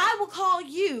 Okay? I will call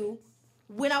you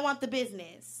when I want the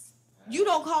business. You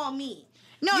don't call me.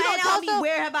 No, you don't and tell also, me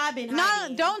where have I been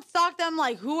hiding. Don't stalk them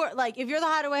like who are like if you're the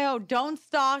hideaway hoe, don't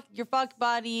stalk your fuck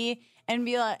buddy and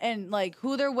be like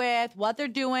who they're with, what they're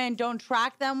doing. Don't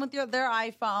track them with their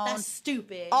iPhone. That's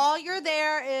stupid. All you're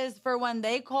there is for when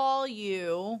they call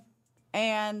you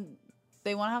and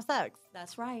they want to have sex.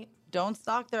 That's right. Don't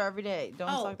stalk their every day. Don't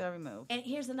stalk their every move. And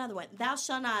here's another one. Thou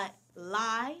shalt not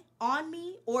lie on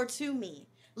me or to me.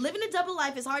 Living a double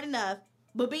life is hard enough,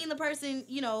 but being the person,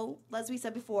 as we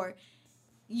said before,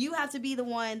 you have to be the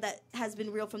one that has been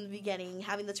real from the beginning,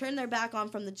 having to turn their back on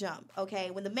from the jump,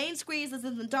 okay? When the main squeeze is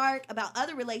in the dark about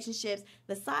other relationships,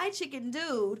 the side chicken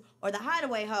dude or the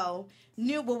hideaway hoe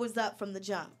knew what was up from the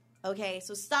jump, okay?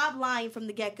 So stop lying from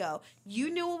the get-go. You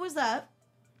knew what was up,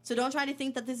 so don't try to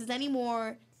think that this is any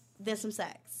more than some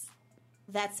sex.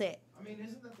 That's it. I mean,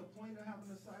 isn't that the point of having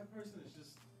a side person? It's just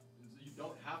you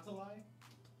don't have to lie.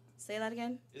 Say that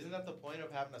again? Isn't that the point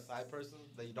of having a side person,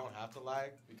 that you don't have to lie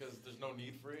because there's no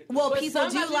need for it? Well, But people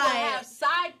do sometimes you lie. have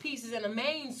side pieces and a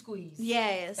main squeeze.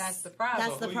 Yes. That's the problem.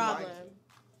 That's the problem.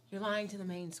 You're lying to the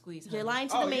main squeeze. You're honey. lying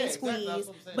to the main squeeze,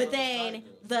 but then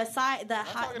the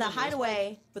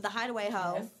hideaway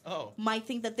hoe might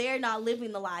think that they're not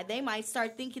living the lie. They might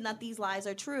start thinking that these lies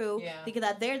are true, thinking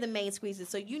that they're the main squeezes.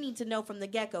 So you need to know from the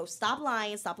get-go. Stop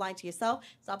lying to yourself.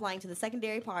 Stop lying to the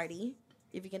secondary party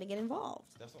if you're gonna get involved.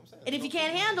 That's what I'm saying. And if you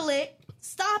can't handle it,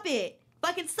 stop it.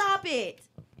 Fucking stop it.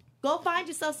 Go find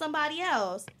yourself somebody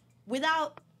else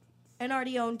without an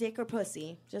already owned dick or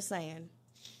pussy. Just saying.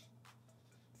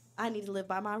 I need to live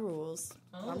by my rules.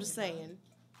 I'm just saying.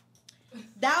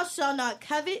 Thou shalt not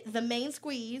covet the main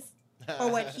squeeze or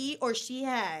what he or she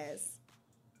has.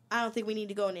 I don't think we need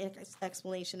to go into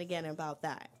explanation again about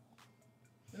that.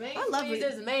 The main I love squeeze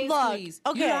it. is the main Look, squeeze.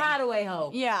 okay. You the hideaway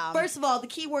hoe. Yeah. First of all, the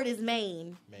key word is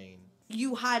main. Main.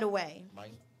 You hide away.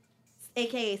 Mine.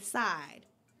 AKA side.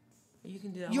 You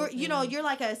can do that. You're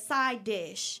like a side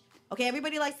dish. Okay,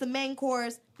 everybody likes the main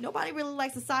course. Nobody really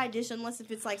likes a side dish unless if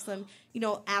it's like some,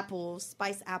 apples,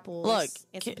 spiced apples, Look,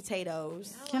 and some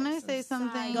potatoes. Can I say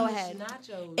something? Go ahead.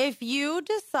 Nachos. If you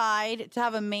decide to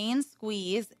have a main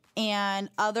squeeze and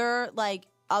other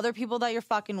people that you're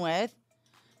fucking with,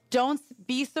 don't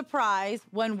be surprised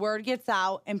when word gets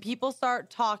out and people start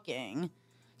talking.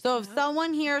 So if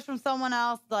someone hears from someone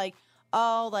else, like,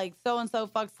 oh, like so-and-so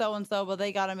fucked so-and-so, but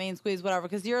they got a main squeeze, whatever,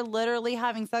 because you're literally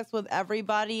having sex with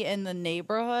everybody in the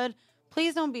neighborhood,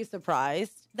 please don't be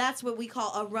surprised. That's what we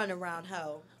call a runaround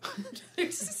hoe. Yo,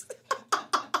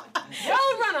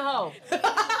 run a hoe.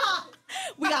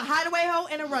 We got hideaway hoe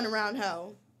and a runaround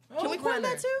hoe. Can we coin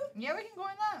that too? Yeah, we can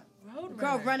coin that.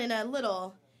 Girl running a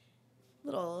little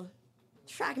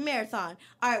track marathon.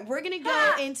 All right, we're going to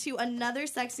go into another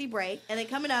sexy break. And then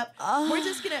coming up, we're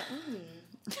just going to...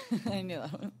 I knew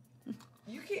that one.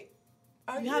 You can't...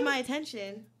 You have my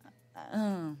attention.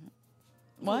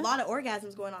 What? A lot of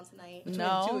orgasms going on tonight.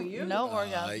 No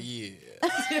orgasm.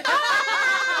 Yeah.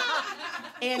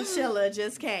 And Chilla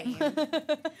just came.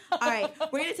 All right,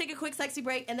 we're going to take a quick sexy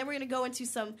break, and then we're going to go into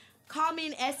some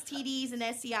common STDs and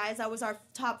STIs. That was our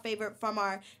top favorite from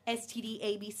our STD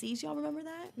ABCs. Y'all remember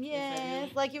that?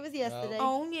 Yes, like it was yesterday.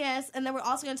 Oh, yes. And then we're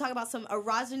also going to talk about some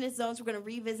erogenous zones. We're going to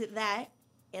revisit that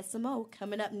and some more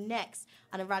coming up next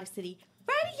on Erotic City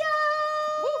Radio.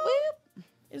 Whoop, whoop.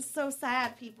 It's so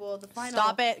sad, people. The final.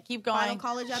 Stop it. Keep going. Final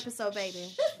college episode, baby.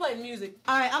 Just play music.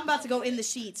 All right, I'm about to go in the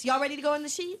sheets. Y'all ready to go in the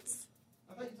sheets?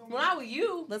 When I was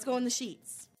you. Let's go in the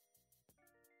sheets.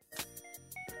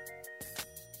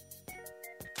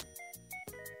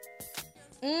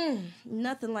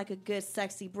 Nothing like a good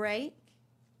sexy break.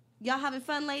 Y'all having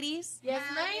fun, ladies? Yes,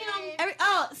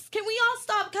 ma'am. Can we all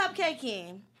stop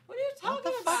cupcaking? What are you talking What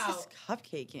the fuck about? is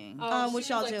cupcaking? What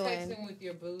she y'all was, like, doing? Texting with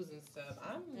your booze and stuff.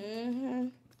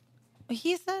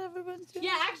 He said everyone's doing.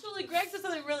 Yeah, actually, Greg said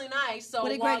something really nice. So What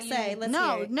did while Greg say? Let's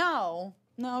no, hear it. no,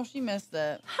 she missed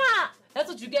it. Ha! That's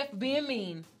what you get for being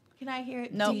mean. Can I hear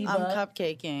it? No, Diva. I'm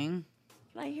cupcaking.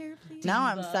 Can I hear, please? Now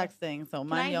I'm sexting, so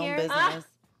mind your own hear?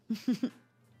 business.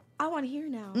 I want to hear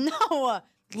now. No,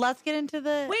 let's get into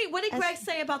the. Wait, what did Greg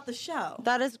say about the show?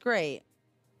 That is great.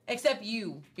 Except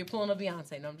you're pulling a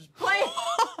Beyonce. No, I'm just playing.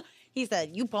 He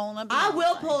said, you pulling a Beyonce. I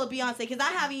will pull a Beyonce because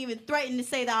I haven't even threatened to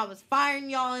say that I was firing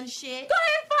y'all and shit. Go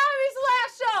ahead, fire me. It's the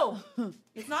last show.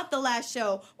 It's not the last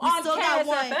show. We On still got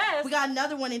one. KSFS. We got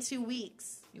another one in 2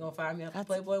 weeks. You gonna fire me off the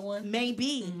Playboy one?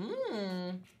 Maybe.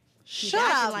 Shut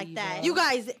acting up. like that. You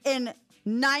guys, in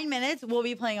 9 minutes, we'll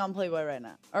be playing on Playboy right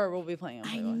now. Or we'll be playing on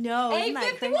Playboy. I know. isn't that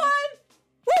 851.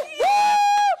 crazy?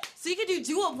 So you can do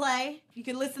dual play. You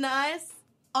can listen to us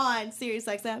on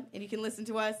SiriusXM, and you can listen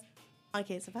to us on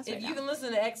KSFS right If now. you can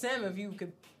listen to XM, if you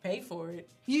could pay for it.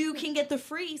 You can get the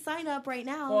free sign up right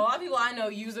now. Well, a lot of people I know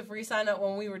use a free sign up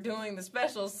when we were doing the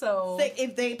special. So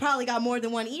If they probably got more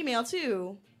than one email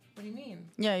too. what do you mean?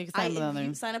 Yeah, you can sign up with You others.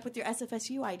 can sign up with your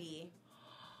SFSU ID.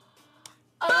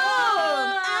 Oh,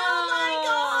 Oh my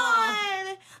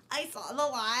god! I saw the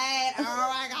light. Oh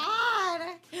my god!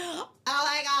 Oh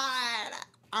my god!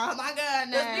 Oh my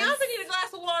goodness! Does Beyonce need a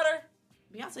glass of water?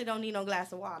 Beyonce don't need no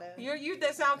glass of water. You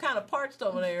that sound kind of parched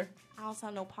over there. I don't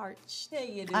sound no parched. Yeah,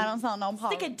 you do. I don't sound no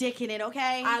pop. Stick a dick in it,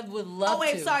 okay? I would love to. Oh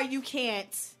wait, sorry, you can't.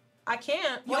 I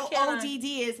can't. Your Why can't ODD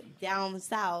is down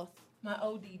south. My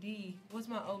ODD. What's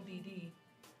my ODD?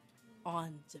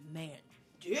 On demand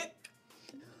dick.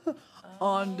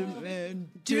 On demand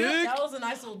Dude, dick. that was a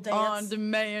nice little dance. On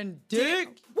demand dick.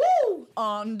 Woo!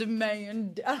 On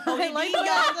demand. ODD, I like y'all.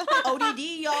 that. ODD,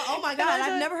 y'all. Oh my god,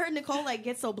 I've never heard Nicole like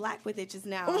get so black with it just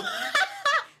now.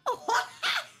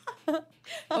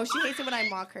 Oh, she hates it when I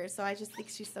mock her, so I just think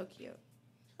she's so cute.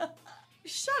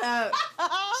 Shut up.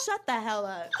 Shut the hell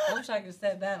up. I wish I could have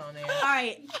said that on air. All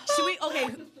right, should we? Okay.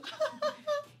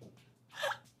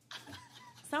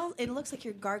 It looks like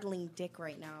you're gargling dick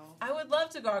right now. I would love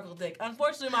to gargle dick.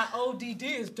 Unfortunately, my ODD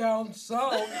is down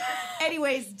south.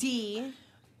 Anyways, D.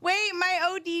 Wait, my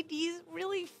ODD is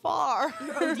really far.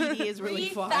 Your ODD is really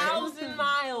far. 3,000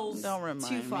 miles. Don't remind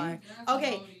Too far. me.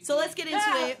 Okay, so let's get into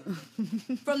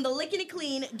it. From the Licking It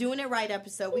Clean, Doing It Right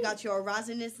episode, we got your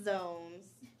erogenous zones.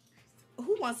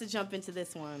 Who wants to jump into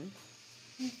this one?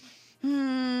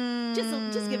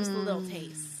 Just give us a little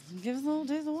taste. Give us a little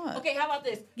taste of what? Okay, how about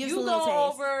this? Give us you a little go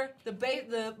taste. over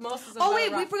the most of Oh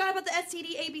wait, we forgot about the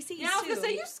STD ABCs Yeah, I was too. gonna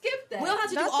say you skipped that. We don't have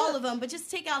to That's do all what- of them, but just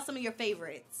take out some of your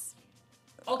favorites.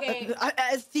 Okay.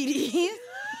 STDs.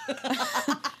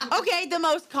 Okay, the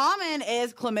most common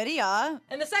is chlamydia.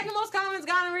 And the second most common is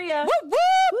gonorrhea. Woo,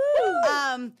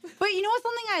 woo! But you know what?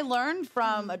 Something I learned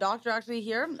from a doctor actually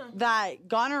here that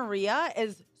gonorrhea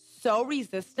is so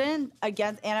resistant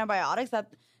against antibiotics that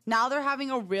now they're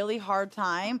having a really hard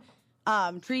time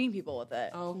treating people with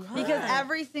it. Oh, because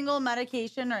every single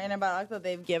medication or antibiotic that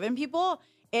they've given people,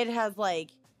 it has like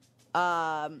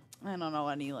I don't know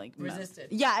any like Resisted.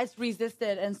 Yeah, it's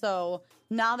resisted, and so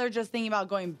now they're just thinking about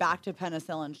going back to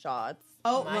penicillin shots.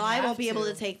 Oh, Might well, I have won't be able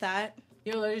to. to take that.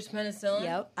 You're allergic to penicillin?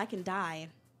 Yep, I can die.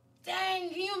 Dang,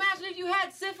 can you imagine if you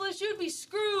had syphilis? You'd be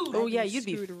screwed. Oh yeah, you'd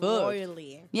be Screwed fucked.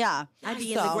 royally. Yeah, I'd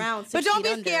be in the ground. But 6 don't feet be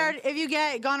under. scared. If you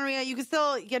get gonorrhea, you can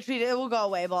still get treated. It will go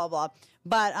away. Blah blah.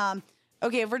 But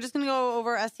okay, if we're just gonna go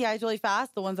over STIs really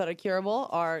fast, the ones that are curable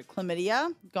are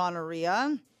chlamydia,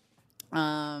 gonorrhea,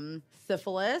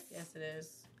 syphilis, Yes, it is.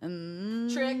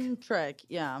 and trick.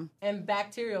 Yeah, And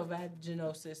bacterial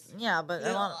vaginosis. yeah, but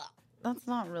that's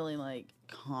not really like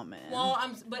common. Well,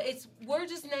 we're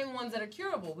just naming ones that are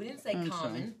curable. We didn't say That's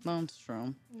common. true. That's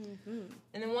true.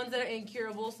 And then ones that are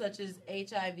incurable, such as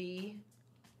HIV,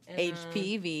 and,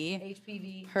 HPV,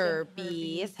 HPV,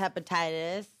 herpes,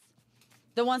 hepatitis.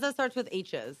 The ones that starts with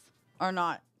H's are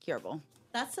not curable.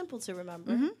 That's simple to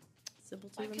remember. Mm-hmm. Simple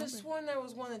to I could remember. have sworn there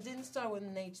was one that didn't start with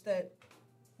an H. That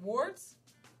warts,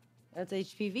 That's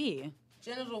HPV.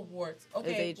 genital warts.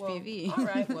 Okay, It's HPV. Well, all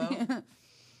right, well,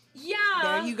 yeah.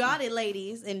 There you got it,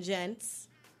 ladies and gents.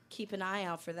 Keep an eye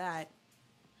out for that.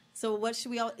 So what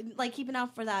should we all like? Keep an eye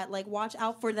out for that. Like watch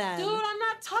out for them. Dude, I'm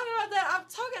not talking about that. I'm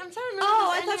trying to remember.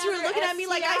 Oh, if I there's thought you any were looking other at me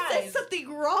like I said STIs. something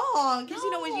wrong. Because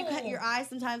you know when you cut No. your eyes,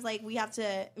 sometimes like we have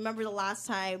to remember the last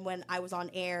time when I was on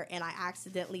air and I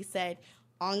accidentally said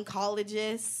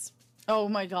oncologist. Oh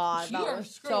my god, You that were was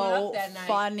screwing so up that night.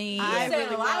 funny. You I said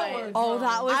really a lot of was. words Oh, wrong.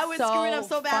 that was I was so screwing up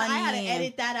so bad. I had to funny.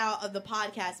 edit that out of the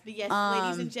podcast. But yes,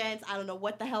 ladies and gents, I don't know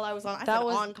what the hell I was on. I That said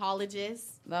was- oncologist.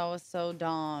 That was so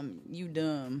dumb. You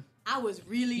dumb. I was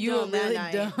really You were dumb that really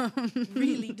night. dumb.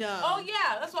 Really dumb. Oh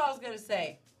yeah, that's what I was gonna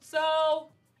say. So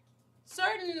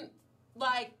certain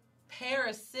like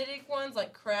parasitic ones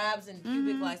like crabs and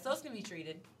pubic lice, those can be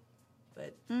treated.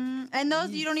 But and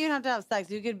those you don't even have to have sex.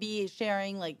 You could be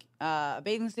sharing like a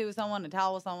bathing suit with someone, a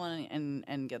towel with someone,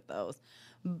 and get those.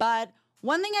 But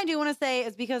one thing I do want to say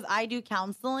is because I do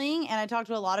counseling and I talk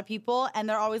to a lot of people, and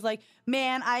they're always like,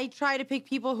 "Man, I try to pick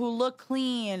people who look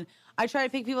clean. I try to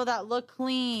pick people that look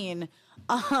clean."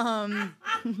 I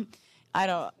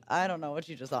don't know what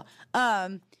you just saw.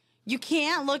 You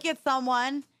can't look at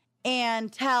someone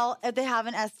and tell if they have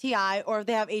an STI or if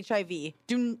they have HIV.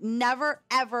 Do never,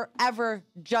 ever, ever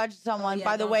judge someone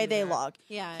by the way they look.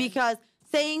 Yeah. Because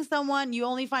saying someone you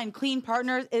only find clean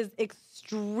partners is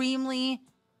extremely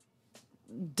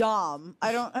dumb.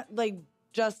 I don't, like,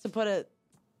 just to put it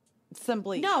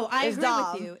simply. No, I it's agree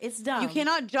dumb. with you. It's dumb. You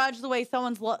cannot judge the way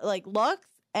someone's looks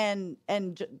and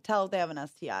tell if they have an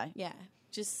STI. Yeah.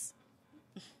 Just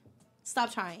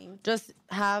stop trying. Just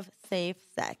have safe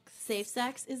sex. Safe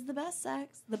sex is the best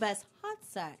sex. The best hot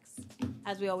sex,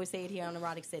 as we always say it here on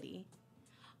Erotic City.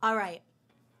 All right.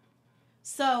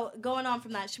 So, going on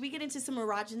from that, should we get into some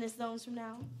erogenous zones from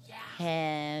now?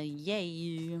 Hell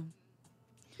yeah.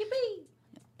 Yippee.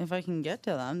 If I can get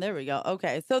to them. There we go.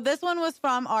 Okay. So this one was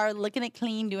from our Licking It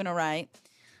Clean, Doing It Right,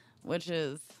 which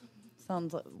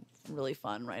sounds really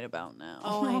fun right about now.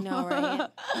 Oh, I know, right?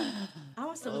 I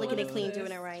want some licking it clean,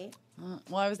 doing it right.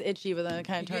 Well, I was itchy, but then it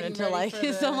kind of turned into ready like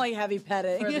for some like heavy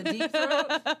petting. For the deep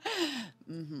throat?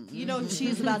 You know what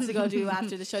she's about to go do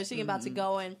after the show? She's about to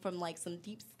go in from like some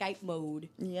deep Skype mode.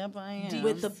 Yep, I am.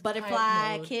 With the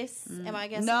butterfly kiss. Am I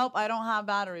guessing? Nope, I don't have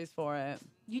batteries for it.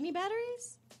 You need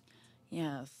batteries?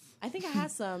 Yes. I think I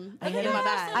had some. I hit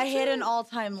I hit an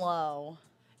all-time low.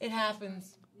 It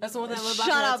happens. That's the one thing I love Shut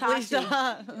about up, the Hitachi.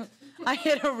 Lisa. I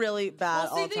hit a really bad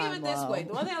Well, see, think of all-time it this low. way.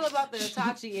 The one thing I love about the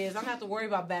Hitachi is I don't have to worry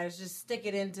about batteries. Just stick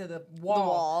it into the wall. The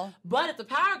wall. But if the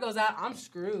power goes out, I'm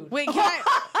screwed. Wait, can I...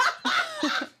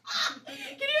 Can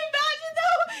you imagine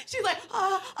though? She's like,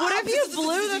 What if you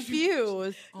blew the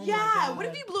fuse? Yeah, what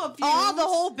if you blew a fuse? Oh, the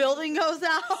whole building goes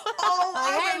out? Oh,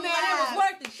 Hey, man, it was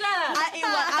worth it. Shut up.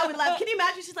 I would laugh. Can you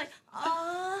imagine? She's like,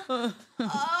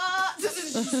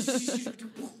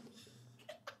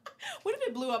 What if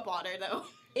it blew up on her though?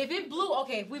 If it blew,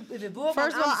 okay, if it blew up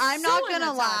First on of all, I'm not suing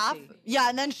gonna laugh. Hitachi. Yeah,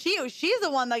 and then she's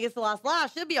the one that gets the last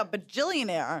laugh. She'll be a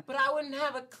bajillionaire. But I wouldn't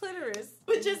have a clitoris.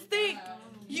 But just think,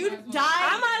 you die.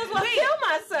 I might as well kill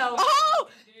myself. Oh,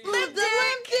 lip dick.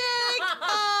 I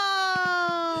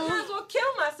might Oh. as well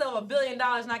kill myself $1 billion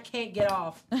and I can't get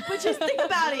off. But just think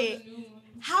about it.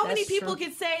 How many That's people true.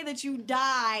 can say that you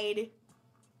died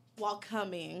while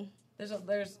coming There's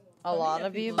A lot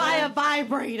of people. by a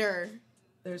vibrator?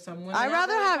 There's some women. I'd out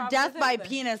rather there that have death probably by think that.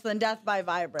 penis than death by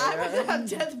vibrator. I would have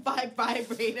death by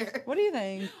vibrator. What do you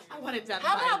think? I want a death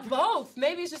How by about both?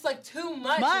 Maybe it's just like too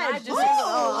much. And I Much. just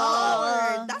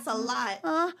Oh, Lord. That's a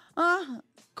lot.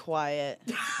 Quiet.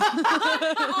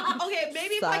 Okay,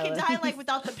 maybe if I can Silence. die like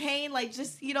without the pain, like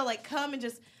just like come and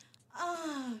just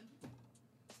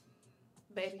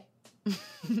baby.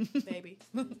 Baby.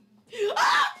 Oh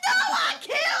no, I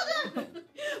killed her!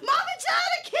 My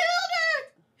vagina killed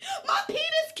her! My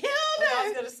penis killed I was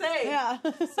her! gonna say. Yeah.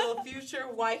 So future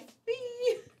wifey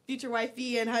Future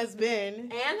wifey and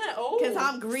husband. and Because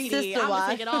I'm greedy. Sister I'm wife.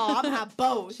 gonna take it all. I'm gonna have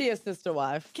both. She is sister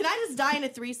wife. Can I just die in a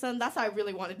threesome? That's what I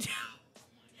really want to do.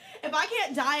 If I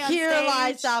can't die on Here stage,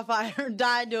 lies Sapphire.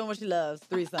 Die doing what she loves.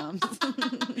 Threesomes.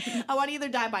 I want to either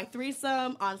die by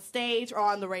threesome, on stage, or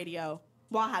on the radio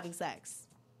while having sex.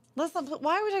 Listen,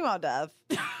 why are we talking about death?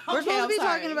 We're Okay, supposed to I'm be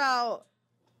sorry. talking about.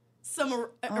 Some my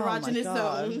erogenous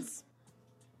God. zones.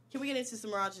 Can we get into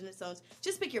some erogenous zones?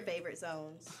 Just pick your favorite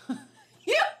zones.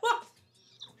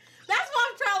 That's why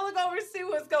I'm trying to look over and see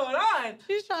what's going on.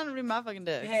 She's trying to read my fucking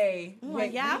dick. Hey, Well,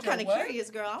 yeah, I'm kind of what? curious,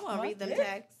 girl. I want to What? read them Dick?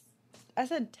 texts. I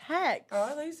said text. Oh, I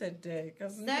thought you said dick. I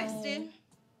was like, no. Sexting.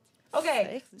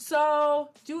 Okay, so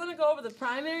do you want to go over the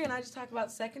primary and I just talk about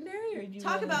secondary, or do you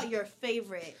Talk wanna... about your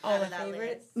favorite. Oh, out my of that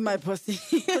favorite? list. My pussy.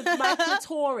 my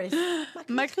clitoris?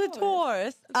 My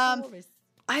clitoris.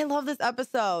 I love this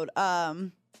episode.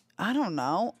 I don't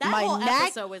know. That my whole neck.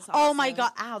 episode was Oh my awesome.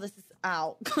 god! Ow! This is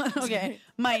ow. Okay,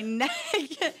 my neck,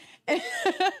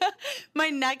 my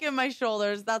neck and my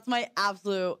shoulders. That's my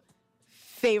absolute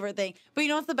favorite thing. But you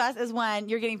know what's the best is when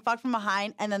you're getting fucked from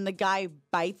behind and then the guy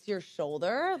bites your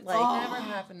shoulder. Like, Never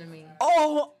happened to me.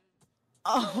 oh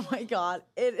my god!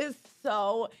 It is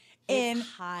so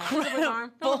high.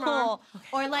 incredible.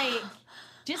 Or like,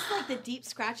 just like the deep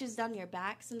scratches down your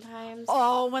back sometimes.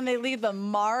 Oh, when they leave the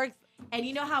marks. And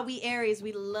you know how we Aries,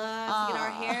 we love to get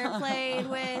our hair played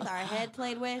with, our head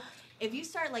played with. If you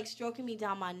start like stroking me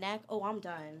down my neck, oh, I'm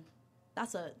done.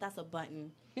 That's a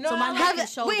button. You know, so my I neck Have, and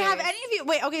shoulders. wait, have any of you...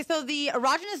 Wait, okay, so the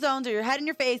erogenous zones are your head and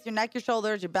your face, your neck, your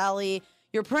shoulders, your belly,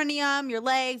 your perineum, your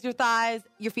legs, your thighs,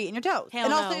 your feet, and your toes. Hell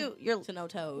and no. also your To no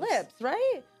toes. lips,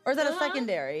 right? Or is that a Uh-huh.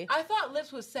 secondary? I thought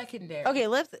lips was secondary. Okay,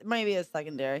 lips maybe is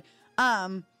secondary.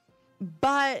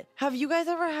 But have you guys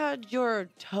ever had your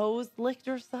toes licked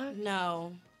or sucked?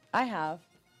 No. I have.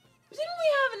 Didn't we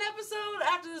have an episode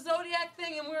after the Zodiac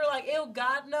thing and we were like, ew,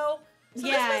 God, no? So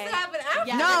Yeah. this must have happened after.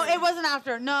 Yeah. No, it wasn't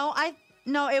after. No,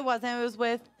 it wasn't. It was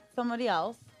with somebody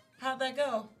else. How'd that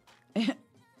go?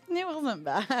 It wasn't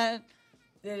bad.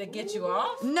 Did it get you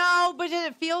off? No, but did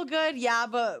it feel good? Yeah,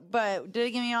 but did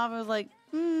it get me off? I was like,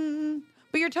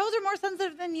 But your toes are more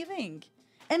sensitive than you think.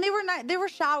 And they were not. They were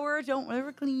showered. They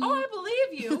were clean. Oh, I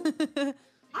believe you.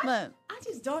 But I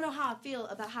just don't know how I feel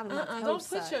about having my toes Don't put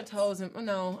sucked. your toes in.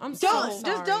 No, I'm so don't sorry.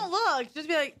 just don't look. Just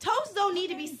be like, Toes don't need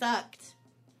to be sucked.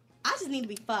 I just need to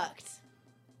be fucked.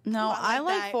 no, Ooh, I I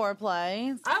like like that.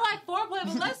 foreplay. I like foreplay,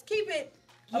 but let's keep it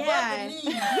above Yeah. the knee.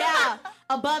 Yeah,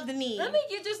 above the knee. Let me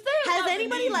get just there. Has above the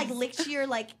anybody knees. like licked your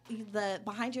the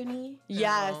behind your knee?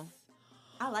 Yes.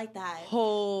 I like that.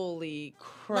 Holy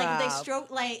crap. Like they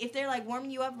stroke, like if they're like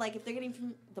warming you up, like if they're getting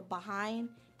from the behind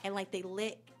and like they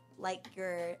lick like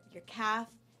your calf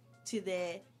to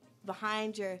the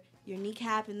behind your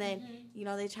kneecap, and then you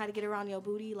know they try to get around your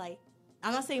booty. Like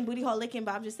I'm not saying booty hole licking,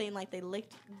 but I'm just saying like they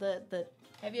licked the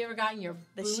Have you ever gotten your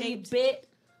the booty shaped bit?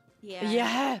 Yeah.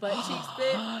 Yeah. Butt cheeks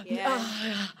bit?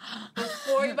 Yeah.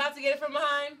 Before you're about to get it from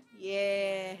behind?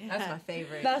 Yeah. That's my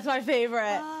favorite. That's my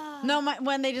favorite. No,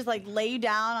 when they just like lay you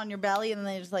down on your belly and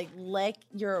then they just like lick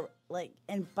your like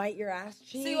and bite your ass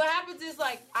cheek. See, what happens is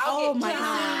like I'll Oh get my kisses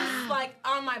God. like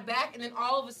on my back, and then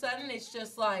all of a sudden it's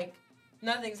just like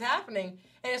nothing's happening.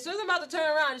 And as soon as I'm about to turn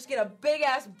around, I just get a big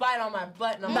ass bite on my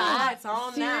butt, and I'm like, it's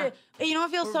on now. Serious. You know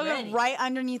what feels We're so ready. good? Right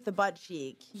underneath the butt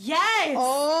cheek. Yes.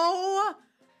 Oh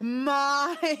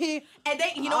my! And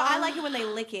they, you know, I like it when they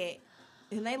lick it.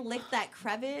 And they lick that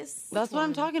crevice. That's what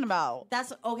I'm talking about.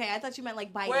 That's okay. I thought you meant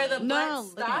like biting. Where the No,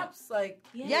 butt stops, like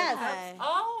Yes.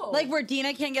 oh, Like where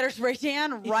Dina can't get her spray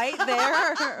tan, right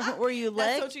there where you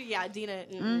lick. That's so true. Yeah, Dina.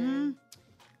 Mhm.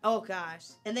 Oh gosh.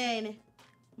 And then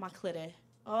my clitoris.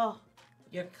 Oh,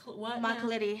 your what? my now?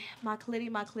 clitoris. My clitoris.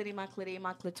 My clitoris. My clitoris.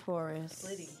 My clitoris.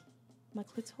 Clitty. My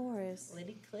clitoris.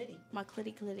 Clitty, clitty. My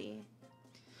clitty.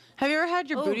 Have you ever had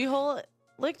your Oh. booty hole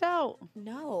licked out?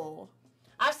 No.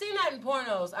 I've seen that in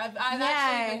pornos. I've Yeah.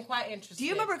 actually been quite interested. Do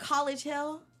you remember College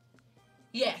Hill?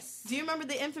 Yes. Do you remember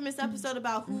the infamous episode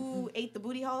about who ate the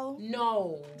booty hole?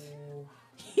 No.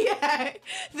 Yeah.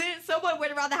 Then someone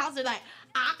went around the house and like,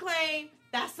 I claim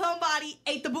that somebody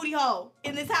ate the booty hole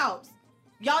in this house.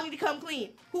 Y'all need to come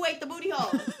clean. Who ate the booty hole?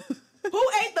 Who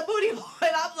ate the booty hole?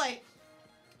 And I was like,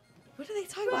 what are they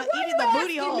talking about? Why Eating you the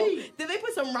booty asking hole? me? Did they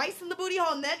put some rice in the booty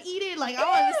hole and then eat it? Like, I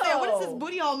don't understand. What is this Ew.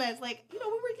 booty hole meant? Like, you know,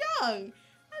 we were young.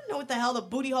 I didn't know what the hell the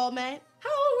booty hole meant. How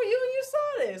old were you when you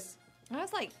saw this? I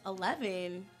was like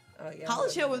 11. Oh, yeah,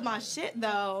 College Hill was my shit,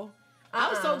 though. I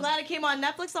was so glad it came on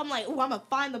Netflix. I'm like, ooh, I'm gonna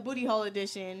find the booty hole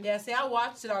edition. Yeah, see, I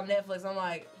watched it on Netflix. I'm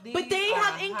like, But they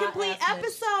have incomplete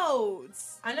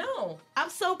episodes. I know. I'm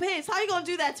so pissed. How you gonna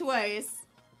do that to us?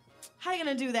 How you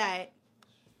gonna do that?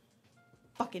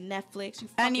 Fucking Netflix. You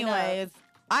fucking Anyways, up.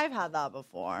 I've had that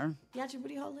before. You had your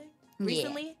booty hole licked? Yeah.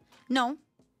 Recently? No,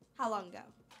 How long ago?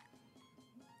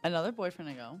 another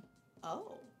boyfriend ago.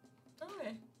 Oh. Okay.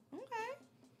 Okay.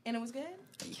 And it was good?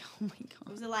 Oh my god.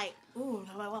 Was it like, ooh?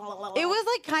 It was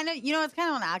like kind of, you know, it's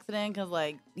kind of an accident because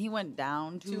like he went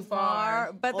down too Too far.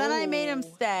 far. But then I made him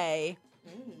Oh. stay.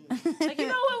 Like, you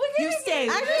know what? We You can stay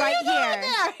Actually, right you go here.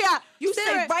 there, yeah. You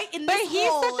stay right in But this he's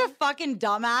hole. such a fucking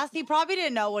dumbass. He probably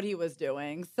didn't know what he was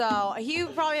doing. So he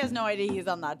probably has no idea he's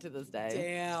done that to this day.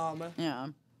 Damn. Yeah.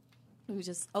 It was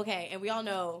just, okay, and we all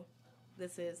know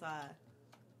this is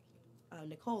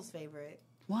Nicole's favorite.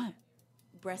 What?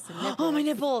 Breasts and nipples. Oh, my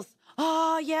nipples.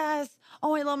 Oh, yes.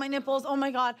 Oh, I love my nipples. Oh,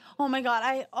 my God. Oh, my God.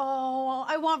 I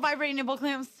want vibrating nipple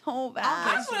clamps so bad.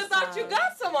 I would have thought you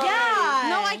got some already. Yeah.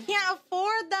 No, I can't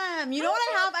afford them. You know what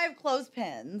I have? I have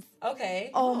clothespins.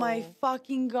 Okay. Oh, my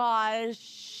fucking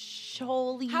gosh.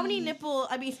 Holy. How many nipples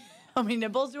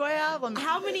nipples do I have? Let me-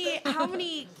 how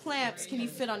many clamps can you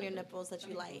fit on your nipples that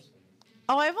you like?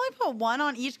 Oh, I've only put one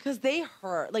on each because they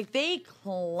hurt. Like, they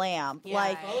clamp. Yeah.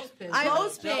 Like, Clothespins.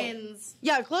 Clothespins.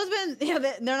 yeah, clothespins, yeah,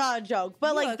 they're not a joke. But,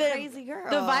 You like, a the crazy girl.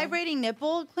 the vibrating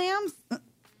nipple clamps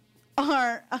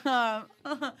are,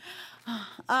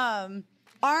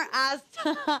 aren't as...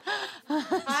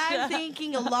 I'm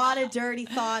thinking a lot of dirty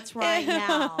thoughts right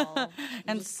now. I'm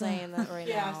And just saying that right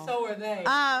Yeah, now. so are they.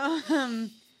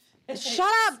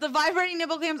 Shut up. The vibrating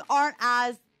nipple clamps aren't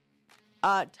as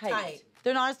tight.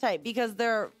 They're not as tight because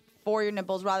they're for your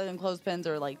nipples rather than clothespins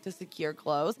or like to secure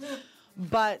clothes.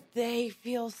 but they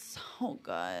feel so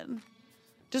good.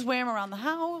 Just wear them around the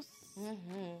house.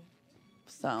 Mm-hmm.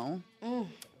 So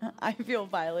I feel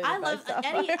violated. I by love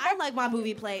Sapphire. Eddie. I like my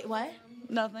movie play. What?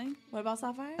 Nothing. What about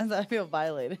Sapphire? And I feel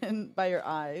violated by your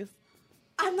eyes.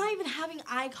 I'm not even having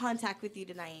eye contact with you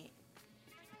tonight.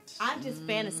 I'm just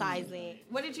fantasizing.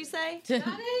 What did you say?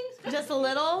 Just a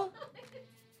little?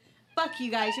 Fuck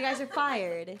you guys. You guys are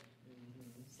fired.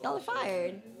 Y'all are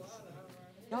fired.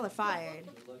 Y'all are fired.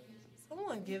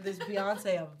 Someone give this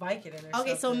Beyonce a Vicodin or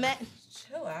Okay, so something.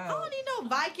 Chill I out. don't need no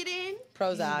Vicodin.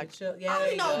 Prozac. Chill. I Yeah, don't there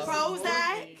need you no go.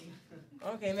 Prozac.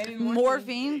 Okay, maybe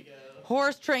Morphine.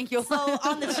 Horse tranquilizer. So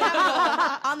on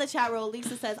the chat roll,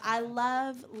 Lisa says, I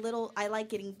like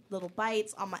getting little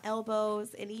bites on my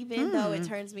elbows, and even though it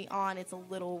turns me on, it's a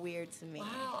little weird to me.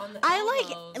 Wow, on the I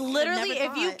like elbows. literally I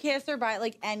never if you thought. kiss or bite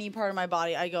like any part of my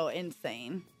body, I go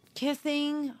insane.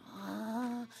 Kissing.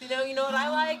 You know what I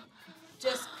like?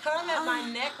 Just come at my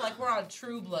neck like we're on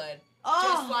True Blood. Oh.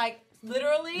 Just like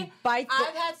literally. Bite the-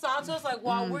 I've had Santos like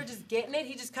while we're just getting it,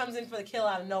 he just comes in for the kill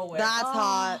out of nowhere. That's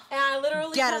hot. And I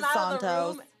literally Get come it, out of the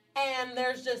Santos. room and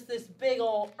there's just this big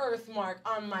old earth mark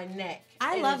on my neck.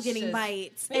 I And love it's getting just-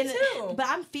 bites. Me too. But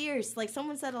I'm fierce. Like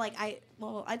someone said, like I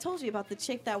told you about the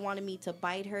chick that wanted me to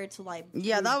bite her to like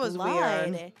Yeah, lose that was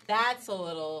blood. weird. That's a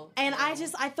little. And I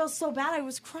felt so bad. I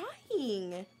was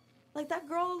crying. Like that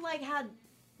girl like had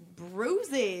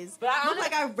bruises. But I looked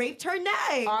like I raped her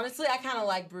neck. Honestly, I kind of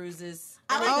like bruises.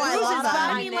 I And like if bruises, bruises but on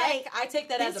I my mean, neck, like, I take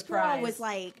that this as a girl prize. was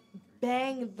like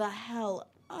bang the hell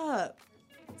up.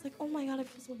 It's like, oh my god, I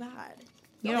feel so bad.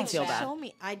 You don't feel bad. Show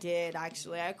me. I did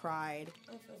actually. I cried.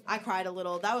 I cried a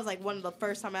little. That was like one of the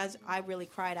first times I really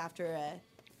cried after a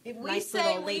If we nice say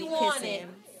little we lady want kissing. it.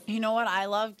 You know what? I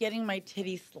love getting my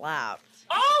titty slapped.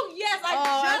 Oh yes, I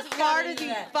just as hard got as into you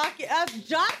that. fucking. That's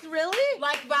just really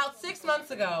Like about 6 months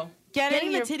ago.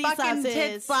 getting the your titty fucking slaps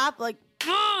tit is- slapped. Like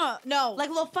no, Like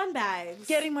little fun bags.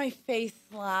 getting my face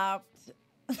slapped.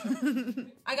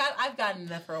 I've gotten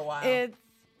that for a while. It's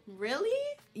Really?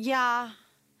 yeah,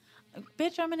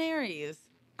 bitch. I'm an Aries.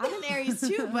 I'm an Aries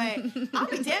too, but I'll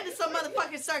be damned if some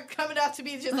motherfuckers start coming out to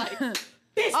me just like,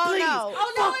 bitch, Oh please. no!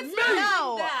 Oh, no, fuck it's me. not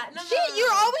No, like that. No, Shit, no.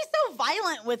 you're always so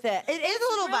violent with it. It is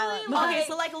a little really violent. like- Okay,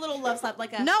 so like a little love slap,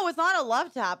 like a No, it's not a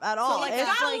love tap at all. like, it's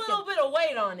it's got like a little bit of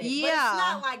weight on it. But Yeah. it's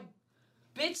not like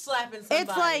bitch slapping somebody.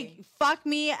 it's like fuck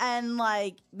me and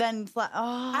like then slap.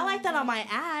 Oh, I like that on my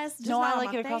ass. Just No, not I on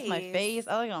like my it across my face.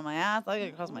 I like it on my ass. I like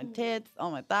it across my tits,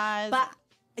 on my thighs. But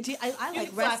I You like can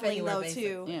slap wrestling anywhere, though basically.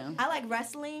 too. Yeah. I like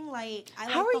wrestling. Like I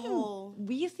like how are the you? whole.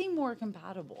 We seem more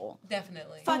compatible.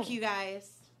 Definitely. Fuck you guys.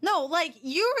 No, like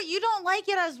you don't like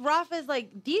it as rough as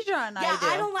like Deidre and Yeah, I do.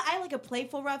 I don't like. I like a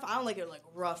playful rough. I don't like it like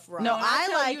rough. No, I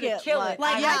tell like you to it. kill like, it.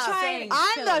 Like, I'm I not tried- saying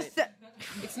I'm kill the. it.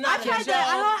 It's I not a tried joke. the.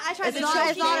 I tried It's the not. choking.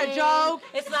 It's not a joke.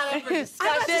 It's not up for discussion.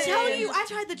 I'm about to tell you. I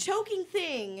tried the choking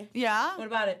thing. Yeah. What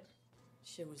about it?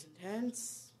 Shit was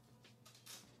intense.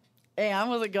 Hey, I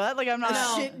wasn't good. Like I'm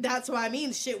not. Shit, that's what I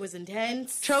mean. Shit was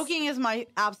intense. Choking is my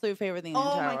absolute favorite thing in the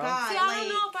Oh entire my world. god. See, I don't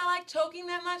know if I like choking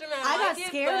that much. I mean, I like got it,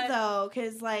 scared but though,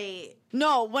 cause like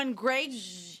No, when Greg,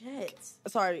 shit.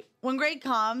 when Greg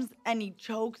comes and he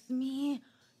chokes me,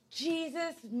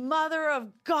 Jesus, Mother of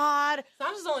God. So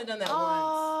I've just only done that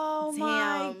Oh once.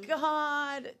 my Damn.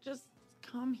 God. Just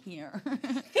come here.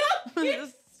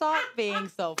 Just stop being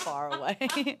so far away.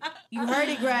 You heard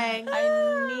it, Greg.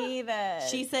 I need it.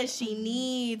 She says she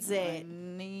needs I it.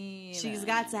 need She's it.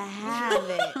 got to have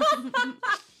it.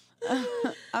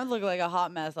 I look like a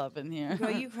hot mess up in here.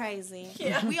 Girl, you crazy.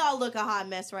 Yeah. We all look a hot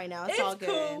mess right now. It's all good.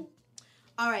 cool.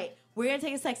 All right, we're gonna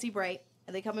take a sexy break,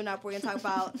 and then coming up, we're gonna talk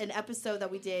about an episode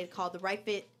that we did called "The Right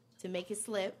Fit to Make It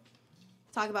Slip."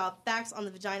 Talk about facts on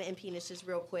the vagina and penis, just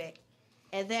real quick,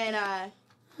 and then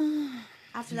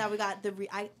after that, we got the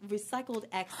recycled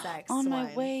XX. On my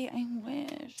one. way, I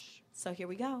wish. So here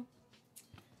we go.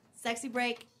 Sexy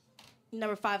break,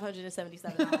 number 577.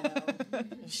 I don't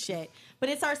know. Shit, but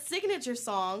it's our signature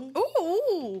song.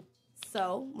 Ooh.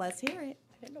 So let's hear it.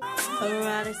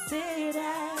 Erotic City.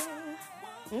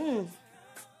 Isn't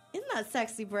that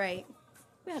sexy break?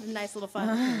 We had a nice little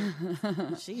fun.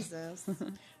 Jesus.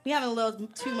 We having a little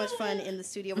too much fun in the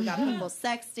studio. We got people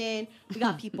sexting. We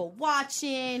got people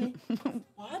watching.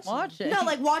 Watch it. No,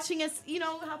 like watching us, you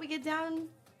know, how we get down.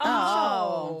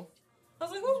 Oh. I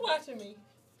was like, who's watching me?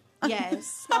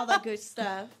 Yes, all that good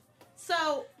stuff.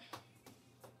 So,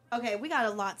 okay, we got a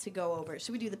lot to go over.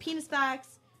 Should we do the penis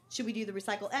facts? Should we do the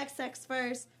recycle XX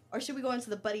first? Or should we go into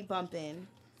the buddy bumping?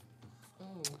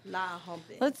 Nah,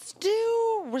 humping. Let's do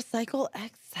recycle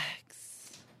XX.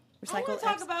 I want to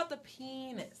talk about the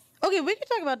penis. Okay, we could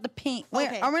talk about the pink. Wait,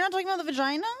 Okay. are we not talking about the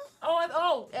vagina?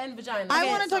 And vagina. I Okay,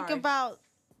 want to talk sorry. about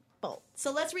both.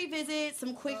 So let's revisit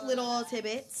some quick little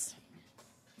tidbits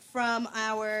from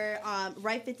our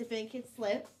Right Fit to Fit Kid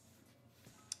slip.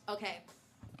 Okay.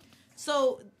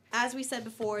 So, as we said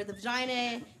before, the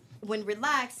vagina, when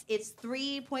relaxed, it's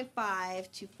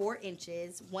 3.5 to 4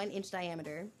 inches, 1 inch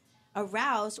diameter.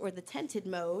 Aroused, or the tented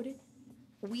mode,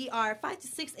 we are 5 to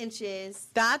 6 inches.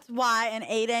 That's why an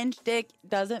 8-inch dick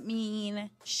doesn't mean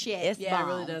shit. It's Yeah, bomb.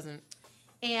 it really doesn't.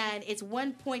 And it's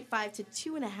 1.5 to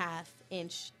 2.5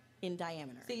 inch in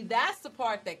diameter. See, that's the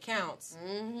part that counts.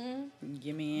 Mm-hmm.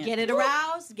 Give me Get it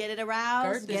aroused, get it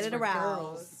aroused, Girth get is it for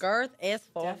aroused. girls. Girth is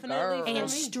for Definitely girls. for And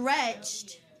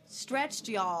me. stretched,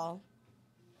 y'all,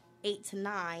 8 to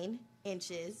 9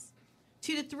 inches,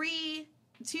 2 to 3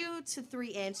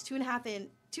 inch,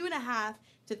 2.5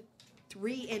 to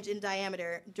 3 inch in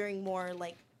diameter during more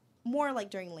like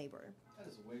during labor. That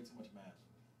is way too much math.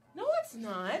 No, it's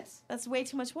not. That's way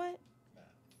too much. What?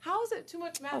 How is it too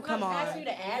much math? Oh, come I'm not on. asking you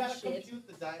to You add gotta shit.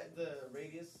 compute the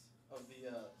radius of the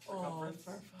circumference.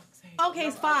 For fuck's sake. Okay,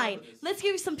 it's fine. Let's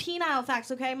give you some penile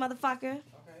facts, okay, motherfucker?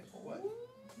 Okay, what?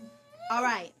 All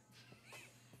right.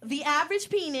 The average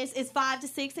penis is 5 to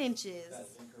 6 inches.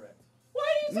 That's incorrect. Why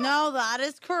do you No, that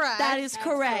is correct. That is That's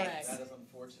correct. That is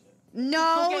unfortunate.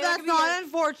 No, Okay, that that's could be not a-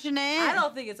 unfortunate. I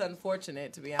don't think it's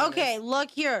unfortunate, to be honest. Okay,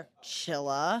 look here.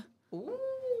 Chilla. Ooh.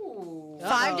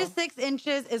 5 to 6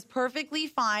 inches is perfectly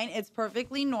fine. It's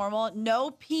perfectly normal. No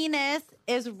penis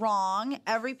is wrong.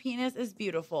 Every penis is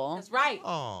beautiful. That's right.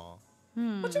 Aw.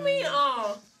 What you mean,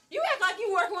 you act like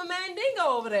you working with Mandingo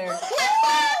over there.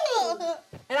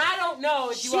 And I don't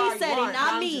know if you She are or said you it, aren't, not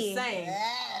but I'm me. just saying.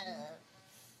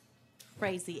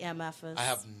 Crazy MFers. I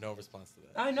have no response to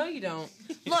that. I know you don't.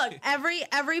 Look,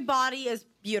 every body is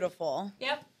beautiful.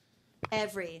 Yep.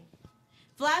 Every.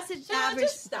 Flaccid Shall I average.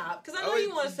 just stop? Because I know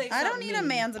you want to say something. I don't need a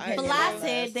man's opinion.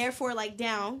 Flaccid, therefore, like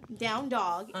down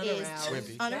dog Unaroused. is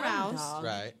Wimpy. unaroused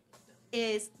Right.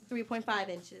 is 3.5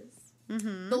 inches.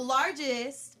 Mm-hmm. The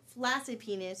largest flaccid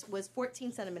penis was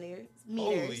 14 centimeters.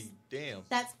 Holy damn.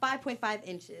 That's 5.5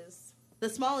 inches. The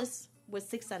smallest was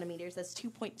 6 centimeters. That's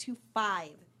 2.25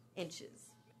 inches.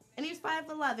 And he was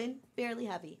 5'11", barely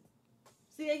heavy.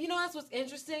 See, you know that's what's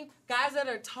interesting? Guys that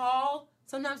are tall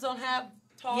sometimes don't have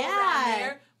tall Yeah. down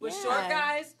there. With Yeah. short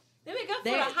guys, they make up for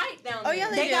They- the height down Oh, there. yeah,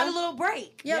 They do. got a little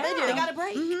break. Yeah, they do. They got a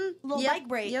break. Mm-hmm. Little bike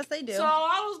break. Yes, they do. So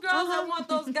all those girls that want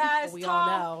those guys We all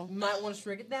tall, know. you might want to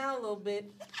shrink it down a little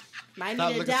bit. Might Stop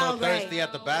need a looking so downgrade. thirsty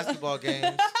at the basketball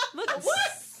games. Look,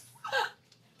 what?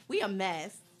 We a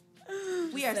mess.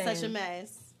 We are such a Same.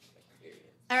 mess.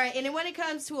 All right, and then when it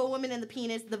comes to a woman and the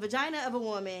penis, the vagina of a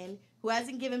woman who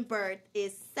hasn't given birth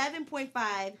is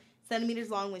 7.5 centimeters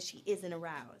long when she isn't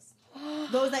aroused.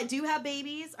 Those that do have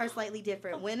babies are slightly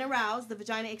different. When aroused, the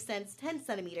vagina extends 10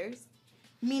 centimeters,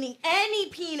 meaning any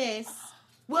penis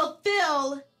will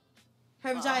fill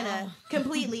her vagina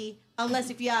completely, unless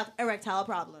if you have erectile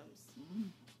problems.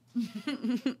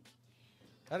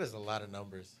 That is a lot of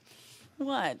numbers.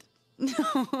 What?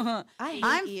 I hate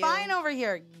I'm you. fine over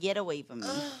here. Get away from me.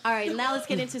 All right, now let's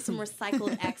get into some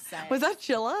recycled excess. Was that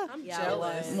Chilla? I'm Yeah, it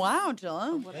jealous. was. Wow,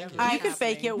 Chilla. Thank you. All right, You could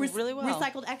fake it really well.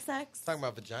 Recycled XX. Talking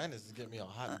about vaginas is getting me all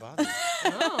hot and bothered.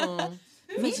 Oh.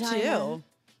 Me Vagina. too.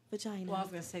 Vagina. Well, I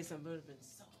was going to say something, but it would have been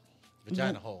so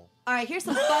Vagina hole. All right, here's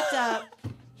some fucked up.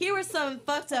 Here were some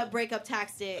fucked up breakup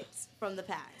tactics from the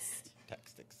past.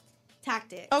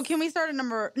 Tactics. Oh, can we start at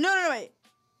number? No, wait.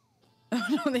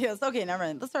 No, yes. Okay, never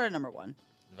mind. Let's start at number 1.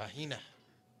 Vagina.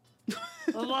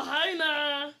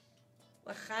 Lahaina.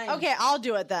 Okay, I'll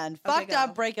do it then. Fucked go.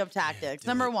 up breakup tactics.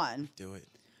 Number 1. Do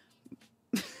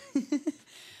it.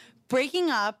 Breaking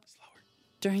up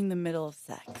during the middle of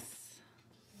sex.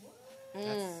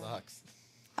 That sucks.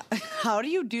 How do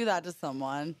you do that to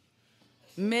someone?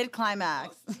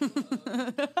 Mid-climax.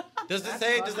 Does it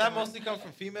say, does that mostly come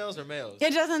from females or males?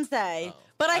 It doesn't say.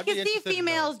 But I I'd be can see interested to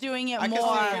females know. doing it I more.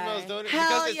 can see females doing it Hell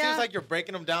because it yeah. seems like you're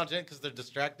breaking them down, Jen, because they're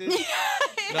distracted. Hell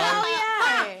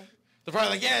yeah. They're probably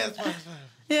like, yeah, it's fine, it's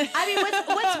fine. I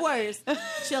mean, what's worse?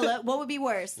 Chilla, what would be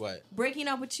worse? What? Breaking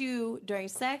up with you during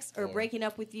sex or breaking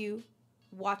up with you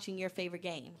watching your favorite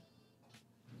game?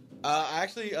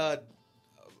 Actually,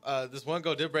 this one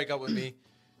girl did break up with me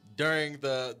during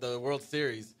the World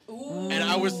Series. Ooh. And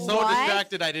I was so What?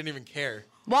 distracted, I didn't even care.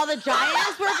 While the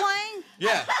Giants were playing?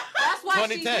 Yeah. That's why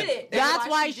she 2010. did it. That's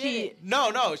why did she... it.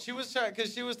 No, she was trying,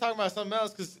 because she was talking about something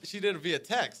else, because she did it via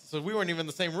text, so we weren't even in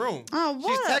the same room. Oh, what?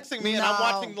 She's texting me, and I'm No.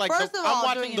 watching like First of all,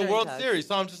 I'm doing watching it the during World text. Series,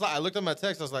 so I'm just like, I looked at my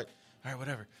text, I was like, all right,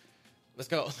 whatever, let's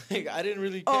go. Like, I didn't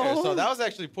really care, Oh. so that was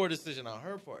actually poor decision on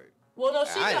her part. Well, no,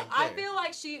 I didn't I care. feel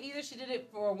like she did it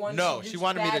for one. No, due she to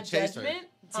wanted me to bad chase her. judgment.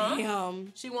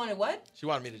 Damn. She wanted what? She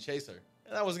wanted me to chase her.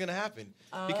 And that wasn't going to happen.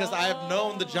 Because I have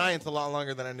known the Giants a lot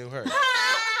longer than I knew her.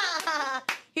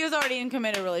 He was already in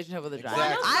committed relationship with the Giants.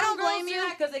 Exactly. I don't blame you.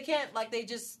 Because they can't, like, they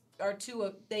just are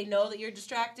too, they know that you're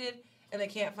distracted and they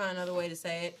can't find another way to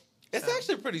say it. It's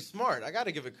actually pretty smart. I got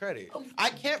to give it credit. I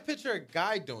can't picture a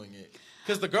guy doing it.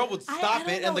 Because the girl would stop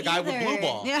it and the guy would blue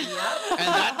ball. Yeah. And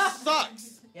that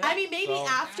sucks. I mean,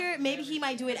 maybe he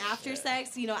might do it after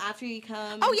sex, after he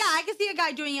comes. Oh, yeah, I can see a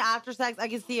guy doing it after sex. I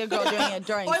can see a girl doing it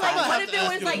during Or, sex. like, what if it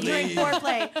was, like, during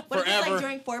foreplay? What if it's, Forever. like,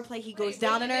 during foreplay, he goes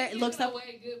down on her and looks up.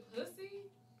 Good pussy?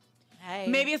 Hey.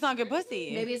 Maybe it's not good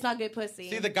pussy. Maybe it's not good pussy.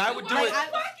 See, the guy would do it.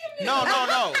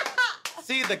 No.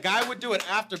 See, the guy would do it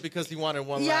after because he wanted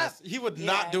one last. He would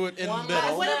not do it in the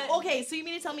middle. What if, okay, so you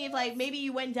mean to tell me if, like, maybe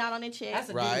you went down on a chick.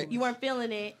 Right. You weren't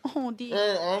feeling it. Oh, dear.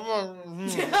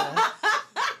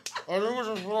 I think it's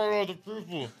just for other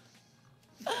people.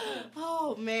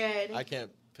 Oh, man. I can't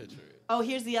picture it. Oh,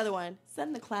 here's the other one.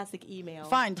 Send the classic email.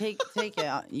 Fine, take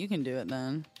it. You can do it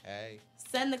then. Hey.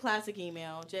 Send the classic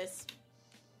email. Just,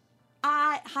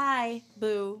 hi,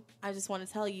 boo. I just want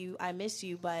to tell you I miss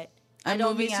you, but I I'm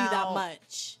don't moving miss you that out.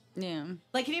 much. Yeah.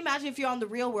 Like, can you imagine if you're on the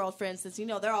real world, for instance?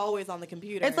 They're always on the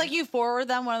computer. It's like you forward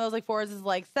them. One of those like forwards is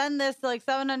like, send this to like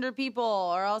 700 people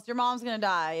or else your mom's going to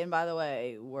die. And by the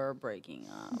way, we're breaking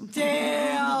up.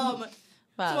 Damn. So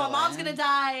By my the mom's way. going to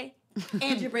die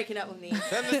and you're breaking up with me.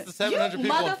 Send this to 700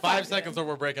 people in 5 motherfucker. seconds or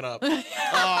we're breaking up.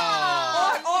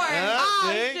 Oh.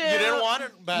 Or See? You didn't want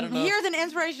it bad enough. Here's an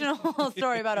inspirational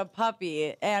story about a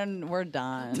puppy, and we're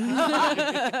done.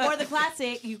 or the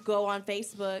classic, you go on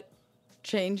Facebook,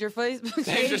 Change your Facebook.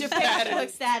 change your Facebook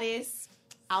status,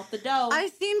 out the door.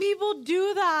 I've seen people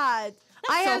do that.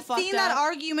 I so have fucked seen that up.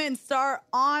 argument start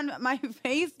on my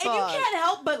Facebook. And you can't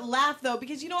help but laugh though,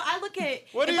 because I look at.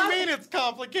 What do you mean it's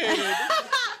complicated?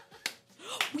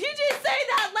 You just say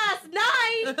that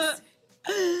last night.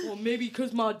 Well, maybe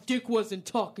because my dick wasn't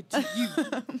talking to you.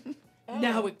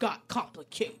 Now it got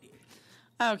complicated.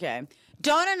 Okay.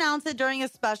 Don't announce it during a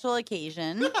special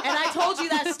occasion. And I told you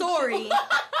that story.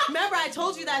 Remember, I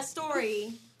told you that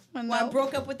story when I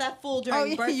broke up with that fool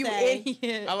during birthday. You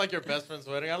idiot. I like your best friend's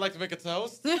wedding. I'd like to make a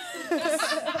toast.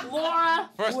 Laura,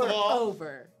 First we're of all,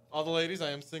 over. all the ladies,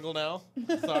 I am single now.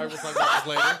 Sorry, we'll talk about this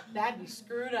later. That'd be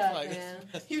screwed up, Like- man.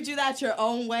 You do that at your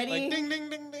own wedding? Like ding, ding,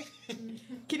 ding, ding.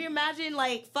 Can you imagine,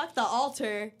 like, fuck the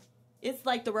altar? It's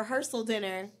like the rehearsal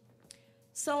dinner.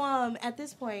 So, at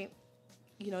this point,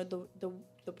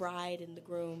 the bride and the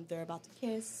groom, they're about to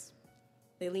kiss.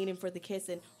 They lean in for the kiss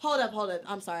and, hold up.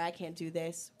 I'm sorry, I can't do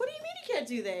this. What do you mean you can't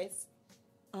do this?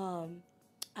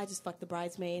 I just fucked the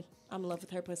bridesmaid. I'm in love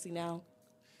with her pussy now.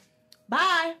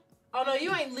 Bye. Oh, no,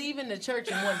 you ain't leaving the church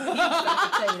in one piece. I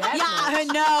can tell you that Yeah,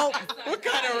 much. no. What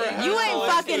kind of rehearsal You ain't is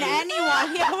fucking this?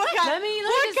 anyone. Yeah, what Let me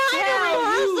what just kind tell of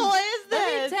rehearsal you. is Let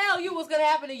this? me tell you what's gonna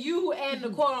happen to you and the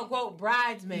quote unquote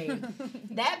bridesmaid.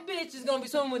 That bitch is gonna be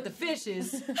swimming with the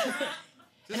fishes. Just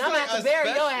And I'm gonna have to bury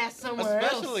your ass somewhere A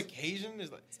special else. occasion is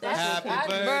like, Special happy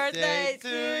birthday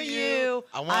to you.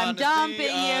 I I'm want to dumping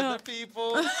see you. other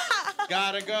people.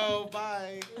 Gotta go,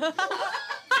 bye.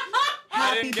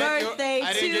 Happy birthday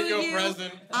I didn't get to you a you.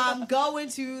 present. I'm going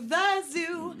to the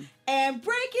zoo and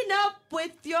breaking up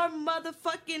with your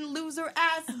motherfucking loser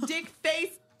ass dick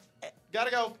face. Gotta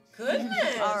go.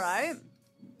 Goodness. All right.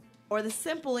 Or the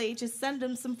simply just send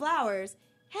them some flowers.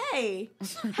 Hey,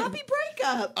 happy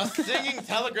breakup. A singing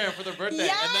telegram for their birthday.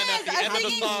 Yes, and then at the a end of the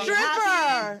singing song,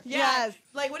 stripper. Yeah. Yes.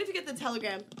 Like, what if you get the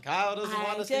telegram? Kyle doesn't want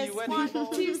I to see just you want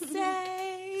anymore. to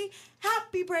say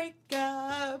happy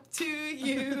breakup to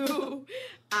you.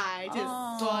 I just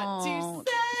want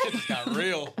to Shit just got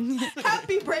real. say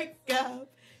happy breakup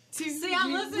to you. See,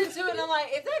 I'm listening to it and I'm like,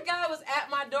 if that guy was at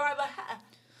my door, I'd be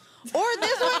like, Or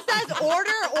this one says,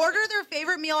 order their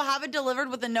favorite meal, have it delivered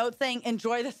with a note saying,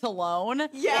 enjoy this alone.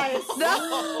 Yes.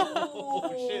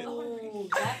 Oh, shit.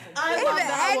 I love If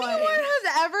that anyone one.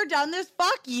 has ever done this,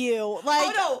 fuck you.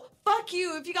 Like, Oh no, fuck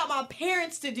you if you got my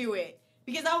parents to do it.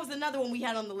 Because that was another one we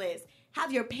had on the list.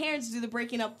 Have your parents do the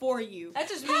breaking up for you. that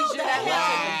just How means the you're hell?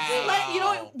 that Like, you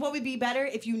know what would be better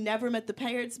if you never met the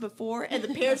parents before and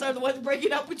the parents are the ones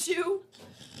breaking up with you?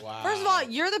 Wow. first of all,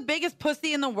 you're the biggest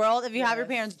pussy in the world if you have your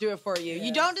parents do it for you.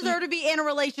 You don't deserve to be in a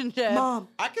relationship. Mom,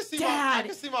 I can see Dad, I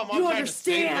can see my mom you trying to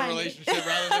stay in a understand. relationship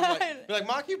rather than be like,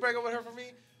 Mom, can you break up with her for me?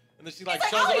 And then she like He's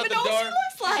shows like, I up don't at the even know door. what she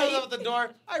looks She shows like. up at the door.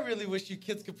 I really wish you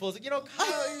kids could pull it. Kyle,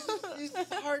 he's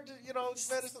just hard to,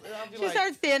 medicine. I'll be She like,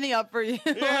 starts standing up for you.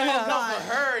 yeah, come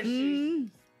for her. And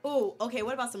she, Oh, okay,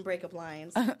 what about some breakup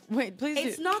lines? Wait, please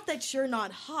It's do. not that you're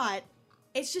not hot.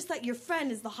 It's just that your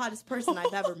friend is the hottest person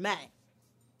I've ever met.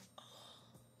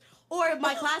 Or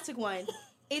my classic one.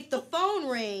 if the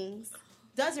phone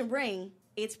doesn't ring,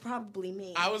 it's probably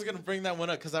me. I was gonna bring that one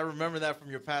up because I remember that from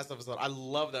your past episode. I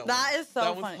love that one. That is so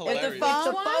That one's funny. hilarious. If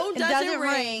the phone doesn't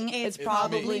ring, it's It's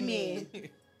probably me. me.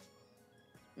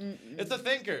 It's a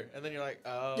thinker, and then you're like,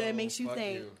 oh, Yeah, it makes you fuck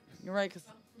think. you. You're right.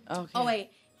 Okay. Oh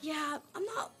wait, yeah, I'm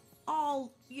not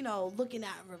all looking at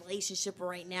a relationship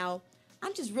right now.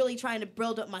 I'm just really trying to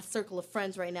build up my circle of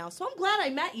friends right now. So I'm glad I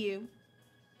met you.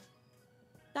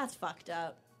 That's fucked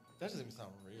up. That doesn't even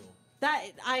sound real.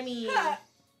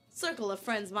 Circle of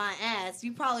friends, my ass.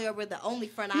 You probably are the only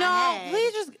friend I No, had.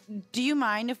 please just. Do you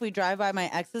mind if we drive by my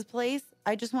ex's place?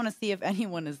 I just want to see if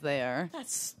anyone is there.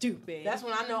 That's stupid. That's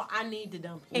when I know I need to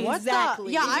dump you. What's Exactly.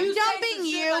 the? Yeah, If I'm you say dumping some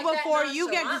shit you like that before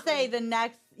you get to nonchalantly. say the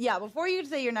next. Yeah, before you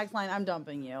say your next line, I'm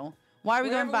dumping you. Why are we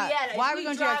going back? Why are we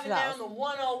going to your ex's driving house? down the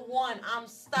 101? I'm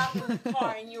stopping the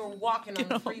car and you're walking on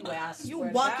the freeway. I swear You to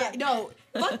walk God. it. No,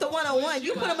 fuck the 101.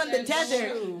 You put him in the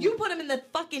desert. Shoot. You put him in the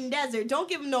fucking desert. Don't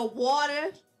give him no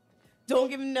water. Don't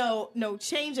give him no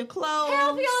change of clothes.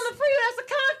 Hell, if you're on the freeway,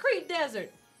 that's a concrete desert.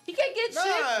 He can't get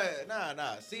shit.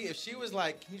 Nah. See, if she was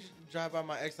like, can you drive by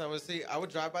my ex? I would see. I would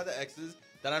drive by the exes.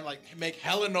 Then I'd like make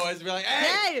hella noise and be like,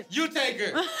 hey, you take her.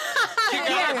 She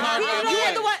got the car.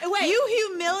 You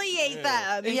humiliate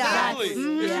them. Exactly. Yeah.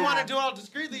 If you want to do it all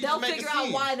discreetly, They'll just make figure a scene.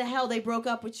 out why the hell they broke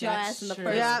up with your ass in the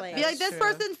first Yeah, place. be like, this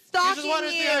person's stalking She just wanted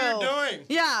to see how you're doing.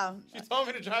 Yeah. She told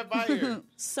me to drive by here.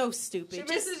 So stupid. She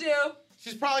misses you.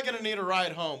 She's probably gonna need a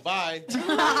ride home. Bye.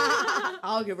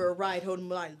 I'll give her a ride home in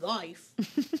my life.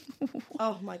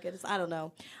 Oh my goodness, I don't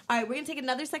know. All right, we're gonna take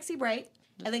another sexy break,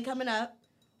 and then coming up,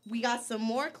 we got some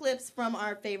more clips from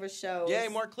our favorite shows. Yay,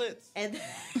 more clits. And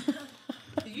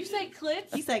Did you say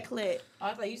clips? he said clit. Oh,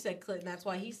 I thought you said clit, and that's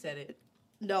why he said it.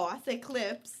 No, I said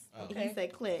clips. Oh. And he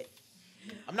said clit.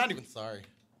 I'm not even sorry.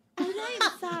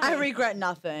 I regret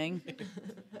nothing.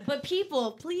 But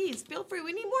people, please feel free.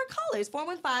 We need more callers.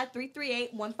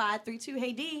 415-338-1532.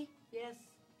 Hey D, Yes.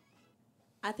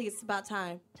 I think it's about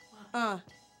time. All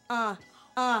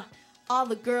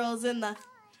the girls in the,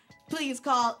 please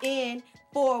call in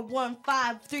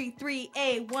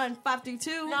 415-338-1532. No, I don't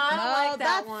No, like that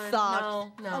that one.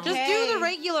 sucks. No. Just do the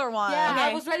regular one. Yeah, Okay.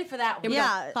 I was ready for that one.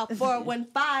 Yeah. Call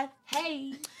 415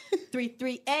 hey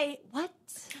 338 What?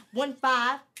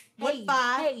 15 15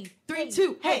 hey,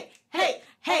 32. Hey, hey,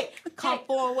 hey. Call Hey.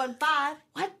 415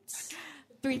 What?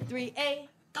 338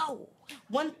 Go.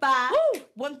 15 Woo.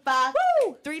 15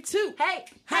 32. Hey,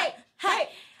 hey, hey,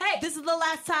 hey. This is the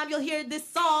last time you'll hear this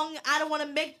song. I don't want to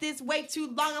make this way too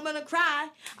long. I'm gonna cry.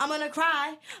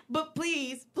 But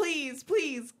please, please,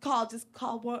 please call. Just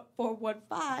call 415.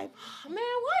 Man,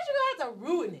 why'd you have to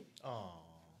ruin it? Oh.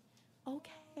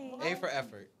 Okay. A for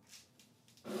effort.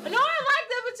 No, I liked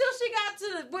them until she got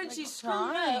to when she screwed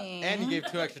up. And you gave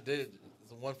 2 extra digits.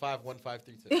 It's a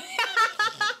 151532.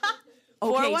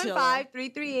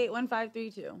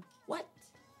 415-338-1532. What?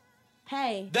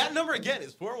 Hey. That number again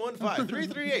is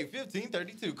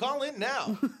 415-338-1532. Call in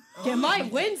now. You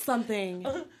might win something.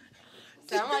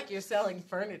 Sound like you're selling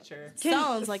furniture.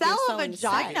 Sounds like Sell you're a selling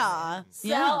vagina.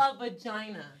 Sell a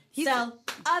vagina. Sell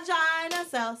vagina,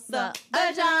 sell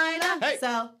vagina, Hey.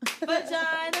 sell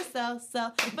vagina, sell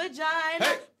vagina.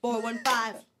 Hey.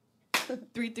 415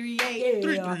 338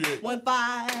 338.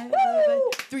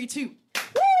 1532.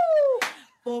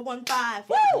 415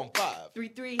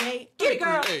 338 Get it,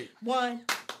 girl.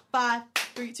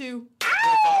 1532.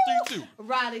 1532.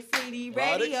 Erotic City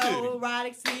Radio,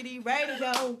 Erotic City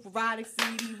Radio, Erotic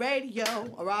City Radio,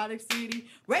 Erotic City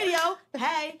Radio.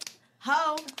 Hey,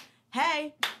 ho,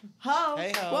 hey, ho,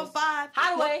 Hey, ho. 15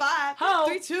 Hideaway. 15 Ho.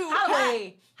 32.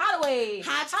 Hideaway. Hideaway.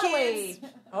 Hide your Hideaway. kids.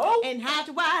 Oh. And hide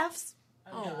your wives.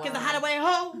 Oh, wow. Cause the hideaway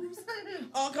hoes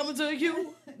all coming to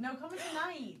you. No, coming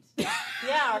tonight.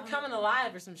 Yeah, or coming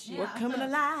alive or some shit. We're coming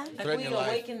alive. Like Threaten we your life.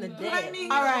 awaken the dead.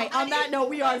 All right, on that note,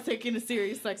 we are taking a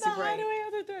serious sexy break.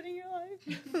 are threatening your life.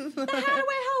 The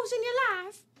hideaway hoes in your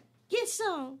life. Get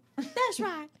some. That's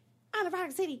right. On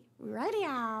Erotic City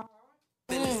Radio.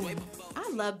 I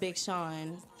love Big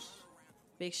Sean.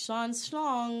 Big Sean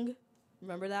Schlong.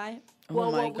 Remember that?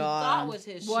 Well, my what we God. thought was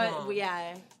his song.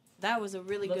 Yeah. That was a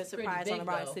really Looks good pretty surprise big, on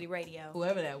Erotic though. City Radio.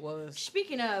 Whoever that was.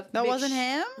 Speaking of, That Big wasn't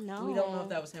him? No, We don't know if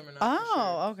that was him or not.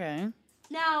 Oh, okay.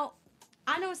 Now,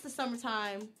 I know it's the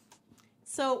summertime,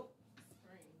 so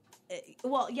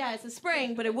it's the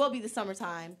spring, but it will be the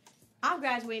summertime. I'm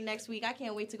graduating next week. I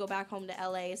can't wait to go back home to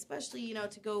LA, especially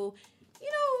to go,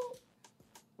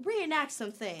 reenact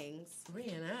some things.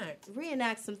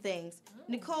 Reenact some things. Oh.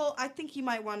 Nicole, I think you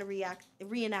might want to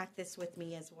reenact this with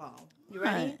me as well. You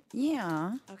ready?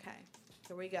 Yeah. Okay.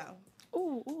 Here we go.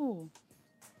 Ooh, ooh.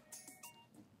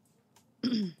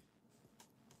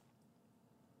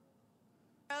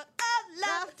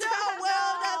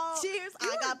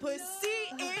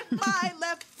 pussy in my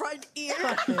left front ear.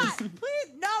 Please,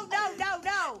 no.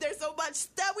 There's so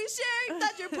much that we share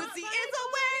that your pussy is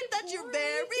aware that you're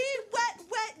very wet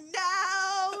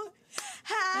now.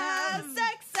 Have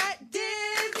sex at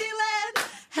Disneyland.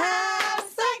 Have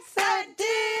sex at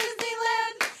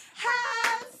Disneyland.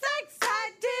 Have sex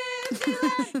at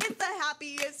Disneyland. It's the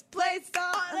happiest place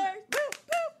on earth. Boop,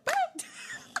 boop, boop.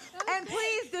 And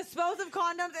please dispose of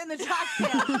condoms in the trash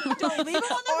can. Don't leave them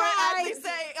on the Or ride. as they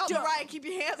say on the ride, keep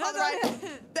your hands on the ride.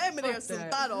 Bienvenido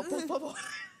sentado, por favor.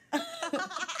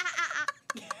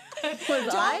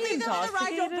 Don't leave them on the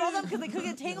ride. Don't throw them because they could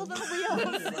get tangled in the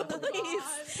wheels.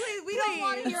 Please, we don't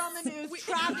want to hear on the news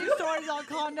tragic stories on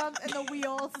condoms and the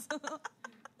wheels.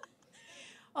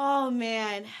 Oh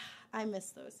man, I miss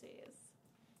those days.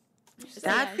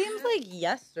 That seems like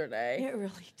yesterday. It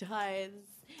really does.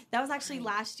 That was actually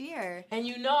last year. And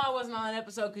you know I wasn't on that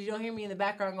episode because you don't hear me in the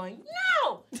background going,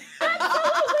 no!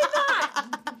 Absolutely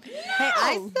not! No! Hey,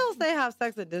 I still say have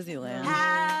sex at Disneyland.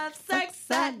 Have sex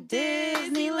at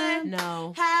Disneyland.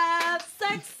 No. Have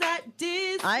sex at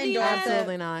Disneyland. I endorse it.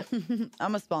 Absolutely not.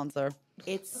 I'm a sponsor.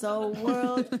 It's a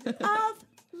world of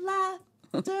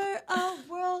laughter, a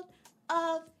world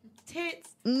of tits.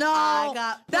 No. I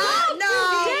got Yeah,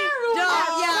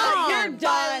 you're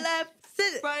done. Left,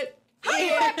 front.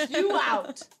 I X you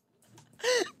out.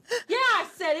 Yeah, I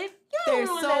said it. There's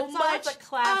ruined so that song. much It's a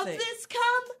classic. of this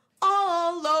come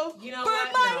all over You know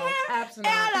what? my No, hair,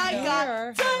 absolutely and not. I No. got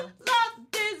to love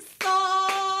this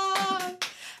song.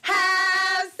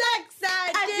 Have sex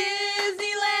at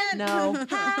Disneyland. No.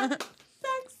 Have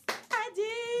sex at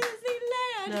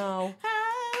Disneyland. No.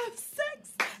 Have sex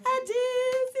at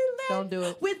Disneyland. Don't do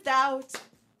it. Without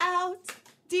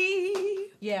D.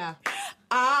 Yeah.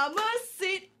 I'ma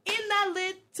sit in that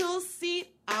little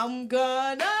seat. I'm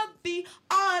gonna be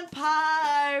on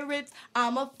Pirates.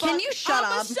 Can you shut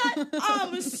up?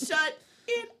 I'ma shut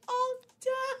it all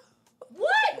down.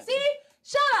 What? See?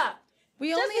 Shut up. We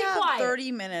Just only be have quiet.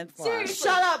 30 minutes left. Seriously.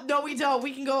 Shut up. No, we don't.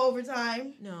 We can go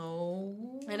overtime.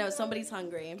 No. I know, somebody's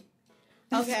hungry.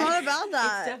 It's not about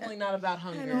that. It's definitely not about I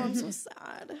hunger. know, I'm so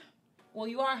sad. Well,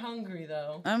 you are hungry,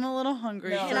 though. I'm a little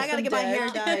hungry. No. for And I gotta some get my hair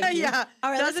dick. done. Yeah.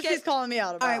 All right, That's let's what get- she's calling me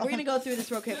out about. All right, we're gonna go through this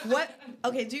real quick.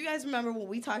 Okay, do you guys remember when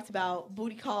we talked about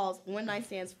booty calls, one night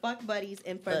stands, fuck buddies,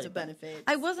 and friends with benefits?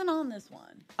 I wasn't on this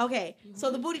one. Okay,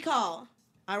 so the booty call,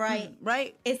 all right?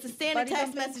 Right? It's the standard Buddy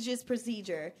text bumping? messages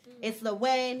procedure. It's the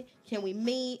when, can we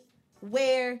meet,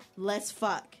 where, let's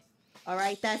fuck. All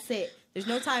right, that's it. There's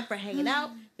no time for hanging out.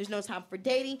 There's no time for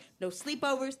dating. No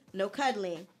sleepovers. No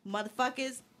cuddling.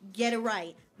 Motherfuckers, get it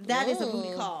right. That is a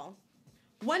booty call.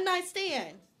 One night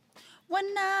stand.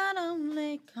 One night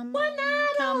only, come One on, night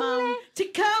come only on. to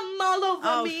come all over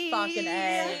Oh, me. fucking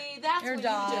A. See, that's You're what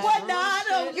done. you just One ruined night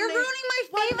shit. only. You're ruining my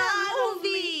One favorite night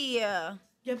movie.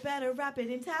 You better wrap it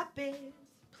and tap it.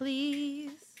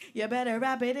 Please. You better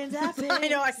wrap it and tap it. I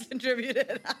know I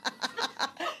contributed.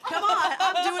 Come on,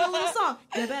 I'm doing a little song.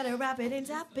 You better wrap it and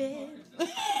tap it.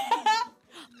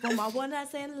 For my one night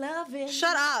stand loving.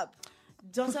 Shut up.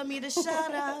 Don't tell me to shut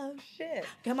up. Shit.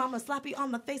 Come on, I'ma slap you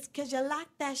on the face because you like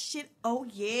that shit. Oh,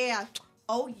 yeah.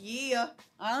 Oh, yeah.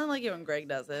 I don't like it when Greg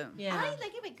does it. Yeah. I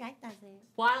like it when Greg does it.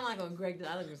 Well, I don't like when Greg did.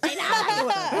 I like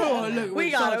when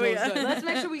We got it. We got it. Let's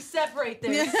make sure we separate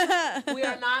this. We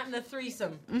are not in a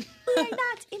threesome. We are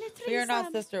not in a threesome. We are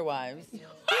not sister wives.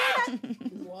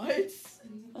 What?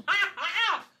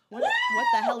 What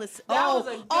the hell is... That Oh, was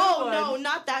a good oh one. no,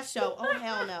 not that show. Oh,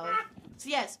 hell no. So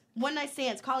yes, one night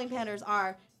stands, calling patterns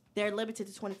they're limited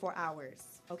to 24 hours.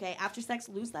 Okay, after sex,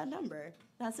 lose that number.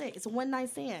 That's it. It's a one night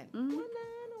stand.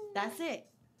 That's it.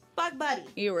 Fuck buddy.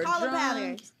 You were Calling drunk.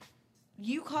 patterns.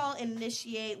 You call and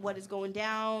initiate what is going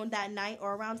down that night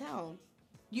or around town.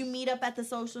 You meet up at the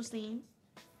social scene.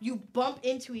 You bump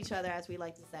into each other, as we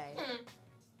like to say.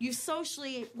 You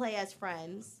socially play as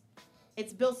friends.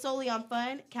 It's built solely on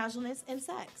fun, casualness, and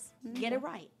sex. Get it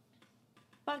right.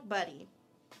 Fuck buddy.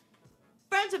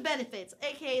 Friends with benefits,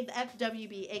 aka the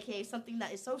FWB, aka something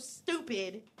that is so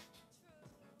stupid.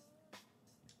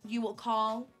 You will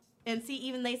call and see,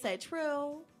 even they said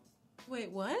true.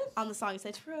 Wait, what? On the song, it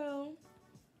said true.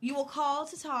 You will call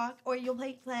to talk, or you'll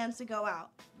make plans to go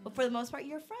out. But for the most part,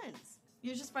 you're friends.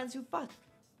 You're just friends who fuck.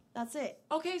 That's it.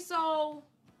 Okay, so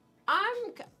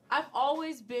I've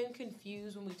always been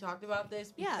confused when we talked about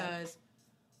this because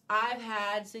I've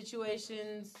had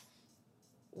situations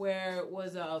where it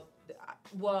was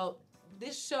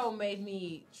this show made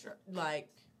me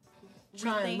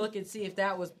try and look and see if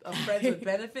that was a friends with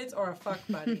benefits or a fuck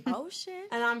buddy. Oh shit!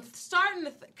 And I'm starting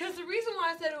to because the reason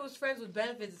why I said it was friends with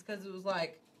benefits is because it was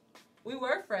like we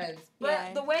were friends,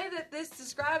 but the way that this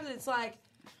describes it, it's like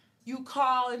you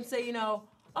call and say,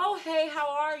 oh, hey, how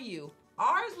are you?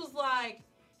 Ours was like,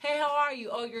 hey, how are you?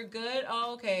 Oh, you're good?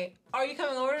 Oh, okay. Are you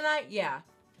coming over tonight? Yeah.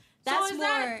 That's so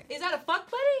more... Is that a fuck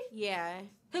buddy? Yeah.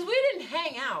 Because we didn't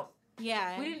hang out.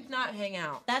 Yeah. We did not hang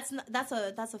out. That's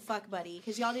a fuck buddy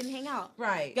because y'all didn't hang out.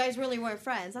 Right. You guys really weren't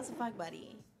friends. That's a fuck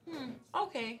buddy.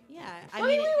 Okay. Yeah. I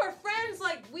mean, we were friends.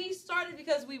 Like, we started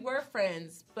because we were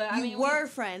friends. But we were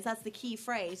friends. That's the key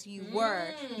phrase. You were.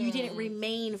 You didn't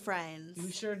remain friends.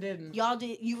 You sure didn't. Y'all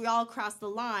did. You all crossed the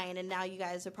line, and now you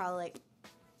guys are probably like,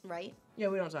 right? Yeah,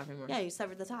 we don't talk anymore. Yeah, you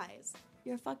severed the ties.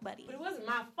 You're a fuck buddy. But it wasn't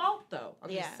my fault, though. I'm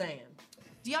just saying.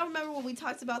 Do y'all remember when we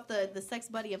talked about the sex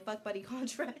buddy and fuck buddy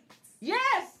contracts?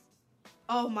 Yes!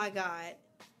 Oh, my God.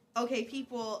 Okay,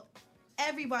 people,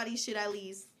 everybody should at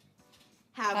least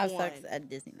have one. Sex at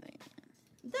Disneyland.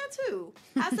 That too.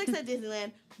 Have sex at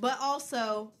Disneyland, but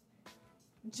also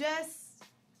just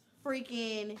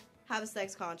freaking have a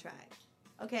sex contract.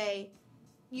 Okay?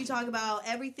 You talk about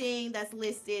everything that's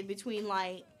listed between,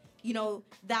 like,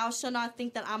 thou shall not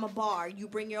think that I'm a bar. You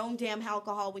bring your own damn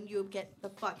alcohol when you get the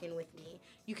fucking with me.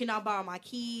 You cannot borrow my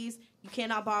keys. You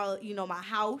cannot borrow, my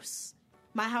house.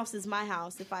 My house is my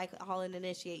house if I call and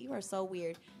initiate. You are so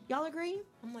weird. Y'all agree?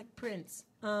 I'm like Prince.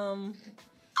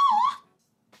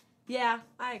 Yeah,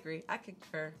 I agree. I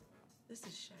concur. This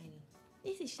is shiny.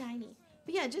 This is shiny.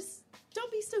 But yeah, just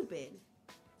don't be stupid.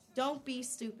 Don't be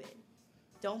stupid.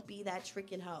 Don't be that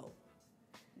tricking hoe.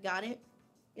 Got it?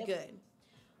 Yep. Good.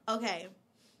 Okay.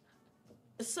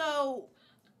 So,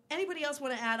 anybody else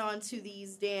want to add on to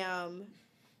these damn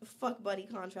fuck buddy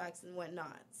contracts and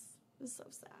whatnots? It's so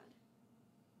sad.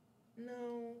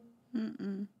 No.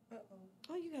 Mm-mm.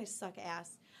 Oh, you guys suck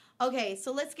ass. Okay,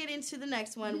 so let's get into the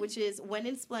next one, which is When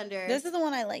in Splendor. This is the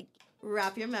one I like.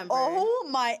 Wrap your member. Oh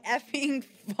my effing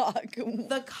fuck.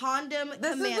 The condom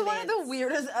This commandments. is one of the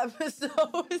weirdest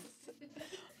episodes.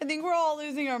 I think we're all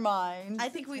losing our minds. I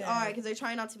think we are, because they're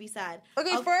trying not to be sad.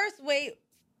 Okay, first, wait.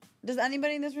 Does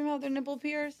anybody in this room have their nipple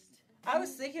pierced? I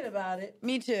was thinking about it.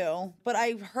 Me too. But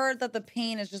I've heard that the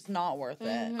pain is just not worth it.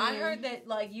 Mm-hmm. I heard that,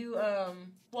 like, you, well,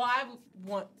 I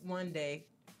want one day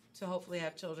to hopefully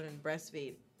have children and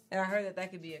breastfeed. And I heard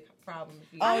that could be a problem.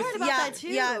 If you I heard about that too.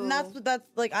 Yeah, and that's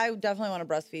like, I definitely want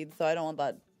to breastfeed, so I don't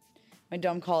want my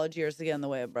dumb college years to get in the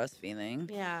way of breastfeeding.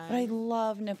 Yeah. But I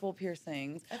love nipple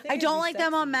piercings. I don't like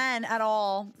them on men at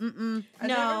all. Mm-mm. I've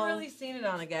never really seen it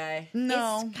on a guy.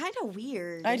 No. It's kind of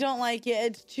weird. I don't like it.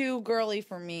 It's too girly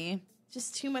for me.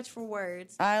 Just too much for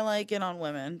words. I like it on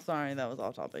women. Sorry, that was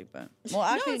off topic, but well,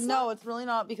 actually, no, it's really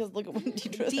not because look at what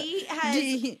Deidre Dee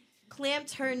has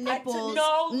clamped her nipples.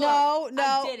 No.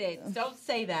 I did it. Don't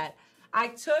say that. I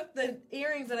took the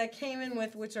earrings that I came in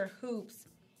with, which are hoops,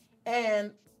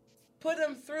 and put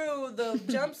them through the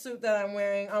jumpsuit that I'm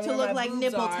wearing on to look like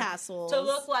nipple tassels. To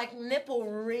look like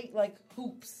like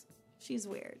hoops. She's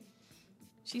weird.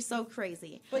 She's so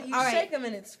crazy. But you All shake right. them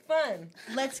and it's fun.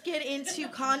 Let's get into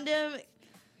condom.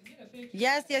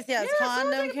 Yes.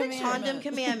 Condom commandments. Condom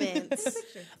commandments.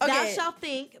 Okay. Thou shalt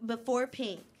think before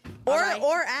pink. Or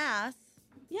ass.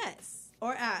 Yes.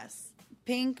 Or ass.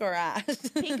 Pink or ass.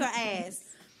 Pink or ass.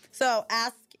 So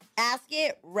ask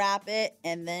it, wrap it,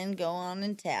 and then go on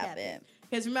and tap it.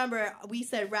 Because remember, we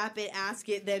said wrap it, ask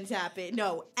it, then tap it.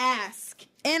 No, ask.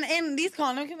 And these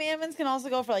condom commandments can also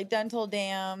go for like dental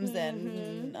dams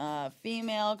and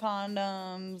female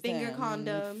condoms. Finger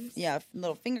condoms. Yeah,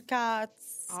 little finger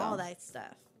cuts. All that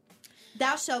stuff.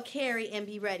 Thou shalt carry and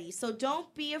be ready. So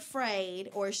don't be afraid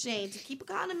or ashamed to keep a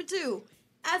condom in two.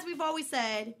 As we've always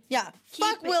said. Yeah.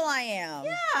 Fuck Will.i.am.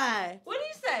 Yeah. What did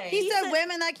he say? He said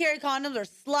women that carry condoms are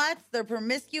sluts, they're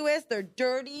promiscuous, they're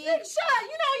dirty. Shut!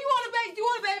 You want a baby? Do you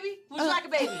want a baby? Would you like a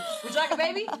baby? Would you like a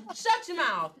baby? Shut your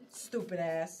mouth, stupid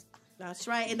ass. That's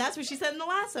right, and that's what she said in the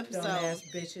last episode.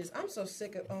 Dumbass bitches. I'm so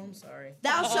sick of. Oh, I'm sorry.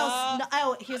 Thou shalt.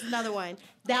 Oh, here's another one.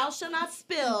 Thou shalt not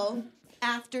spill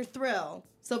after thrill.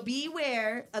 So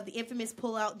beware of the infamous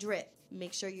pull-out drip.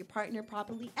 Make sure your partner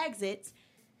properly exits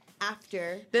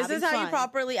after. This is how fun. you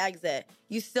properly exit.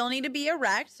 You still need to be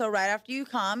erect. So right after you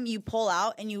come, you pull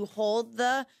out and you hold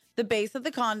the base of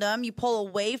the condom. You pull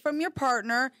away from your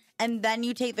partner and then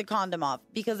you take the condom off.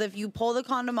 Because if you pull the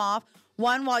condom off,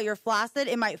 one, while you're flaccid,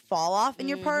 it might fall off in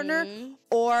your partner,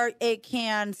 or it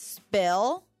can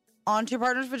spill onto your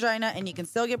partner's vagina and you can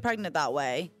still get pregnant that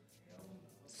way.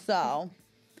 So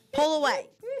pull away.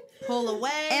 Pull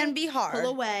away. And be hard.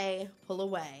 Pull away. Pull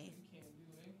away.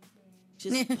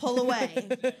 Just pull away.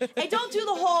 Hey, don't do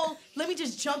the whole, let me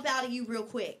just jump out of you real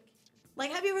quick.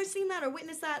 Like, have you ever seen that or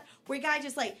witnessed that? Where a guy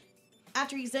just like,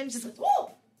 after he's done, just like,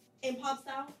 whoa, and pops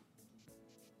out?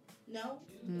 No.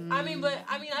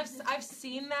 I've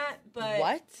seen that, but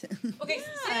What? Okay,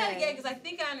 say that again because I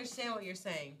think I understand what you're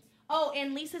saying. Oh,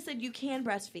 and Lisa said you can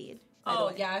breastfeed.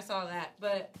 Oh yeah, I saw that.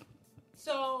 But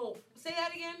so say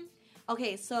that again.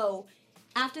 Okay, so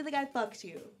after the guy fucks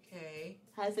you, okay,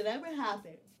 has it ever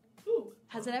happened?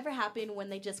 Has it ever happened when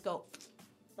they just go,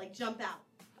 like, jump out?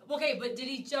 Okay, but did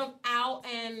he jump out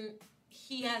and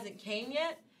he hasn't came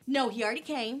yet? No, he already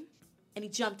came, and he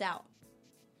jumped out.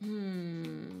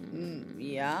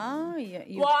 Yeah.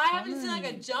 Well, I haven't seen like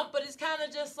a jump, but it's kind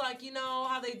of just like, you know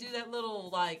how they do that little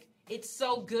like it's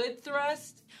so good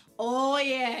thrust. Oh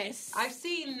yes, I've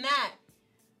seen that.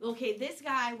 Okay, this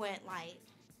guy went like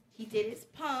he did his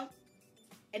pump,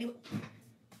 and he went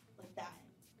like that.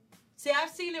 See,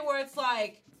 I've seen it where it's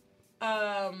like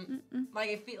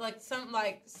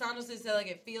like Sandra said like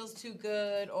it feels too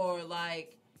good, or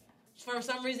like for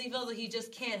some reason he feels like he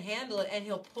just can't handle it, and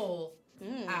he'll pull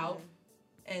out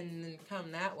and then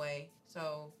come that way.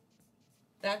 So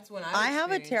that's when I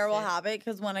have a terrible habit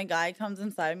because when a guy comes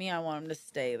inside me, I want him to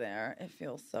stay there. It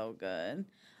feels so good.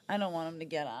 I don't want him to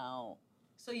get out.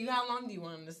 So how long do you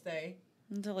want him to stay?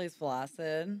 Until he's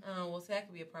flaccid. Oh, well, so that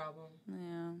could be a problem.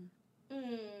 Yeah.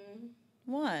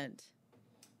 What?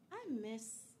 I miss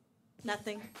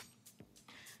nothing.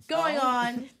 Going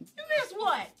on. You miss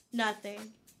what?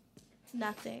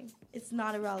 Nothing. It's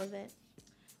not irrelevant.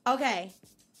 Okay.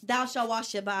 Thou shalt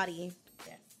wash your body.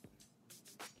 Yes.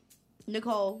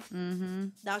 Nicole.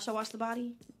 Thou shalt wash the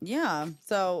body? Yeah.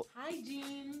 So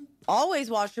hygiene. Always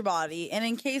wash your body. And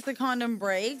in case the condom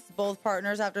breaks, both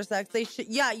partners after sex,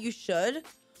 you should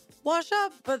wash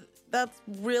up, but that's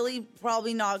really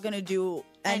probably not going to do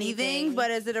anything. But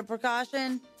is it a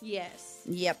precaution? Yes.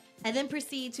 Yep. And then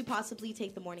proceed to possibly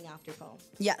take the morning after pill.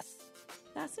 Yes.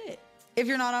 That's it. If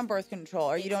you're not on birth control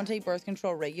or you don't take birth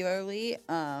control regularly,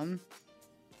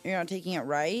 you're not taking it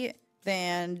right,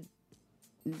 then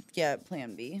get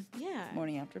Plan B. Yeah.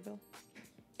 Morning after pill.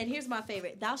 And here's my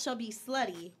favorite. Thou shalt be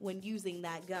slutty when using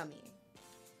that gummy.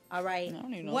 All right? I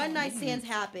don't even know One what night that stands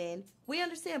happen. We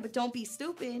understand, but don't be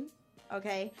stupid.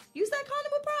 Okay? Use that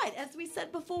condom with pride, as we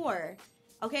said before.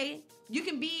 Okay? You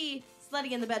can be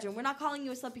slutty in the bedroom. We're not calling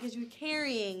you a slut because you're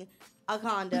carrying a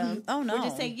condom. Oh, no. We're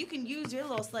just saying you can use your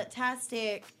little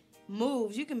slut-tastic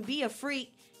moves. You can be a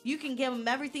freak. You can give them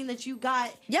everything that you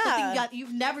got. Yeah. Something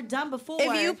you've never done before.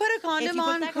 If you put a If condom you put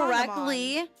on that condom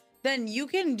correctly, on. then you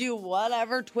can do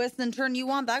whatever twist and turn you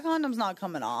want. That condom's not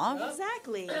coming off.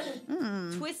 Exactly.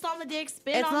 Mm. Twist on the dick,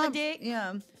 spin It's on not- the dick.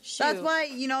 Yeah. Shoot. That's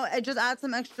why, just add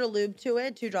some extra lube to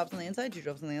it. 2 drops on the inside, 2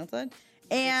 drops on the outside.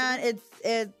 And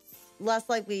it's less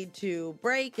likely to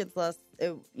break. It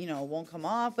won't come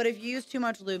off. But if you use too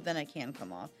much lube, then it can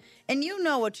come off. And you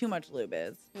know what too much lube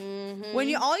is. Mm-hmm.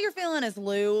 When all you're feeling is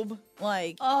lube,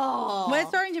 when it's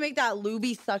starting to make that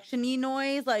lubey suction-y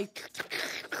noise, like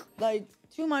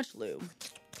too much lube.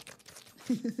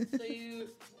 So you...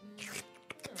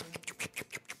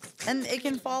 And it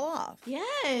can fall off.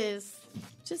 Yes.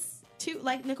 Just 2,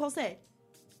 like Nicole said,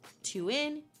 2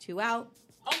 in, 2 out.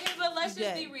 Okay, but let's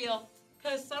just Good. be real.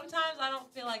 Because sometimes I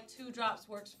don't feel like 2 drops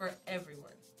works for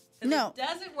everyone. 'Cause No. It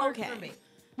doesn't work for me.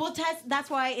 Well, that's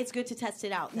why it's good to test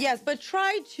it out. then. Yes, but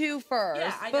try 2 first.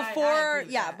 Yeah, I before agree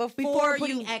with that. Before you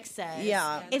putting excess.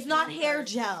 Yeah. It's not hair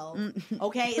gel.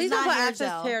 Okay? Please it's don't not put hair excess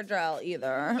gel. hair gel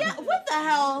either. Yeah, what the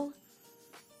hell?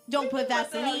 Don't put What the hell?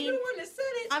 Vaseline. You're the one that said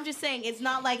it. I'm just saying, it's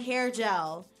not like hair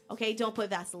gel. Okay, don't put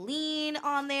Vaseline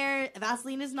on there.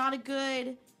 Vaseline is not a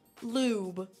good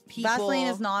lube, people. Vaseline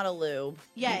is not a lube.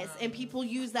 Yes, and people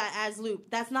use that as lube.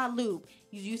 That's not lube.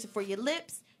 You use it for your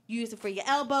lips, you use it for your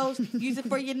elbows, use it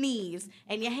for your knees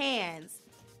and your hands.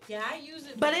 Yeah, I use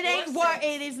it. But it before ain't sex.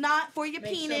 it is not for your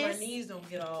Make penis. sure my knees don't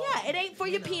get all. Yeah, it ain't for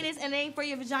your penis and it ain't for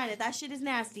your vagina. That shit is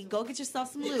nasty. Go get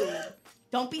yourself some lube.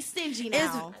 Don't be stingy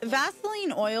now. Is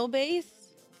Vaseline oil based?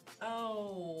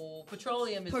 Oh,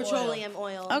 petroleum is Petroleum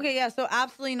oil. Okay, yeah, so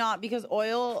absolutely not because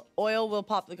oil will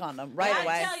pop the condom right I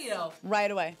away. tell you though,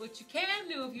 Right away. what you can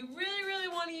do if you really, really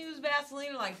want to use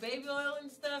Vaseline or like baby oil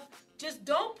and stuff, just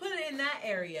don't put it in that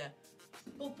area.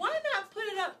 But why not put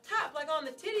it up top, like on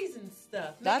the titties and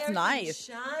stuff? Make That's everything nice.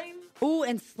 Shine. Ooh,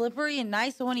 and slippery and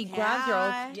nice. So when he grabs your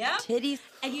old Yeah. titties.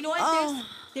 And you know what? Oh.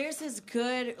 There's this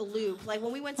good lube. Like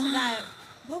when we went to that,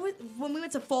 when we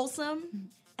went to Folsom,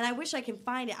 and I wish I can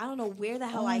find it. I don't know where the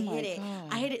hell Oh I my hid it. God.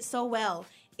 I hid it so well.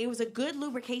 It was a good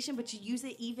lubrication, but you use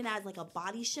it even as like a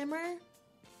body shimmer.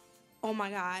 Oh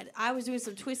my God. I was doing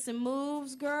some twists and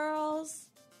moves, girls.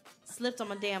 Slipped on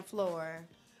my damn floor.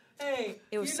 Hey,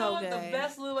 It was you so know what good. the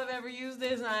best lube I've ever used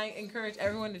is, and I encourage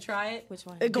everyone to try it. Which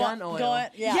one? Gun oil.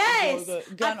 Yes,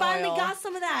 Gun I finally oil. got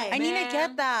some of that. I need to Man,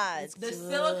 get that. The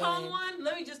silicone one.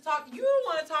 Let me just talk. You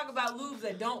want to talk about lubes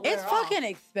that don't wear It's off. fucking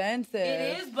expensive.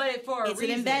 It is, but for a It's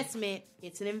reason. an investment.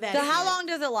 It's an So investment. how long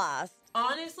does it last?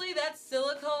 Honestly, that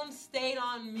silicone stayed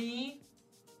on me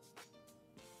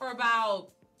for about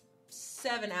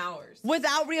 7 hours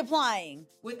Without reapplying.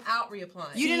 without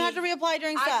reapplying. You didn't have to reapply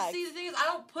during sex. See, the thing is, I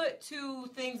don't put 2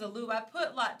 things of lube. I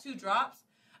put like 2 drops.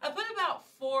 I put about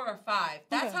 4 or 5.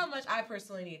 That's Okay. how much I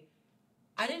personally need.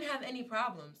 I didn't have any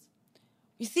problems.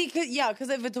 You see, because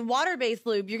if it's a water-based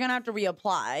lube, you're gonna have to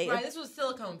reapply. Right, this was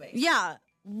silicone based. Yeah.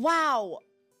 Wow.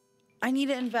 I need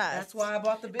to invest. That's why I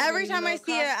bought the big Every one, time I it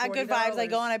see it costs at Good Vibes, I $40.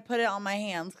 go and I put it on my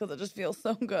hands because it just feels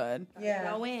so good. Yeah.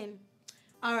 Go in.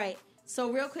 All right. So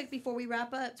real quick before we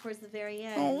wrap up towards the very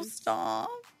end. Oh, stop.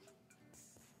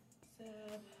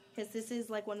 Because this is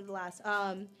like one of the last.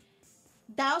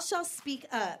 Thou shalt speak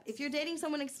up. If you're dating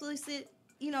someone exclusive,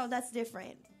 that's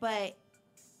different. But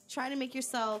try to make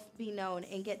yourself be known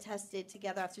and get tested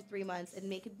together after 3 months and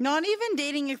make it. Not even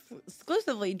dating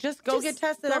exclusively. Just go get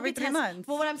tested go every get 3 tested. months.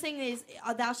 But what I'm saying is,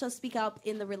 thou shalt speak up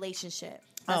in the relationship.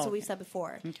 That's what we've said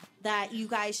before. Okay. That you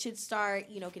guys should start,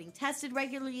 getting tested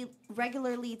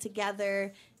regularly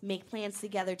together. Make plans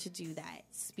together to do that.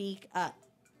 Speak up.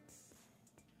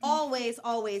 Always,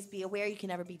 always be aware. You can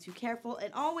never be too careful.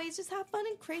 And always just have fun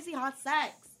and crazy hot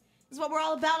sex. This is what we're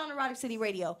all about on Erotic City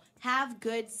Radio. Have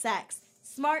good sex.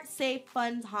 Smart, safe,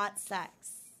 fun, hot sex.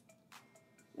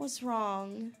 What's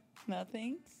wrong?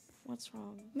 Nothing. What's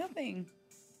wrong? Nothing.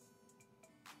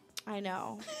 I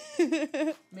know.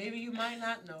 Maybe you might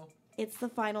not know. It's the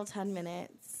final 10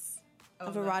 minutes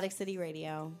of Erotic City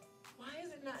Radio. Why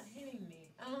is it not hitting me?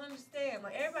 I don't understand.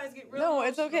 Like, everybody's getting real No,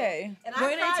 it's emotional. okay. And We're I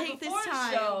gonna cried take this before the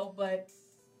time. show, but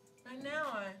right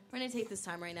now We're going to take this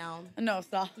time right now. No,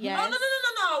 stop. Yes. Oh,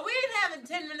 no. We ain't having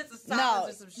 10 minutes of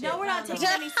silence or some shit. No, we're not taking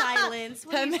any silence.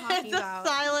 What are 10 you talking minutes of about?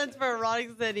 silence for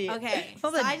Erotic City. Okay,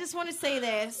 so I just want to say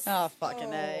this. Oh,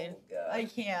 fucking A. I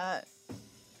can't.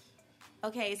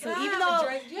 Okay, so Can I even have a though...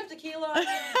 drink? Do you have tequila?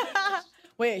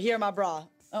 Wait, here, my bra.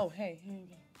 Oh, hey. Here you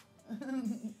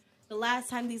go. The last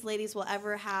time these ladies will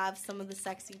ever have some of the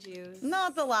sexy juice.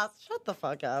 Not the last. Shut the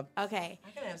fuck up. Okay.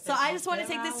 can have So sex I with just want to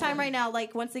take this time whoever. right now.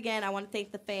 Like, once again, I want to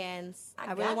thank the fans.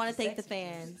 I really got want to the thank the sexy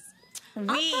fans.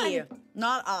 We,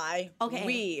 not I.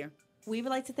 Okay. We would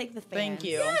like to thank the fans. Thank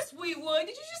you. Yes, we would. Did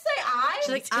you just say I? She's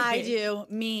like, I do.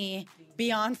 Me.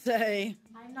 Beyonce.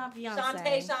 I'm not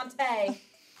Beyonce. Shantae.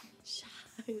 Shut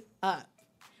up.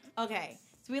 Okay.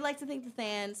 So we'd like to thank the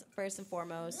fans first and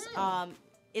foremost.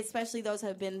 Especially those who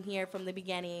have been here from the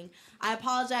beginning. I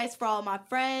apologize for all my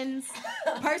friends.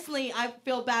 Personally, I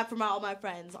feel bad for all my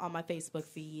friends on my Facebook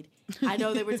feed. I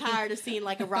know they were tired of seeing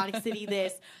like Erotic City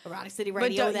this, Erotic City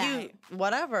Radio but that.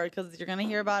 whatever, because you're gonna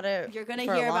hear about it. You're gonna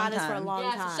for hear a long about us for a time. long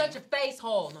Yeah, time. so shut your face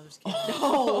hole. No, I'm just kidding.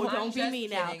 No, I'm don't be just me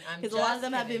now. kidding. I'm Because a lot of just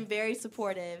them have kidding. been very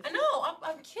supportive. I know.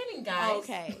 I'm kidding, guys.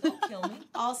 Okay. Don't kill me.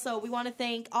 Also, we want to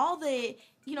thank all the,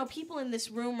 people in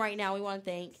this room right now. We want to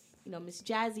thank, Miss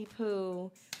Jazzy Pooh.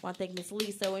 We want to thank Miss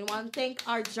Lisa. We want to thank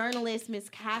our journalist, Miss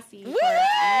Cassie, for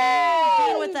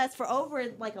being with us for over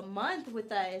like a month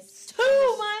with us. 2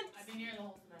 months. I've been here the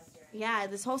whole semester. Yeah,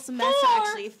 this whole semester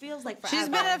actually. It feels like forever. She's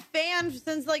been a fan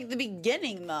since like the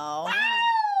beginning, though.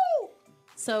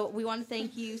 So we want to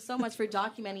thank you so much for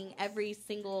documenting every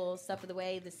single step of the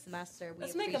way this semester. We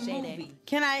Let's make a appreciate movie.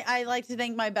 Can I like to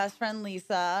thank my best friend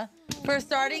Lisa for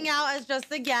starting out as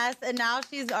just a guest, and now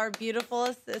she's our beautiful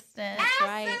assistant.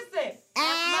 Right. Assistant.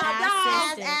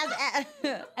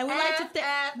 Assistant. And we like to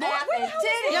thank.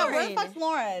 Yeah, where the fuck's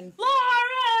Lauren?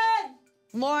 Lauren!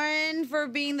 Lauren for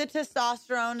being the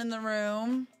testosterone in the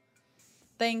room.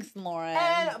 Thanks, Lauren.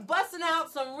 And busting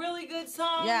out some really good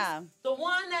songs. Yeah. The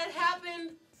one that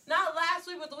happened not last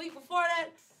week, but the week before that.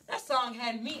 That song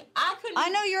had me. I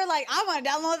know you're like, I want to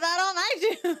download that on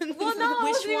iTunes. Well, no, it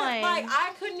Which wasn't even- one? Like,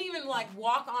 I couldn't even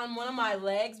walk on one of my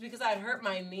legs because I'd hurt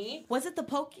my knee. Was it the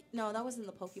Poke? No, that wasn't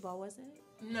the Pokeball, was it?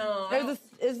 No. It was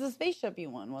the spaceshipy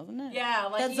one, wasn't it? Yeah,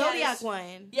 like The he had Zodiac his-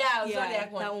 one. Yeah, it was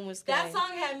Zodiac one. That one was good. That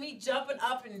song had me jumping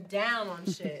up and down on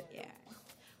shit. Yeah.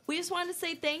 We just wanted to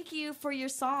say thank you for your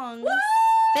songs.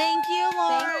 Thank you,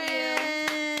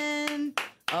 Thank Lauren.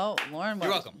 Oh, Lauren. You're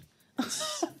welcome.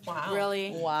 Wow.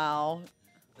 Really? Wow. Is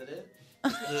that it?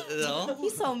 No,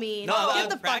 He's so mean. no, Get I'm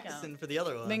the fuck practicing for the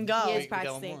other one. Then go. He We is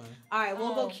practicing. more. All right,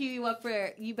 we'll go Oh. cue you up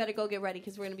for. You better go get ready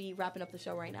because we're gonna be wrapping up the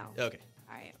show right now. Okay.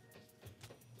 All right.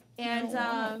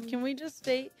 And Can we just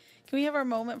stay? Can we have our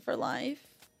moment for life?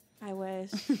 I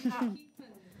wish.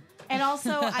 And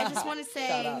also, I just want to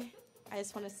Shut up.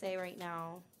 say, right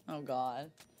now, Oh, God.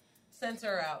 Censor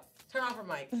her out. Turn off her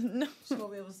mic. No. She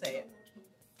won't be able to say it.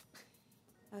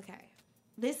 Okay.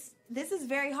 This is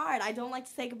very hard. I don't like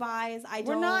to say goodbyes.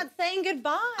 We're not saying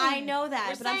goodbye. I know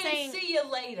that, We're but I'm saying saying see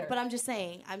you later. But I'm just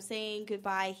saying, I'm saying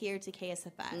goodbye here to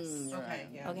KSFS. Okay.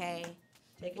 Yeah. Okay.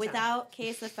 Take your Without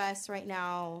KSFS right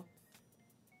now,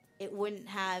 it wouldn't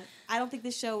have. I don't think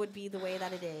the show would be the way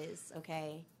that it is.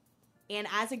 Okay. And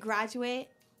as a graduate,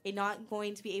 and not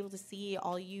going to be able to see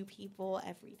all you people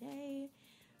every day,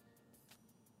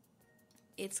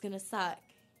 it's gonna suck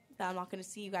that I'm not gonna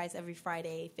see you guys every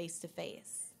Friday face to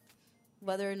face.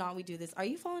 Whether or not we do this. Are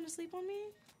you falling asleep on me?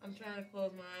 I'm trying to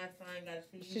close my eyes. I gotta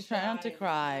see you. She's trying not to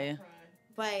cry.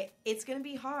 But it's gonna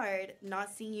be hard not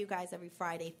seeing you guys every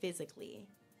Friday physically.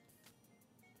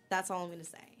 That's all I'm gonna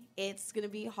say. It's gonna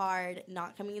be hard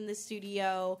not coming in the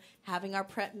studio, having our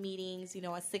prep meetings, you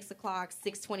know, at 6 o'clock,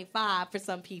 6:25 for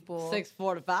some people.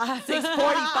 6:45.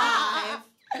 6:45.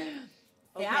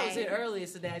 Yeah, I was in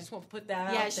earliest today. I just want to put that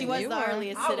out. Yeah, she was the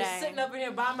earliest I today. was sitting up in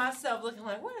here by myself looking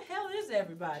like, where the hell is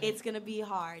everybody? It's going to be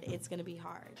hard. It's going to be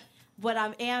hard. But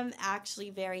I am actually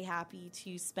very happy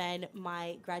to spend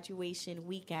my graduation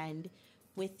weekend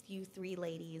with you three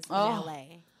ladies in LA.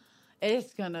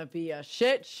 It's going to be a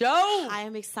shit show. I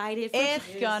am excited. It's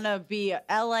going to be,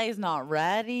 LA's not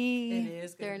ready. It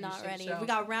is. They're not ready. We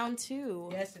got round 2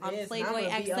 yes, it on is. Playboy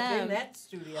I'm XM. be up in that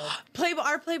studio.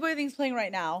 Our Playboy thing's playing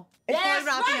right now. It's That's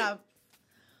wrapping right. up.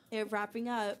 They're wrapping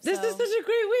up. This is such a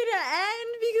great way to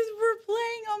end because we're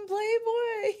playing on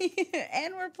Playboy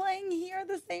and we're playing here at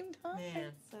the same time.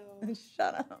 Man. So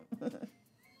shut up.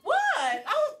 What?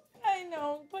 Oh, I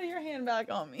know. Put your hand back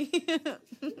on me.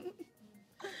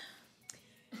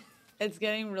 It's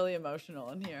getting really emotional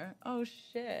in here. Oh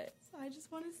shit. So I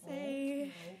just want to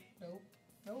say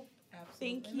Nope.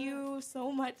 Absolutely thank you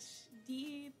so much,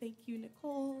 Dee. Thank you,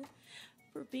 Nicole,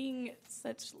 for being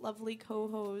such lovely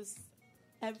co-hosts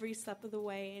every step of the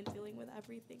way and dealing with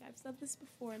everything. I've said this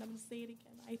before and I'm going to say it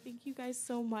again. I thank you guys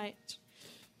so much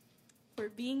for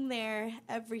being there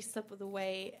every step of the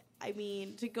way. I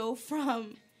mean, to go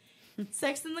from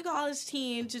Sex and the College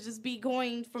Teen to just be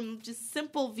going from just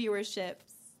simple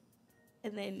viewerships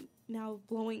and then now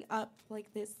blowing up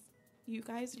like this. You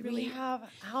guys really We have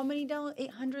how many down?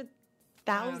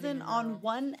 800,000 on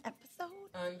one episode?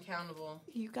 Uncountable.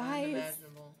 You guys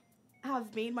Unimaginable.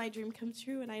 have made my dream come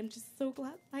true, and I am just so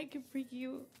glad I could bring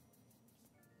you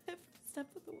every step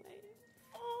of the way.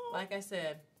 Like I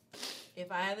said,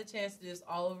 if I had the chance to do this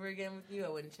all over again with you, I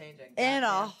wouldn't change it. In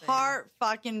a heart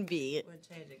fucking beat. Wouldn't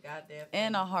change it. Goddamn thing.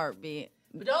 In a heartbeat.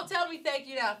 But don't tell me thank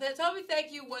you now. Tell me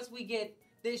thank you once we get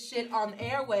this shit on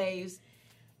airwaves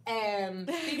and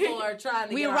people are trying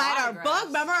to We get write our autographs. book.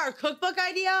 Remember our cookbook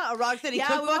idea? Erotic City Yeah,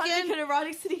 cookbook we wanted in? to put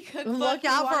Erotic City cookbook. Look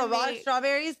out for erotic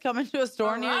strawberries coming to a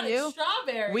store near Erotic you.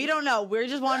 strawberries. We don't know. We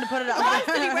just wanted to put it Erotic out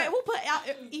City there. We'll put out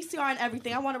ECR and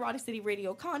everything. I want Erotic City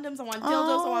Radio condoms. I want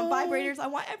dildos. I want vibrators. I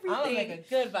want everything. I'm gonna make a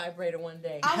good vibrator one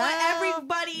day. I want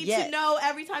everybody yes. to know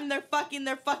every time they're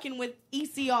fucking with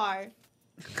ECR.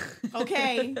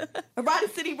 Okay?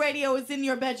 Erotic City Radio is in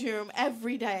your bedroom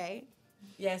every day.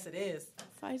 Yes, it is.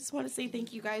 So I just want to say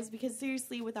thank you guys because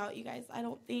seriously, without you guys, I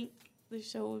don't think the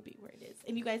show would be where it is.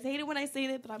 And you guys hate it when I say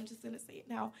it, but I'm just going to say it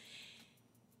now.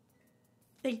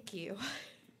 Thank you.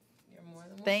 You're more than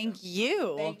welcome. Thank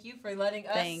you. Thank you for letting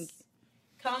us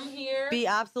come here. Be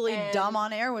absolutely and- dumb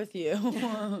on air with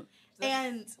you.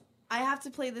 And I have to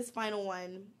play this final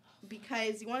one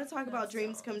because you want to talk about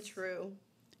dreams come true.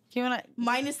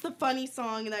 Minus the funny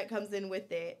song that comes in with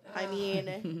it. I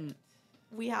mean,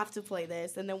 we have to play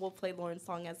this, and then we'll play Lauren's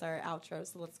song as our outro,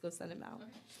 so let's go send him out.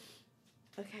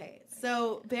 Okay,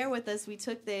 so bear with us. We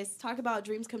took this, talk about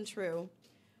dreams come true.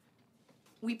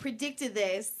 We predicted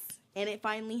this, and it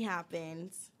finally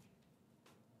happened.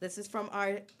 This is from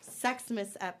our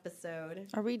Sexmas episode.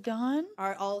 Are we done?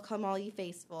 Our All Come All Ye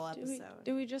Faithful episode.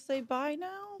 Do we just say bye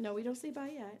now? No, we don't say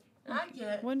bye yet. Not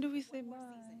yet. When do we say bye?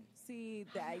 See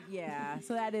that? Yeah.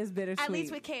 So that is bittersweet. At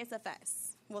least with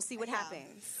KSFS. We'll see what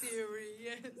happens.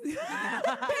 Serious.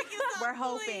 We're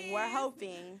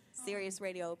hoping serious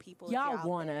radio people. if Y'all you're out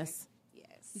want there. us.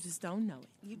 Yes. You just don't know it.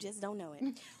 You just don't know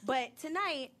it. But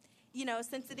tonight,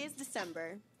 since it is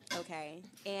December, okay,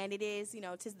 and it is,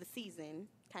 'tis the season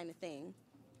kind of thing,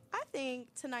 I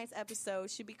think tonight's episode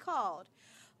should be called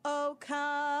 "Oh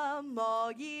Come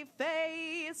All Ye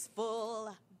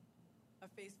Faithful." A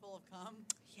face full of cum?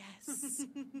 Yes.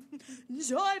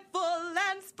 Joyful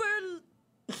and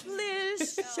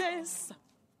spurlicious.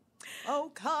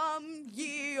 Oh come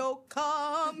ye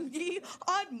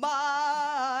on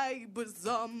my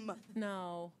bosom.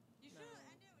 No.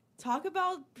 talk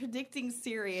about predicting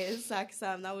Sirius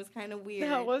XM. That was kind of weird.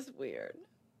 That was weird.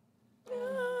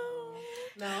 No.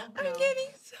 I'm getting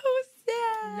so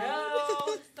sad.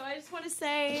 No. So I just want to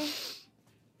say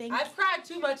I've cried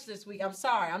too much this week. I'm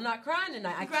sorry. I'm not crying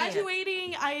tonight. I can't.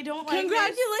 Graduating, I don't like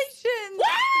Congratulations!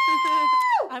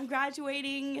 I'm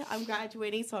graduating,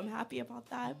 so I'm happy about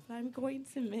that. But I'm going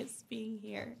to miss being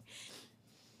here.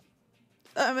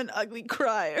 I'm an ugly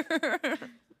crier.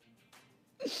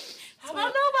 How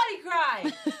about nobody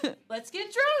cry? Let's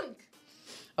get drunk.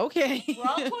 Okay. We're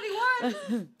all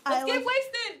 21. Let's get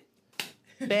wasted.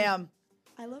 Bam.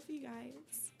 I love you guys.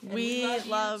 We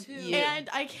love you. And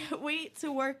I can't wait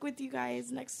to work with you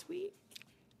guys next week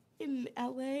in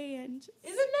LA. And Is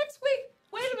it next week?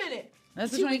 Wait a minute.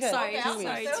 That's the 2 weeks. 25th. Sorry, Okay,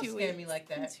 sorry, don't 2 scare weeks. me like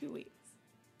that. In 2 weeks.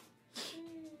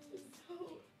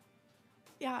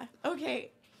 Yeah. Okay.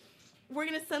 We're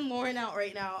gonna send Lauren out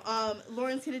right now.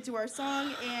 Lauren's gonna do our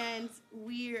song, and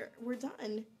we're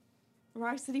done.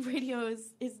 Rock City Radio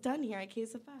is done here at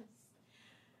KSFS.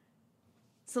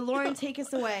 So Lauren, take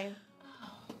us away.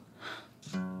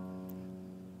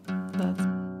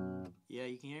 Yeah,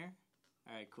 you can hear?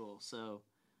 All right, cool. So,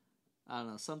 I don't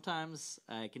know. Sometimes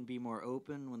I can be more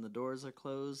open when the doors are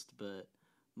closed, but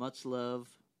much love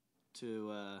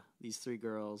to these three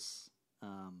girls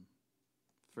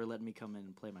for letting me come in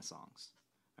and play my songs.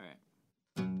 All right.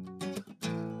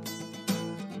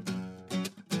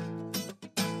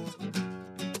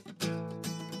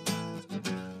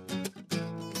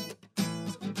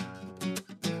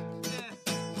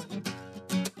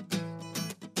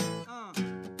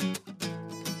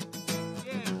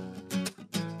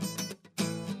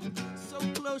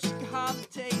 She can hardly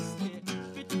taste it.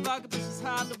 50 vodka, but she's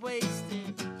hardly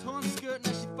wasted. Torn skirt,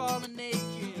 now she falling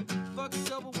naked. Fuck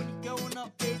sober when you're going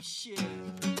up ape shit.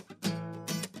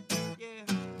 Yeah.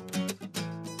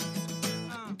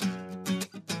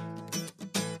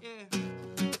 Yeah.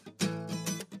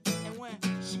 And when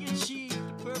she achieved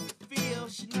the perfect feel,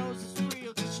 she knows it's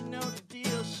real, cause she know the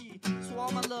deal. She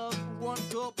swallowed my love for one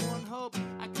gulp, one hope.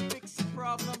 I can fix the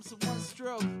problems in one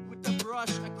stroke. With the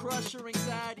brush, I crush her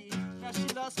anxiety. Now she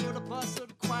lost for the bus or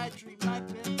the quiet dream. Life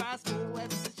been fast forward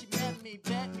ever since she met me.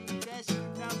 Bet me that she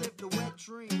can now live the wet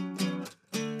dream.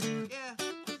 Yeah.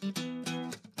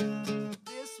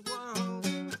 This world.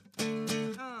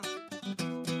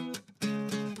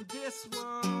 This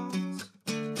world.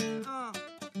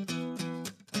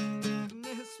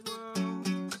 This world.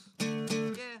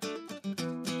 Yeah.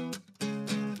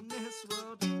 This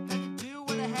world. Had to do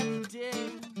what I had to do.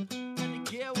 Had to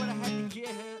get what I had to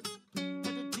get.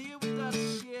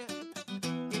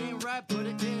 But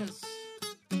it is.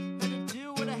 Had to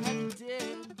do what I had to do.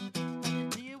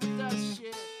 Had to deal with that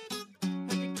shit. Had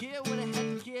to get what I had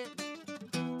to get.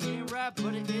 It ain't right,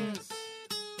 but it is.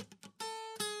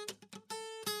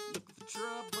 Looking for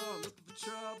trouble, looking for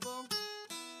trouble.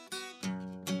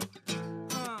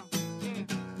 Yeah.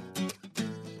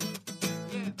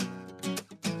 Yeah.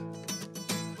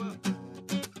 Well.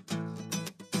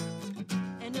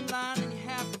 End the line and you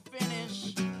have to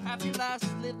finish. Happy lives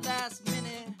live last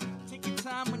minute. Take your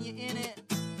time when you're in it.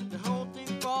 The whole thing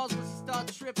falls once you start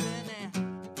tripping. And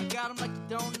I got them like you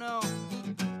don't know. I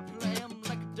play them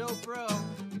like a dope bro.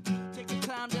 Take your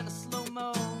time down the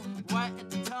slow-mo. White at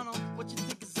the tunnel, what you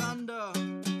think is under?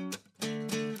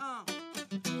 In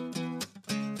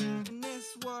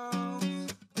this world,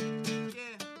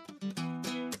 yeah.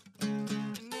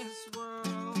 In this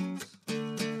world,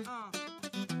 in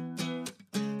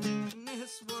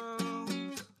this world,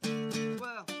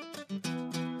 well.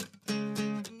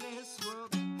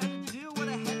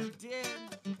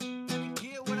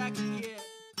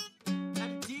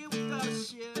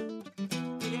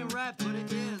 But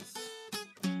it is.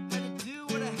 Had to do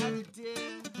what I had to do.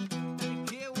 Had to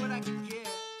get what I could get.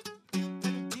 Had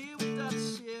to deal with other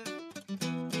shit.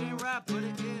 It ain't right, but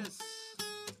it is.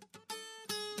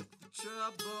 Looking for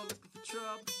trouble, looking for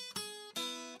trouble.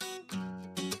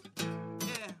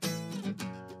 Yeah.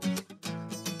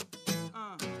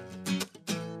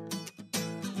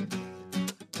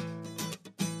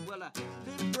 Well, I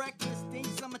live reckless,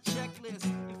 things on my checklist.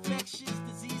 Infectious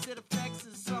disease that affects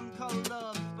us. Some call it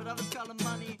love, but others call it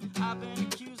money. I've been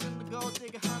accusing the gold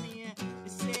digger honey, and they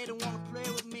say they wanna play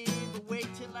with me, but wait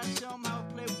till I show them how I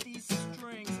play with these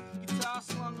strings. Guitar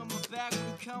slung on my back,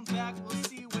 when we come back, we'll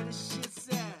see where this shit's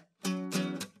at.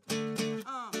 In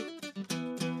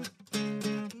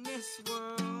this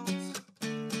world,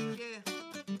 yeah.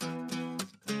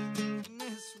 In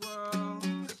this world,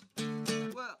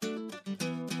 well. In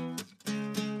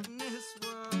this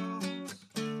world,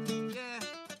 yeah.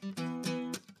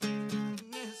 In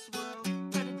this world,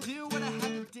 had to do what I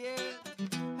had to do.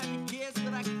 Had to guess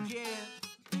what I could get.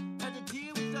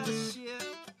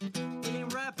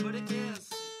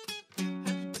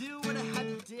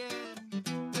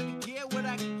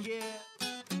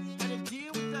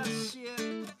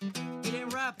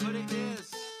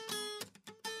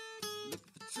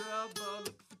 trouble,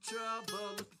 looking for trouble,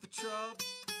 looking for trouble.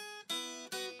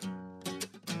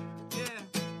 Yeah.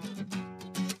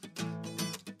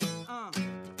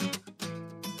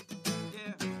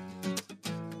 Yeah.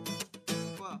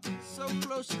 Well, so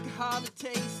close you can hardly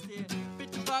taste it.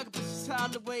 Bit the vodka, but she's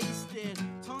hardly wasted.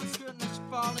 Tongue skirt, now she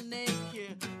falling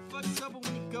naked. Fuck's trouble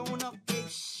when you're going up ape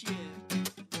shit.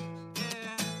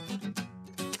 Yeah.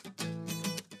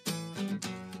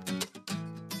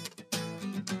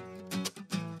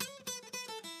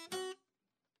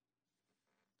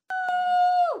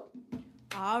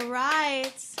 All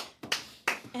right.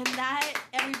 And that,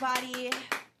 everybody,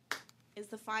 is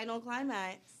the final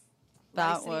climax. That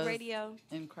Rock City was Radio.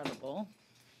 incredible.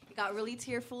 It got really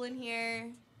tearful in here.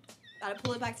 Got to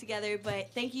pull it back together. But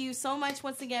thank you so much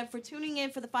once again for tuning in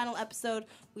for the final episode.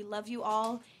 We love you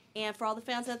all. And for all the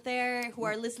fans out there who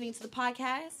are listening to the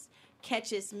podcast,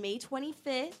 catch us May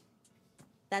 25th.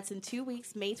 That's in 2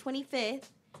 weeks, May 25th,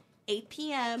 8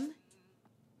 p.m.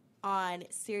 on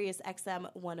Sirius XM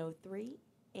 103.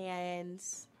 And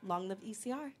long live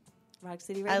ECR, Rock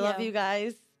City Radio. I love you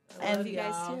guys. I love you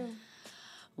guys too.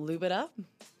 Lube it up.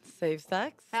 Safe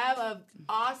sex. Have an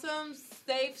awesome,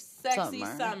 safe, sexy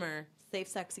summer. Safe,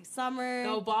 sexy summer.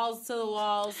 Go balls to the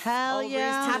walls. Hell ovaries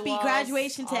yeah. to the Happy walls,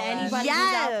 graduation to all that. anybody who's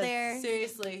out there.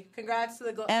 Seriously. Congrats to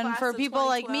the And class for of people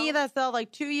like me 2012. that still have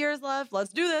like 2 years left,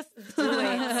 let's do this. Do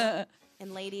it.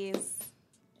 And ladies,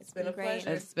 it's been a great.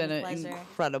 pleasure. It's been pleasure.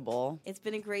 incredible. It's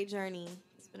been a great journey.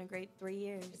 It's been a great 3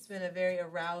 years. It's been a very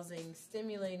arousing,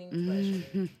 stimulating pleasure.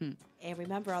 And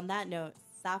remember, on that note,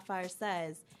 Sapphire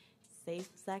says, safe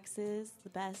sex is the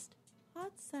best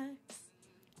hot sex.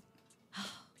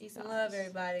 Peace and love,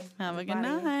 everybody. Have a good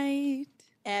Everybody. night.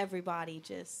 Everybody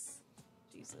just,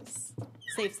 Jesus.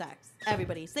 Safe sex.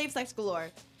 Everybody. Safe sex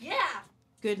galore. Yeah.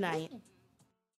 Good night.